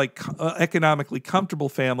at least like economically comfortable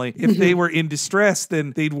family. If they were in distress,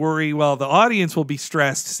 then they'd worry, well, the audience will be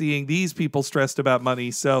stressed seeing these people stressed about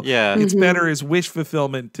money. So it's better as wish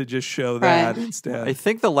fulfillment to just show that instead. I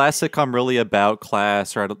think the last sitcom really about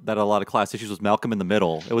class, or that a lot of class issues, was Malcolm in the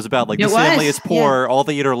Middle. It was about like this family is poor, all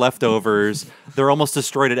they eat are leftovers. They're almost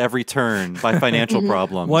destroyed at every turn by financial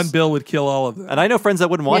problems. One bill would kill all of them. And I know friends that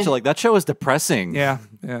wouldn't watch it. Like, that show is depressing. Yeah.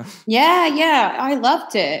 Yeah, I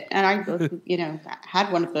loved it. And I,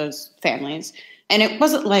 had one of those families. And it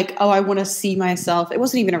wasn't like, oh, I want to see myself. It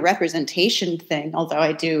wasn't even a representation thing, although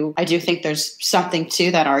I do think there's something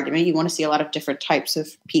to that argument. You want to see a lot of different types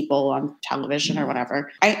of people on television or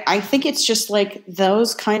whatever. I think it's just like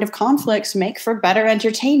those kind of conflicts make for better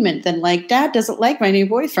entertainment than like, Dad doesn't like my new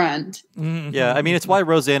boyfriend. Yeah, I mean, it's why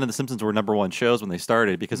Roseanne and The Simpsons were #1 shows when they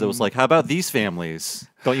started, because it was like, how about these families?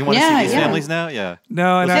 Don't you want to see these families now? Yeah.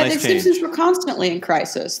 No, and The Simpsons were constantly in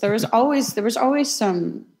crisis. There was always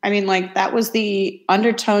some. I mean, like that was the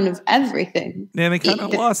undertone of everything. And they kind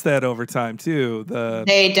of lost that over time too.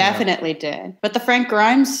 They definitely did. But the Frank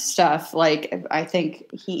Grimes stuff, like I think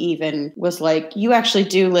he even was like, "You actually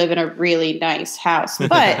do live in a really nice house,"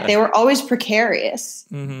 but they were always precarious.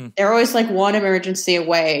 They're always like one emergency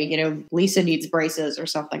away. Lisa needs braces or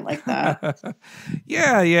something like that.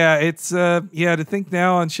 Yeah. It's to think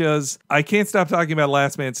now on shows, I can't stop talking about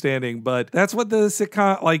Last Man Standing, but that's what the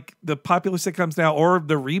sitcom, like the popular sitcoms now, or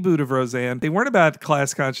the reboot of Roseanne, they weren't about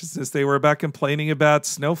class consciousness. They were about complaining about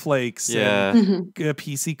snowflakes and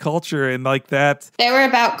PC culture and like that. They were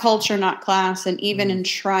about culture, not class, and even in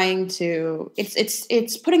trying to,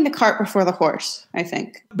 it's putting the cart before the horse, I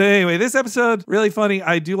think. But anyway, this episode really funny.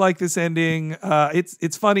 I do like this ending.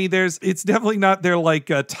 It's funny. It's definitely not their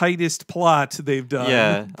like tightest plot they've done.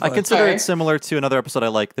 Yeah, I consider it similar to another episode I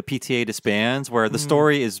like, the PTA Disbands, where the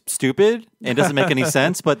story is stupid and doesn't make any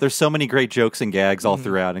sense, but there's so many great jokes and gags all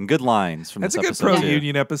throughout and good lines from this episode. That's a good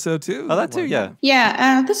pro-union episode too. Oh, that too, yeah.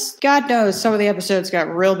 Yeah, God knows some of the episodes got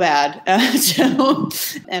real bad.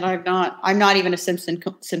 And I'm not even a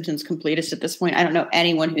Simpsons completist at this point. I don't know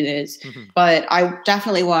anyone who is, but I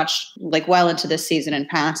definitely watched like well into this season and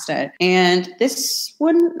past it. And this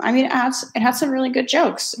one, I mean, it had some really good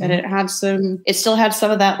jokes, and it still had some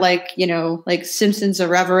of that like Simpsons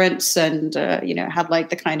irreverence, and had like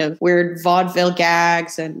the kind of weird vaudeville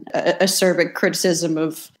gags and acerbic criticism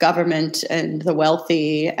of government and the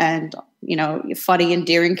wealthy, and funny,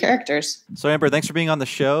 endearing characters. So Amber, thanks for being on the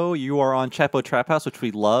show. You are on Chapo Trap House, which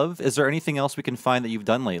we love. Is there anything else we can find that you've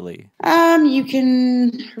done lately? You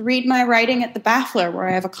can read my writing at The Baffler, where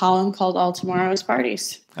I have a column called All Tomorrow's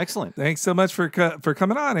Parties. Excellent. Thanks so much for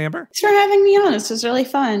coming on, Amber. Thanks for having me on. This was really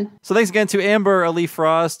fun. So thanks again to Amber Ali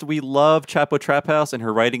Frost. We love Chapo Trap House, and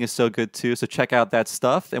her writing is so good too. So check out that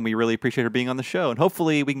stuff, and we really appreciate her being on the show. And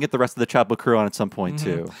hopefully we can get the rest of the Chapo crew on at some point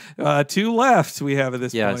too. 2 left we have at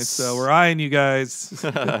this point, so we're eyeing you guys.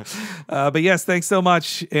 But yes, thanks so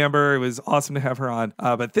much, Amber. It was awesome to have her on.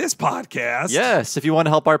 But this podcast, yes, if you want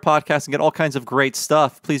to help our podcast and get all kinds of great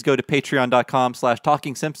stuff, please go to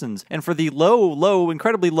patreon.com/TalkingSimpsons. And for the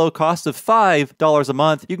incredibly low cost of $5 a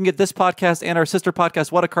month, you can get this podcast and our sister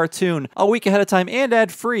podcast, What a Cartoon, a week ahead of time and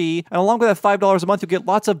ad-free. And along with that $5 a month, you'll get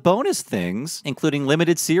lots of bonus things, including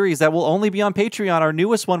limited series that will only be on Patreon. Our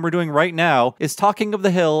newest one we're doing right now is Talking of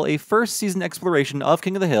the Hill, a first season exploration of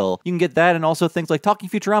King of the Hill. You can get that and also things like Talking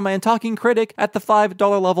Futurama and Talking Critic at the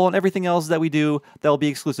 $5 level, and everything else that we do that will be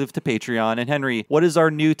exclusive to Patreon. And Henry, what is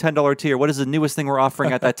our new $10 tier? What is the newest thing we're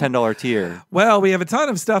offering at that $10 tier? Well, we have a ton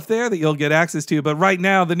of stuff there that you'll get access to, but right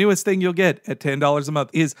now, the newest thing you'll get at $10 a month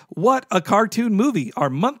is What a Cartoon Movie, our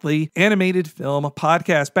monthly animated film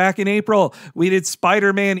podcast. Back in April, we did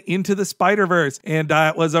Spider-Man Into the Spider-Verse, and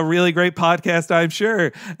that was a really great podcast, I'm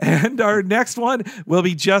sure. And our next one will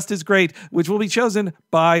be just as great, which will be chosen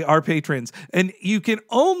by our patrons. And you can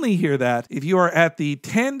only hear that if you are at the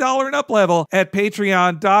 $10 and up level at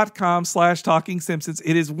patreon.com/TalkingSimpsons.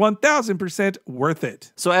 It is 1000% worth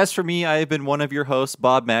it. So as for me, I have been one of your hosts,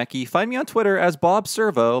 Bob Mackey. Find me on Twitter as Bob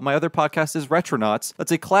Servo. My other podcast is Retronauts.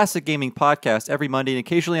 That's a classic gaming podcast every Monday and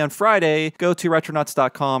occasionally on Friday. Go to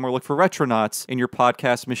retronauts.com or look for Retronauts in your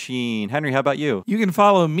podcast machine. Henry, how about you? You can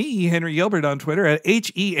follow me, Henry Gilbert, on Twitter at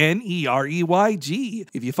HENEREYG.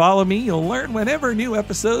 If you follow me, you'll learn whenever new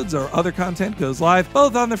episodes or other content goes live,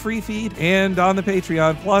 both on the free feed and on the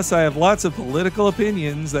Patreon. Plus, I have lots of political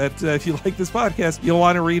opinions that if you like this podcast, you'll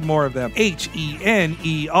want to read more of them.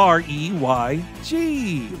 HENEREYG.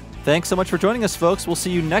 Thanks so much for joining us, folks. We'll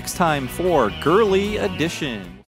see you next time for Girly Edition.